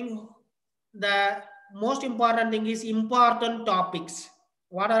 So I think the most important thing is important topics.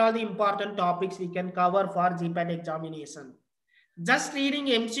 What are all the important topics we can cover for Gpat examination? Just reading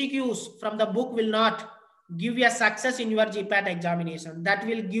MCQs from the book will not give you a success in your Gpat examination. That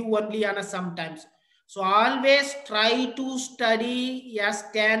will give only on a sometimes. So always try to study a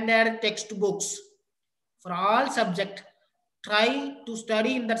standard textbooks for all subject. Try to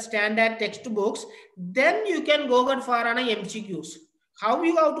study in the standard textbooks. Then you can go good for an MCQs. How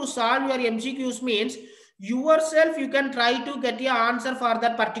you have to solve your MCQs means yourself you can try to get your answer for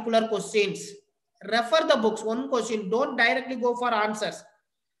that particular questions. Refer the books, one question, don't directly go for answers.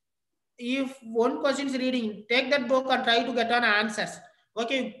 If one question is reading, take that book and try to get an answers.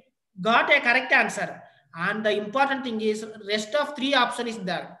 Okay, got a correct answer. And the important thing is rest of 3 options is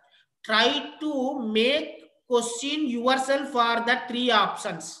there. Try to make question yourself for the 3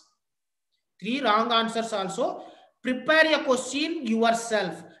 options. 3 wrong answers also. Prepare a question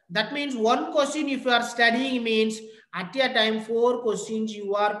yourself. That means 1 question if you are studying means at a time 4 questions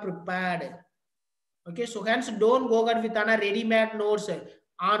you are prepared. Okay, so hence don't go with a ready-made notes,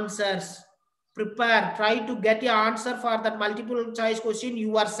 answers. Prepare, try to get your answer for that multiple choice question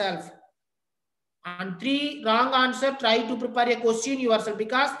yourself. And 3 wrong answer, try to prepare a question yourself,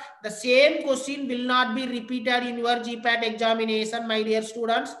 because the same question will not be repeated in your Gpat examination, my dear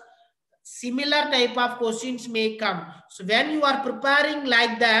students. Similar type of questions may come. So when you are preparing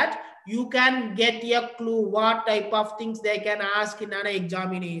like that, you can get a clue what type of things they can ask in an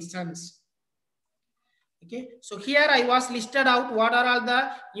examinations. Okay, so here I was listed out what are all the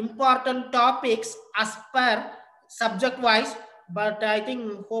important topics as per subject wise, but I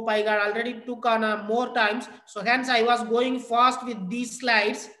think hope I got already took on more times. So hence I was going fast with these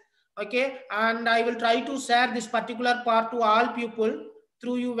slides. Okay, and I will try to share this particular part to all people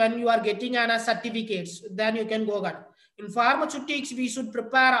through you when you are getting an certificates. Then you can go get. In pharmaceutics, we should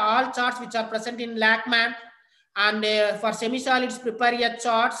prepare all charts which are present in Lackman, and for semi-solids, prepare your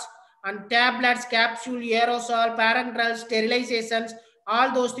charts and tablets, capsule, aerosol, parenteral, sterilizations,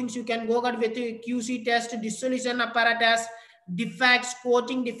 all those things you can go get with QC test, dissolution apparatus, defects,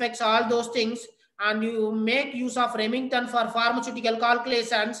 coating defects, all those things, and you make use of Remington for pharmaceutical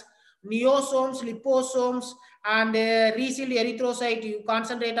calculations, neosomes, liposomes, and resealed erythrocyte. You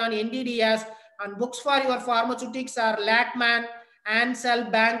concentrate on NDDS, and books for your pharmaceutics are Lackman,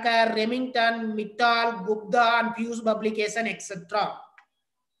 Ansel, Banker, Remington, Mittal, Gupta, and Fuse publication, etc.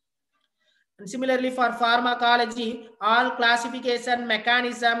 And similarly for pharmacology, all classification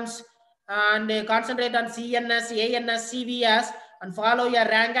mechanisms, and concentrate on CNS, ANS, CVS, and follow your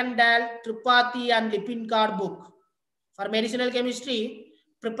Rangan-Dahl, Tripathi, and Lippincott book. For medicinal chemistry,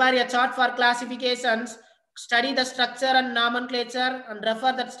 prepare a chart for classifications, study the structure and nomenclature, and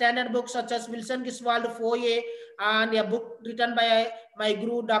refer that standard books such as Wilson Giswald 4A and a book written by my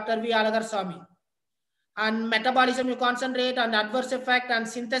guru Dr. V. Alagarsamy. And metabolism you concentrate on adverse effect and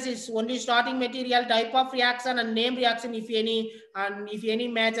synthesis, only starting material, type of reaction, and name reaction if any, and if any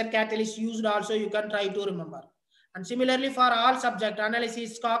major catalyst used also you can try to remember. And similarly for all subject,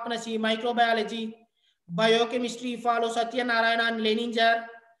 analysis, cognosy, microbiology, biochemistry, follow Satya Narayana and Leninger.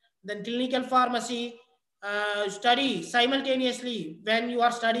 Then clinical pharmacy, study simultaneously when you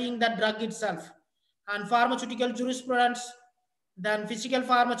are studying the drug itself. and pharmaceutical jurisprudence, then physical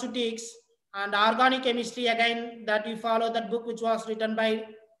pharmaceutics and organic chemistry. Again, that you follow that book which was written by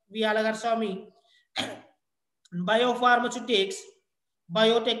V. Alagarsamy, biopharmaceutics,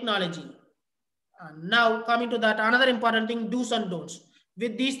 biotechnology. And now coming to that, another important thing, do's and don'ts.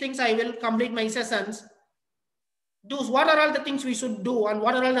 With these things, I will complete my sessions. Do's, what are all the things we should do and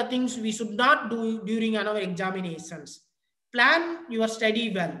what are all the things we should not do during our examinations? Plan your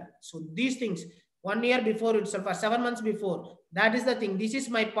study well. So these things, 1 year before itself or 7 months before, that is the thing. This is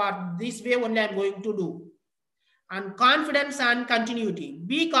my part. This way only I'm going to do. And confidence and continuity.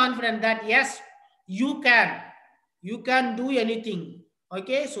 Be confident that yes, you can do anything.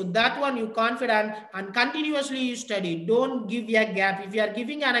 Okay, so that one you confident and continuously you study. Don't give a gap. If you are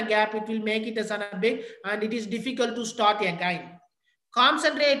giving a gap, it will make it as a big and it is difficult to start again.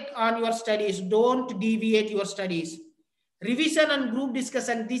 Concentrate on your studies. Don't deviate your studies. Revision and group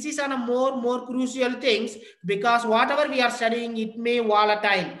discussion. This is on a more crucial things because whatever we are studying, it may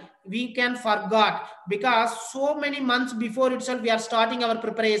volatile. We can forget because so many months before itself we are starting our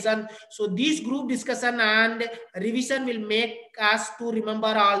preparation. So this group discussion and revision will make us to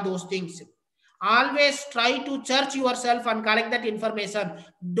remember all those things. Always try to search yourself and collect that information.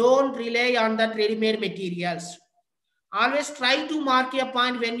 Don't rely on that ready-made materials. Always try to mark a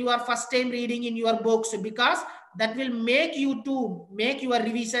point when you are first time reading in your books because that will make you to make your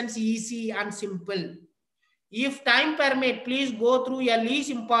revisions easy and simple. If time permit, please go through your least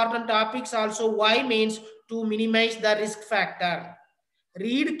important topics also. Why means to minimize the risk factor.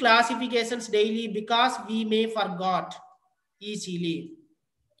 Read classifications daily because we may forget easily.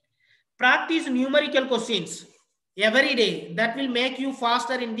 Practice numerical questions every day. That will make you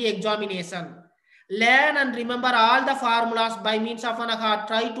faster in the examination. Learn and remember all the formulas by means of an heart.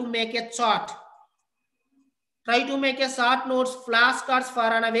 Try to make a chart. Try to make a short notes, flashcards for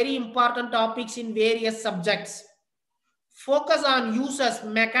a very important topics in various subjects. Focus on uses,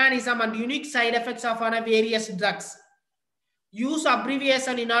 mechanism, and unique side effects of various drugs. Use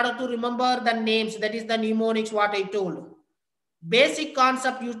abbreviation in order to remember the names. That is the mnemonics what I told. Basic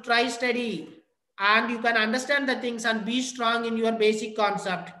concept you try study and you can understand the things and be strong in your basic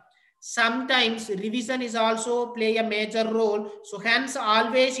concept. Sometimes revision is also play a major role. So hence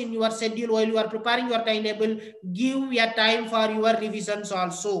always in your schedule while you are preparing your timetable, give a time for your revisions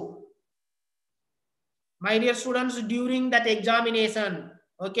also. My dear students, during that examination,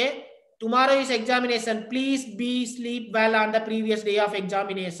 okay, tomorrow is examination. Please be sleep well on the previous day of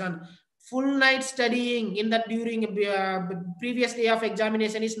examination. Full night studying in that during previous day of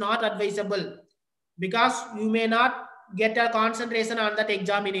examination is not advisable because you may not get a concentration on that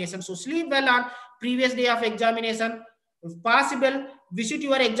examination. So sleep well on previous day of examination. If possible, visit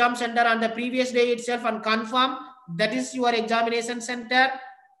your exam center on the previous day itself and confirm that is your examination center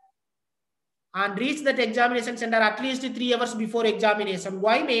and reach that examination center at least 3 hours before examination.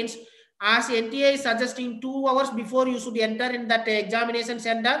 Why means as NTA is suggesting 2 hours before you should enter in that examination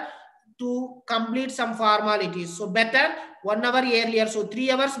center to complete some formalities. So better 1 hour earlier. So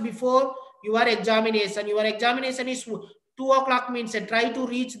 3 hours before your examination. Your examination is 2 o'clock means try to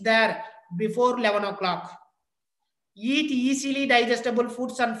reach there before 11 o'clock. Eat easily digestible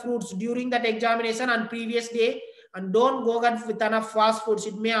foods and fruits during that examination on previous day and don't go with enough fast foods.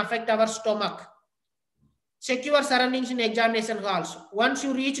 It may affect our stomach. Check your surroundings in examination halls. Once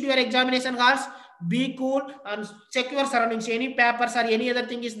you reach your examination halls, be cool and check your surroundings. Any papers or any other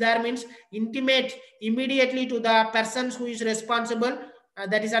thing is there means intimate immediately to the persons who is responsible.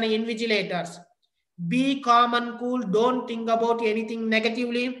 That is an invigilators. Be calm and cool. Don't think about anything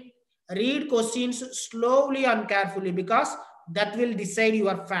negatively. Read questions slowly and carefully because that will decide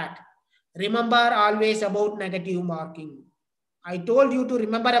your fate. Remember always about negative marking. I told you to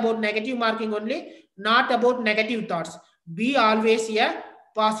remember about negative marking only, not about negative thoughts. Be always a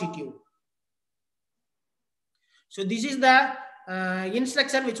positive. So this is the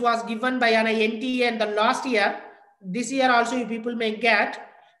instruction which was given by an NTA in the last year. This year also you people may get.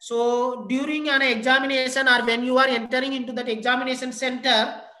 So during an examination or when you are entering into that examination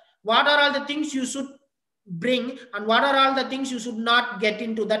center, what are all the things you should bring and what are all the things you should not get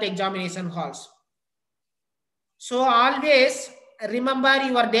into that examination halls? So always remember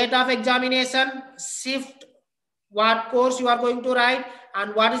your date of examination, shift, what course you are going to write,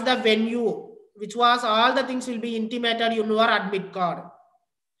 and what is the venue, which was all the things will be intimated in your admit card.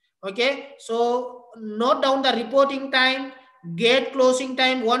 Okay, so note down the reporting time, gate closing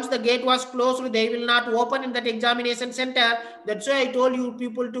time. Once the gate was closed, they will not open in that examination center. That's why I told you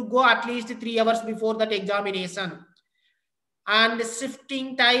people to go at least 3 hours before that examination. And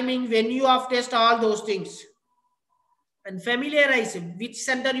shifting timing, venue of test, all those things. and familiarize which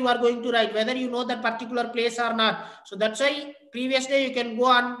center you are going to write, whether you know that particular place or not. So that's why previous day you can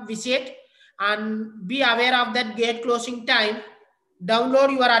go and visit and be aware of that gate closing time.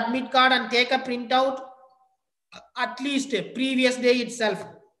 Download your admit card and take a printout at least previous day itself.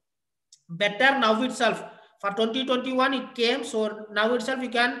 Better now itself. For 2021 it came, so now itself you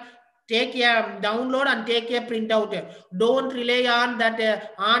can take a download and take a printout. Don't rely on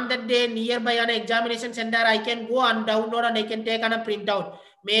that on that day nearby an examination center I can go and download and I can take on a printout.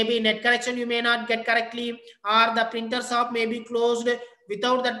 Maybe net correction you may not get correctly, or the printer shop may be closed.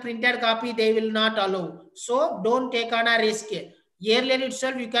 Without that printed copy they will not allow. So don't take on a risk. Earlier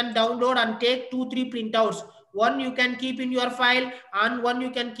itself you can download and take 2-3 printouts. One you can keep in your file and one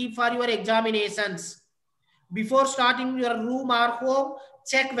you can keep for your examinations. Before starting your room or home,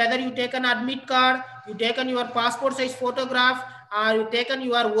 check whether you take an admit card, you taken your passport size photograph, or you taken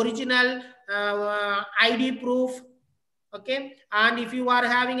your original ID proof. Okay, and if you are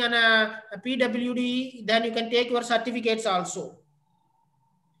having a PWD, then you can take your certificates also.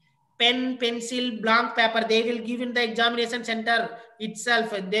 Pen, pencil, blank paper, they will give in the examination center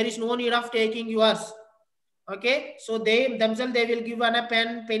itself. There is no need of taking yours. Okay, so they themselves they will give a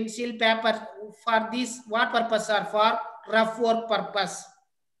pen, pencil, paper for this. What purpose, are for rough work purpose.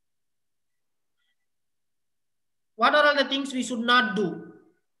 What are all the things we should not do?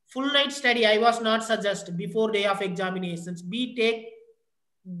 Full night study I was not suggest before day of examinations. Take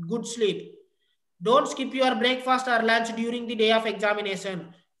good sleep. Don't skip your breakfast or lunch during the day of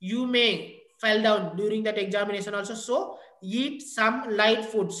examination. You may fall down during that examination also. So eat some light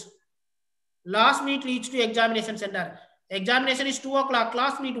foods. Last minute reach to examination center. Examination is 2 o'clock.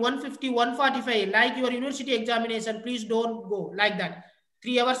 Class meet 1:50, 1:45. Like your university examination, please don't go like that.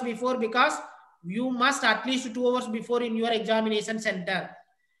 3 hours before, because you must at least 2 hours before in your examination center.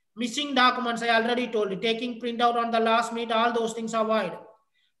 Missing documents, I already told you. Taking printout on the last minute, all those things avoid.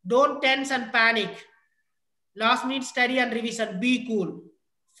 Don't tense and panic. Last minute study and revision, be cool.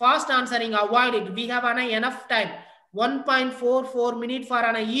 Fast answering, avoid it. We have enough time. 1.44 minutes for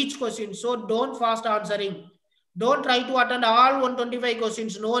each question. So don't fast answering. Don't try to attend all 125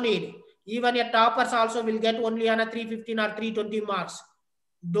 questions. No need. Even your toppers also will get only 315 or 320 marks.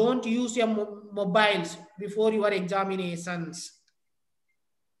 Don't use your mobiles before your examinations.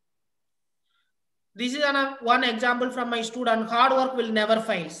 This is one example from my student. Hard work will never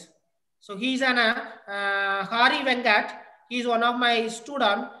fail. So he's Hari Venkat. He's one of my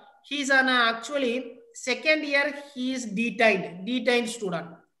student. He's actually second year. He is detained student.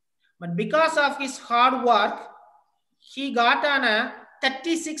 But because of his hard work, he got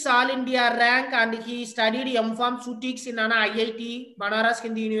 36 All India rank, and he studied M.Pharm. in IIT Banaras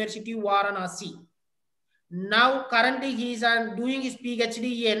Hindu University, Varanasi. Now currently he is doing his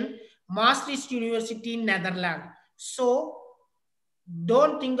PhD in Maastricht University, Netherlands. So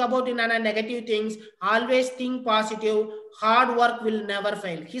don't think about negative things. Always think positive. Hard work will never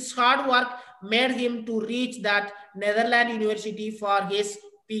fail. His hard work made him to reach that Netherlands University for his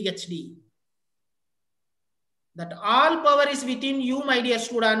PhD. That all power is within you, my dear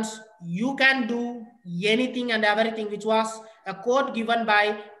students. You can do anything and everything, which was a quote given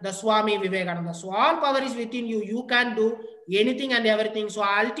by the Swami Vivekananda. So all power is within you. You can do anything and everything. So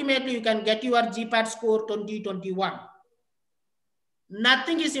ultimately you can get your Gpat score 2021.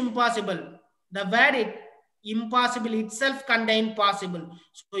 Nothing is impossible. The word impossible itself contains possible.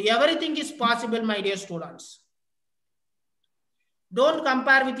 So everything is possible, my dear students. Don't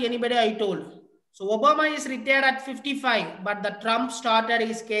compare with anybody, I told. So Obama is retired at 55, but the Trump started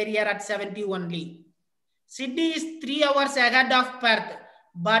his career at 70 only. Sydney is 3 hours ahead of Perth,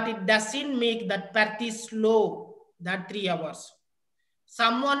 but it doesn't make that Perth is slow, that 3 hours.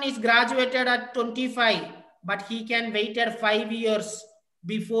 Someone is graduated at 25, but he can wait 5 years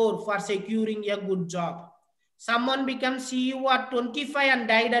before for securing a good job. Someone becomes CEO at 25 and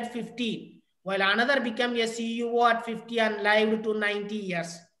died at 50, while another became a CEO at 50 and lived to 90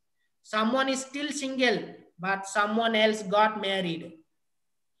 years. Someone is still single, but someone else got married.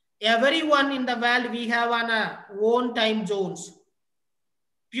 Everyone in the world, we have our own time zones.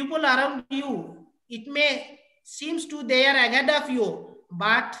 People around you, it may seems to they are ahead of you,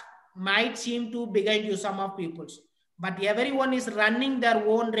 but might seem to behind you, some of people. But everyone is running their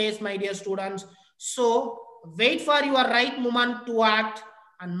own race, my dear students. So wait for your right moment to act.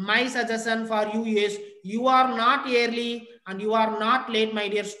 And my suggestion for you is, you are not early and you are not late, my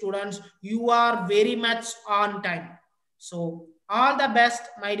dear students. You are very much on time. So all the best,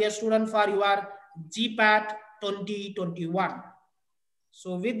 my dear student, for your Gpat 2021.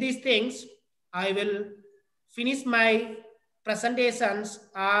 So with these things, I will finish my presentations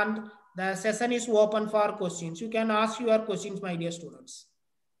and The session is open for questions. You can ask your questions, my dear students.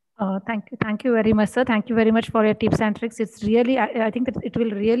 Thank you very much, sir. Thank you very much for your tips and tricks. It's really, I think that it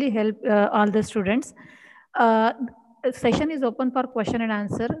will really help all the students. Session is open for question and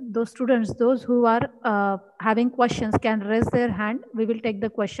answer. Those students, those who are having questions can raise their hand. We will take the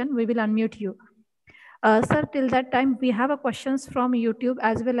question. We will unmute you. Sir, till that time, we have a questions from YouTube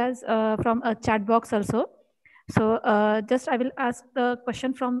as well as from a chat box also. So just I will ask the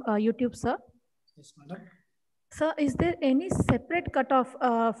question from YouTube, sir. Yes, madam. Sir, is there any separate cutoff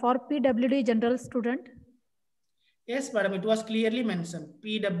for PWD general student? Yes, madam, it was clearly mentioned.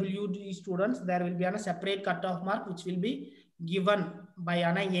 PWD students, there will be a separate cutoff mark which will be given by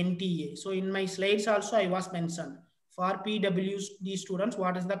an NTA. So in my slides also I was mentioned for PWD students,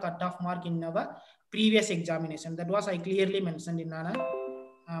 what is the cutoff mark in our previous examination. That was I clearly mentioned in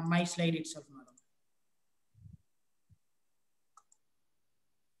my slide itself, madam.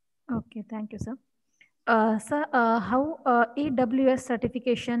 Okay, thank you, sir. Sir, how EWS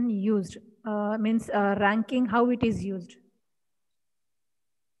certification used? Means ranking, how it is used?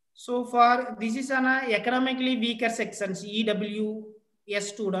 So for this is an economically weaker sections, EWS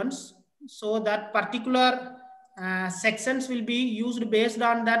students. So that particular sections will be used based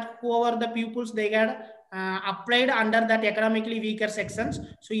on that whoever the pupils they get applied under that economically weaker sections.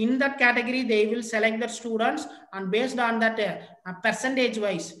 So in that category, they will select the students, and based on that percentage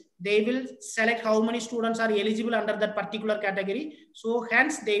wise, they will select how many students are eligible under that particular category. So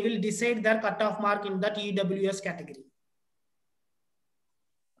hence they will decide their cutoff mark in that EWS category.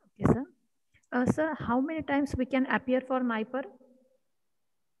 Okay, sir. Sir, how many times we can appear for NIPER?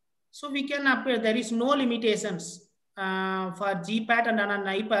 So we can appear, there is no limitations for Gpat and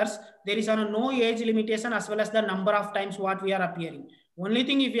NIPERs. There is no age limitation as well as the number of times what we are appearing. Only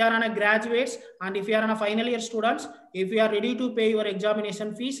thing, if you are on a graduates and if you are on a final year students, if you are ready to pay your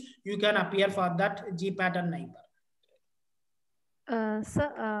examination fees, you can appear for that Gpat and NIPER.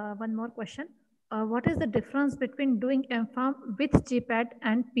 Sir, one more question. What is the difference between doing MPharm with Gpat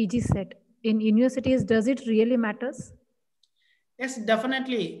and PG set? In universities, does it really matters? Yes,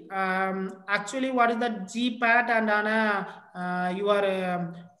 definitely. Actually, what is the Gpat and your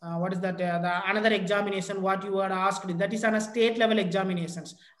what is that? The another examination what you are asked, that is on a state level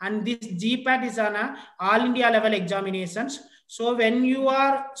examinations, and this Gpat is on a all India level examinations. So when you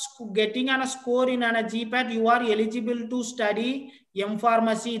are getting on a score in a Gpat, you are eligible to study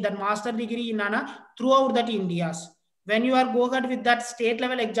pharmacy, that master degree in throughout that India's. When you are go ahead with that state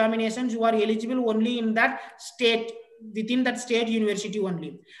level examinations, you are eligible only in that state, within that state university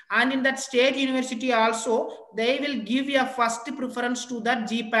only. And in that state university also, they will give a first preference to that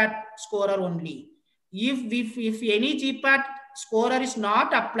Gpat scorer only. If any Gpat scorer is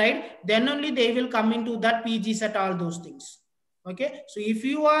not applied, then only they will come into that PG set, all those things. Okay, so if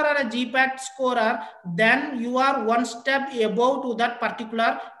you are a Gpat scorer, then you are one step above to that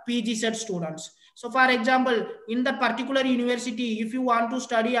particular PG set students. So for example, in that particular university, if you want to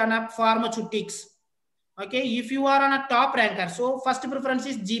study on a pharmaceutics, okay, if you are on a top ranker, so first preference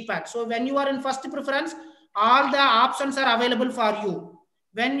is Gpat. So when you are in first preference, all the options are available for you.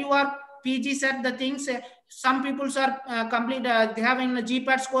 When you are PG set, the things, some people are complete, they have in a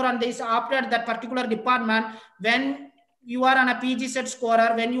Gpat score and they opted that particular department. When you are on a PG set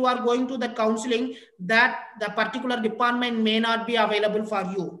scorer, when you are going to the counseling, that the particular department may not be available for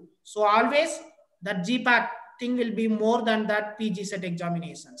you. So always that Gpat thing will be more than that PG set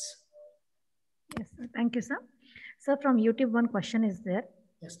examinations. Yes, sir. Thank you, sir. Sir, from YouTube, one question is there.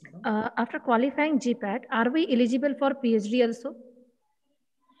 Yes, madam. After qualifying Gpat, are we eligible for PhD also?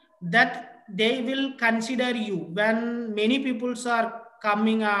 That they will consider you when many people are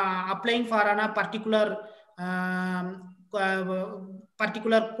coming, applying for a particular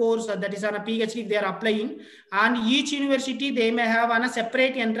particular course, that is on a PhD they are applying, and each university they may have on a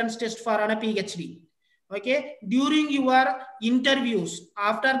separate entrance test for a PhD. Okay, during your interviews,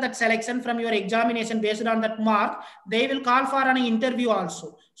 after that selection from your examination based on that mark, they will call for an interview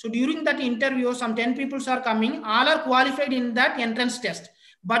also. So during that interview, some 10 people are coming, all are qualified in that entrance test.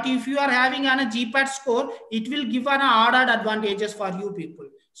 But if you are having a Gpat score, it will give an added advantages for you people.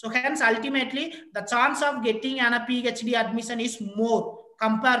 So hence ultimately the chance of getting a PhD admission is more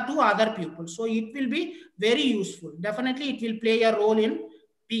compared to other people. So it will be very useful. Definitely it will play a role in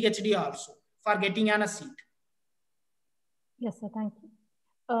PhD also for getting a seat. Yes, sir. Thank you.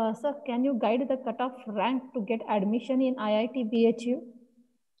 Sir, can you guide the cutoff rank to get admission in IIT BHU?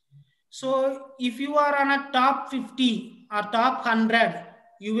 So if you are on a top 50 or top 100,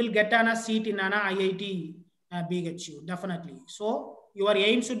 you will get on a seat in an IIT BHU, definitely. So your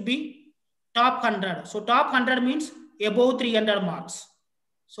aim should be top 100. So top 100 means above 300 marks.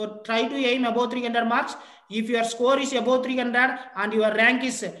 So try to aim above 300 marks. If your score is above 300 and your rank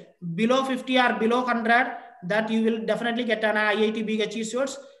is below 50 or below 100, that you will definitely get an IIT BHU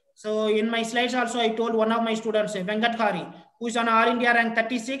seats. So in my slides also, I told one of my students, Venkat Hari, who is on All India rank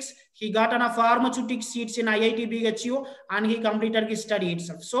 36, he got on a pharmaceutical seats in IIT BHU and he completed his study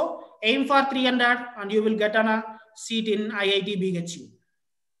itself. So aim for 300 and you will get on a seat in IIT BHU.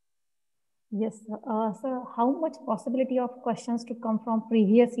 Yes, sir. So how much possibility of questions to come from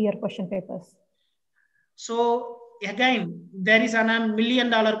previous year question papers? So again, there is a $1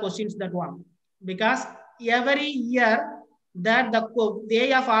 million questions that one, because every year that the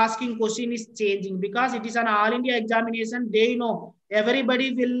way of asking question is changing, because it is an all India examination. They know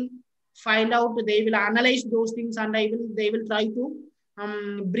everybody will find out, they will analyze those things, and they will try to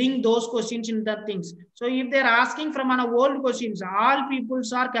bring those questions in that things. So if they're asking from an old questions, all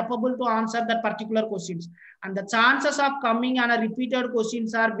peoples are capable to answer that particular questions, and the chances of coming on a repeated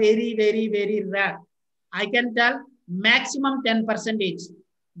questions are very, very, very rare. I can tell maximum 10%.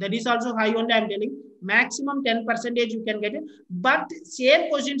 That is also high only, I'm telling. Maximum 10% you can get it. But same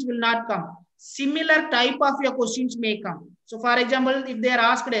questions will not come. Similar type of your questions may come. So for example, if they are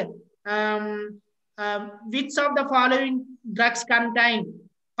asked, which of the following drugs contain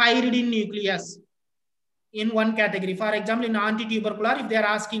pyridine nucleus in one category? For example, in antitubercular, if they are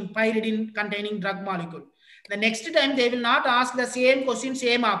asking pyridine containing drug molecule, the next time they will not ask the same question,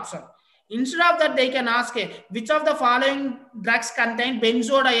 same option. Instead of that, they can ask which of the following drugs contain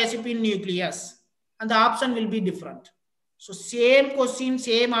benzodiazepine nucleus, and the option will be different. So same question,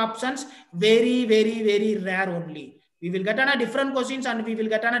 same options, very, very, very rare only. We will get on a different questions and we will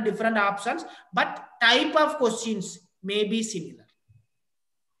get on a different options, but type of questions may be similar.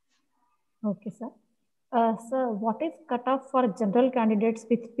 Okay, sir. Sir, what is cutoff for general candidates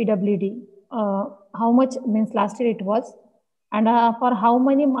with PWD? How much means last year it was? And for how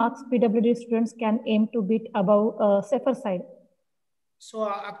many marks PWD students can aim to beat above safer side? So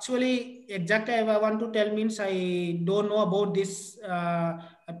actually, exactly I want to tell means I don't know about this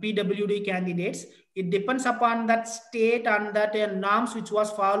PWD candidates. It depends upon that state and that norms which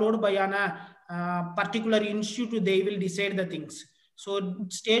was followed by a particular institute. They will decide the things. So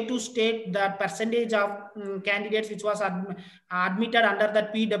state to state, the percentage of candidates which was admitted under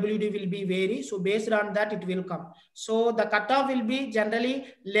that PWD will be vary. So based on that, it will come. So the cutoff will be generally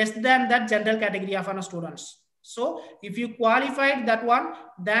less than that general category of students. So if you qualified that one,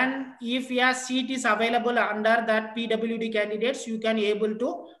 then if your seat is available under that PWD candidates, you can able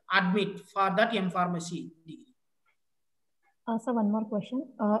to admit for that M Pharmacy degree. So one more question.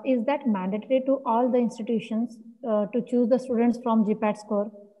 Is that mandatory to all the institutions to choose the students from Gpat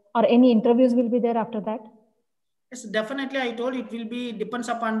score, or any interviews will be there after that? Yes, definitely. I told it will be depends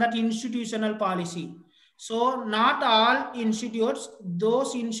upon that institutional policy. So not all institutes,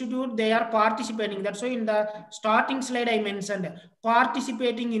 those institutes, they are participating. That's why in the starting slide I mentioned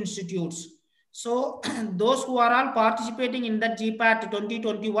participating institutes. So those who are all participating in the Gpat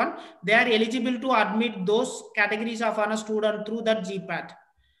 2021, they are eligible to admit those categories of a student through that Gpat.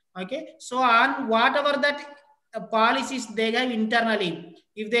 Okay. So on whatever that policies they have internally,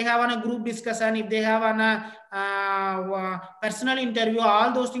 if they have on a group discussion, if they have on a personal interview,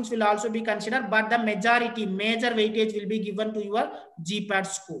 all those things will also be considered, but the major weightage will be given to your Gpat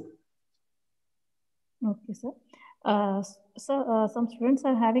score. Okay, sir. So some students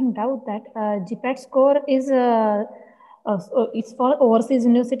are having doubt that Gpat score is it's for overseas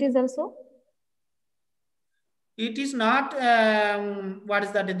universities also. It is not, what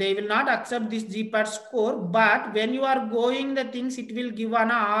is that? They will not accept this Gpat score, but when you are going the things, it will give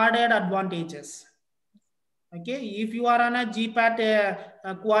an added advantages. Okay, if you are on a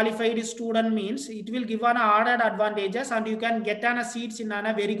Gpat qualified student means it will give an added advantages, and you can get on a seats in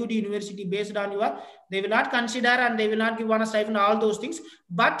a very good university based on your, they will not consider and they will not give on a stipend, all those things,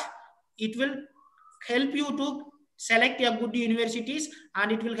 but it will help you to select your good universities,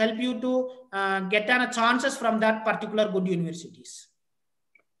 and it will help you to get on a chances from that particular good universities.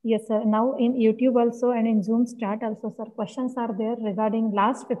 Yes, sir. Now in YouTube also and in Zoom chat also, sir, questions are there regarding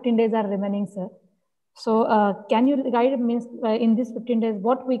last 15 days are remaining, sir. So can you guide means in these 15 days,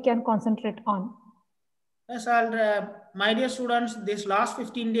 what we can concentrate on? Yes, my dear students, this last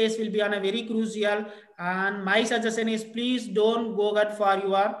 15 days will be on a very crucial, and my suggestion is please don't go out for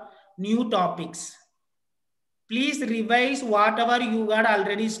your new topics. Please revise whatever you got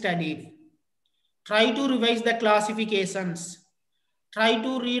already studied. Try to revise the classifications. Try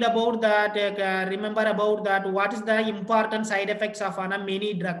to read about that, remember about that, what is the important side effects of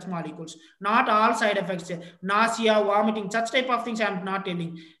many drugs molecules. Not all side effects, nausea, vomiting, such type of things I am not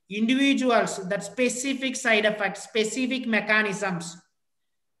telling. Individuals, that specific side effects, specific mechanisms.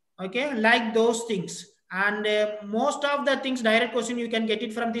 Okay, like those things. And most of the things, direct question, you can get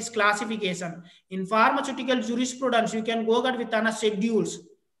it from this classification. In pharmaceutical jurisprudence, you can go with schedules,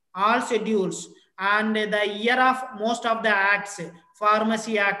 all schedules, and the year of most of the acts,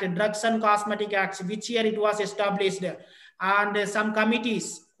 Pharmacy Act, Drugs and Cosmetic Acts, which year it was established, and some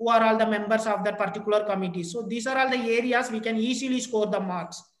committees, who are all the members of that particular committee. So these are all the areas we can easily score the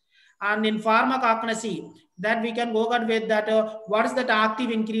marks. And in pharmacognosy, that we can go with that, what is that active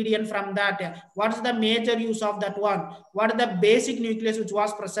ingredient from that, what is the major use of that one, what is the basic nucleus which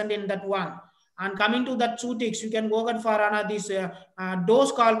was present in that one. And coming to that zootics, you can go for this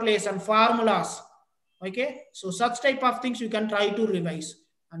dose calculation formulas. Okay, so such type of things you can try to revise.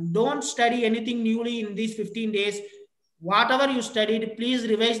 And don't study anything newly in these 15 days. Whatever you studied, please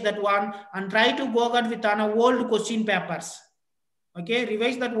revise that one and try to go with old question papers. Okay,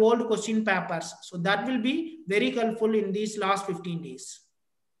 revise that old question papers. So that will be very helpful in these last 15 days.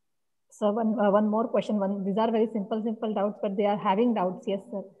 So one more question. These are very simple doubts, but they are having doubts. Yes,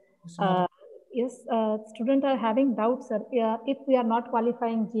 sir. Yes, students are having doubts, sir. If we are not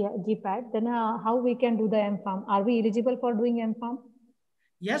qualifying Gpat, then how we can do the MPharm? Are we eligible for doing MPharm?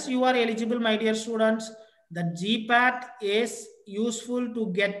 Yes, you are eligible, my dear students. The Gpat is useful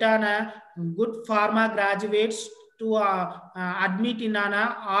to get on a good pharma graduates to admit in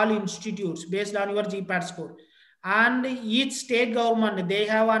all institutes based on your Gpat score. And each state government, they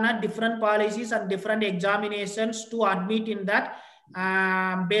have different policies and different examinations to admit in that,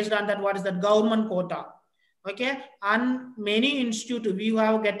 based on that, what is that government quota. Okay, and many institute we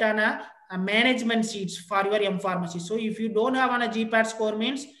have get on a management seats for your M pharmacy. So if you don't have a Gpat score,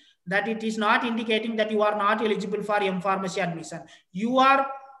 means that it is not indicating that you are not eligible for M pharmacy admission. You are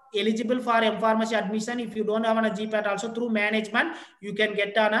eligible for M pharmacy admission. If you don't have a Gpat also, through management you can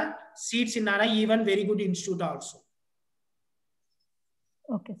get on a seats in an even very good institute also.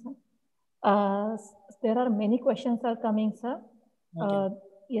 Okay, sir. There are many questions are coming, sir. Okay.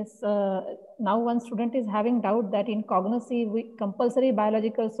 Yes, now one student is having doubt that in cognosy, compulsory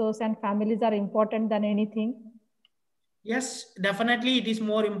biological source and families are important than anything. Yes, definitely it is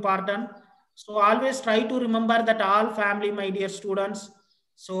more important. So always try to remember that all family, my dear students.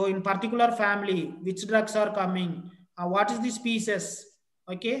 So in particular family, which drugs are coming, what is the species?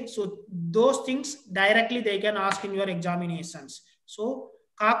 Okay, so those things directly they can ask in your examinations. So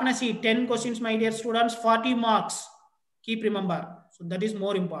cognosy, 10 questions, my dear students, 40 marks. Keep remember. So that is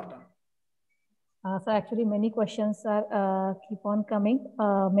more important. So actually many questions are keep on coming.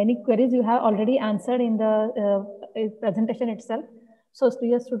 Many queries you have already answered in the presentation itself. So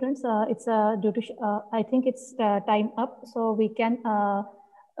dear students, it's due to, I think it's time up. So we can,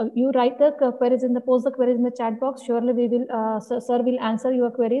 you write the queries in the, post the queries in the chat box. Surely we will, sir will answer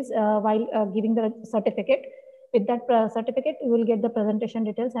your queries while giving the certificate. With that certificate, you will get the presentation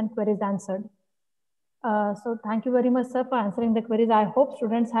details and queries answered. So thank you very much, sir, for answering the queries. I hope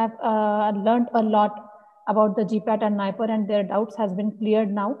students have learned a lot about the Gpat and NIPER, and their doubts has been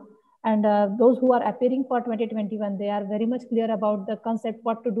cleared now. And those who are appearing for 2021, they are very much clear about the concept,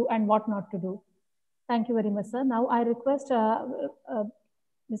 what to do and what not to do. Thank you very much, sir. Now I request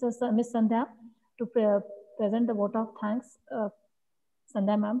Miss Sandhya to present the vote of thanks.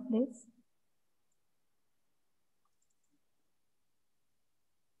 Sandhya ma'am, please.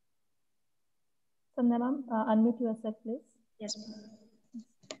 Sandhya ma'am, unmute yourself, please. Yes,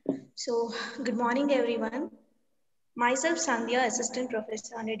 ma'am. So, good morning, everyone. Myself, Sandhya, Assistant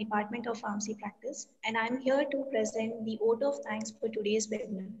Professor under Department of Pharmacy Practice, and I'm here to present the vote of thanks for today's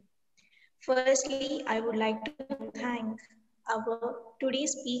webinar. Firstly, I would like to thank our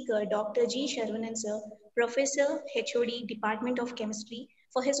today's speaker, Dr. G. Sharvanan sir, Professor, HOD, Department of Chemistry,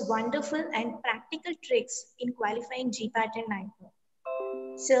 for his wonderful and practical tricks in qualifying Gpat and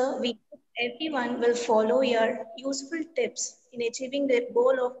NIPER. Sir, we hope everyone will follow your useful tips in achieving their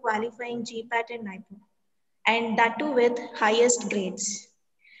goal of qualifying Gpat and NIPER, and that too with highest grades.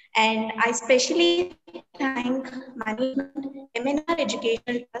 And I especially thank management, MNR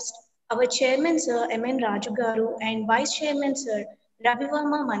Educational Trust, our chairman, Sir M.N. Raju Garu, and vice chairman, Sir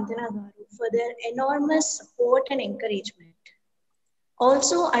Ravivarma Mantana Garu, for their enormous support and encouragement.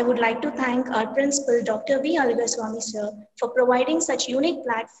 Also, I would like to thank our principal, Dr. V. Alagarsamy, sir, for providing such unique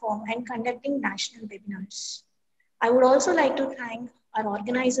platform and conducting national webinars. I would also like to thank our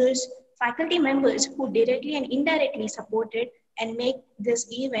organizers, faculty members who directly and indirectly supported and make this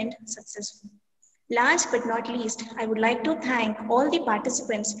event successful. Last but not least, I would like to thank all the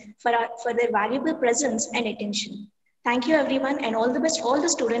participants for their valuable presence and attention. Thank you, everyone, and all the best, all the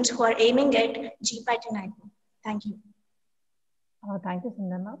students who are aiming at Gpat and NIPER. Thank you. Thank you,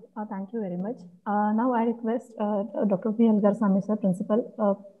 Sandhya. Thank you very much. Now I request Dr. V. Alagarsamy, sir,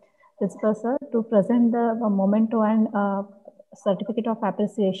 Principal, Principal sir, to present the memento and certificate of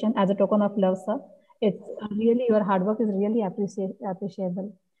appreciation as a token of love, sir. It's really, your hard work is really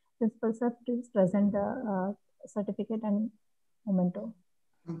appreciable. Principal sir, please present the certificate and memento.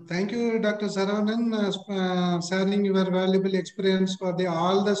 Thank you, Dr. Saravanan, sharing your valuable experience for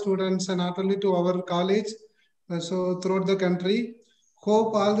all the students, and not only to our college, so throughout the country.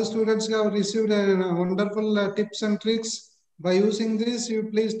 Hope all the students have received wonderful tips and tricks. By using this, you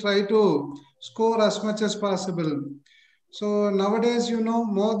please try to score as much as possible. So nowadays,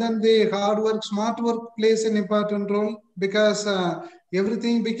 more than the hard work, smart work plays an important role, because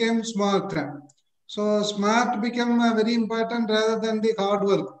everything became smart. So smart became very important rather than the hard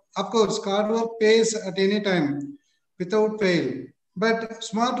work. Of course, hard work pays at any time without fail. But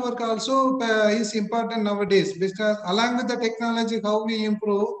smart work also is important nowadays, because along with the technology, how we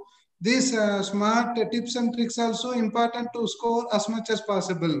improve, these smart tips and tricks also important to score as much as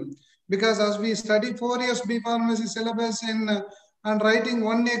possible. Because as we study 4 years B Pharmacy syllabus and writing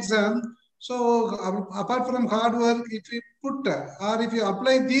one exam, so apart from hard work, if we put or if you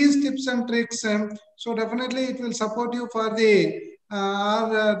apply these tips and tricks, so definitely it will support you for the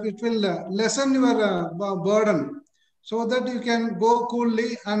or it will lessen your burden, so that you can go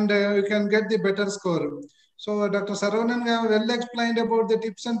coolly and you can get the better score. So Dr. Saravanan have well explained about the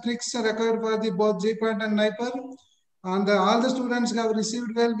tips and tricks required for the both Gpat and NIPER. And all the students have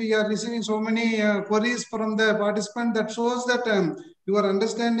received well. We are receiving so many queries from the participant that shows that your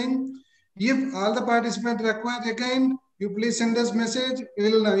understanding. If all the participants require again, you please send us message.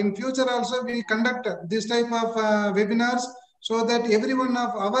 We will in future also we conduct this type of webinars, so that every one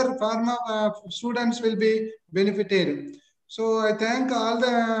of our pharma students will be benefited. So I thank all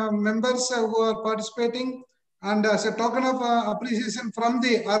the members who are participating, and as a token of appreciation from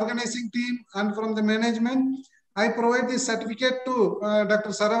the organizing team and from the management, I provide this certificate to Dr.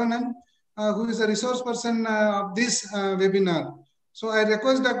 Saravanan, who is a resource person of this webinar. So I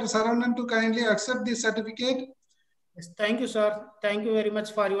request Dr. Saravanan to kindly accept this certificate. Yes, thank you, sir. Thank you very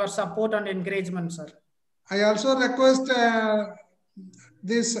much for your support and encouragement, sir. I also request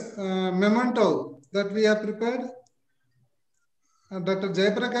this memento that we have prepared. Dr.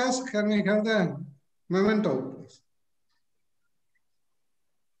 Jayaprakash, can we have the memento, please?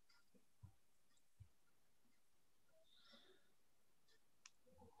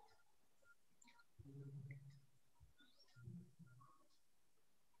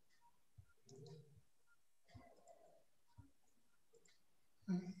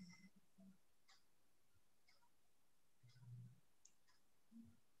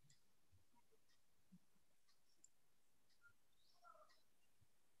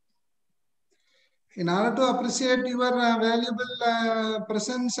 In order to appreciate your valuable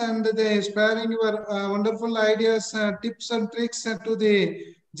presence and the sparing your wonderful ideas, tips and tricks to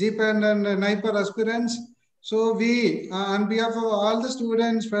the Gpat and NIPER aspirants, so we, on behalf of all the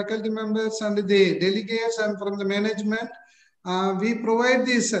students, faculty members, and the delegates, and from the management, we provide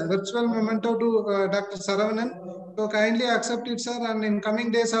this virtual memento to Dr. Saravanan. So kindly accept it, sir. And in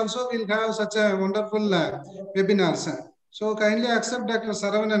coming days also, we'll have such a wonderful webinar, sir. So kindly accept Dr.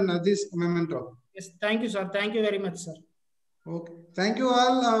 Saravanan this memento. Yes, thank you, sir. Thank you very much, sir. Okay. Thank you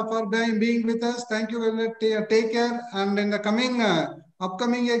all for being with us. Thank you very much. Take care. And in the coming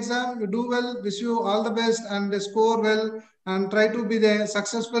upcoming exam, you do well. Wish you all the best and score well, and try to be the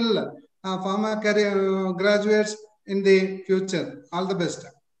successful pharma career graduates in the future. All the best.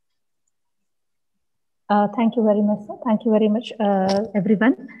 Thank you very much, sir. Thank you very much,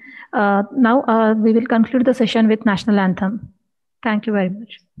 everyone. Now we will conclude the session with National Anthem. Thank you very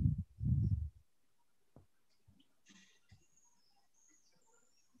much.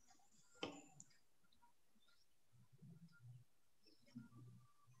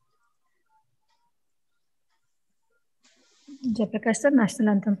 Jayaprakash sir, National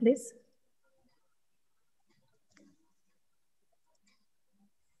Anthem, please.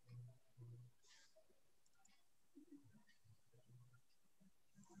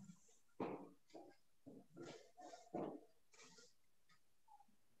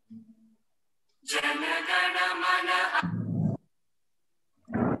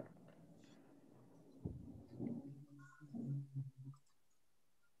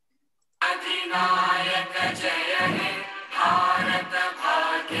 अधिनायक जय हे भारत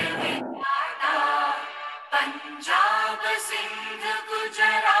भाग्य विधाता पंजाब सिंध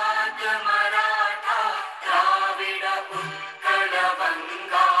गुजरात मराठा द्राविड उत्कल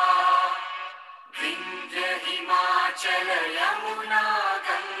बंगा विंध्य हिमाचल यमुना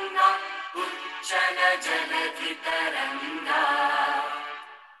गंगा उच्चल जलधि तरंगा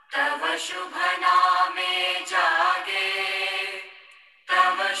तव शुभ नामे जागे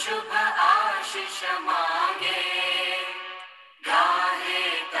तव शुभ आशीष मांगे, गाहे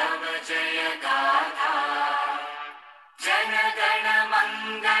तब जय गाथा। जन गण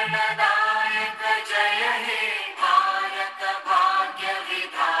मंगलदायक जय हे भारत भाग्य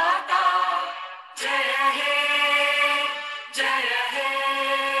विधाता। जय हे जय हे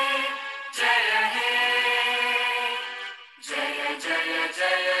जय हे जय जय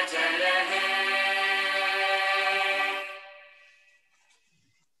जय जय हे।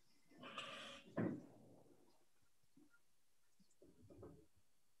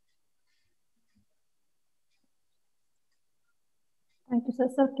 Thank you, sir.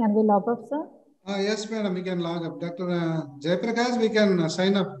 Sir, can we log off, sir? Yes, madam, we can log up. Dr. Jayaprakash, we can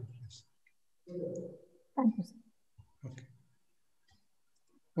sign up. Thank you, sir.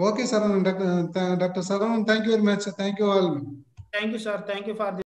 Okay, Saravanan. Dr. Saravanan, thank you very much. Thank you all. Thank you, sir. Thank you for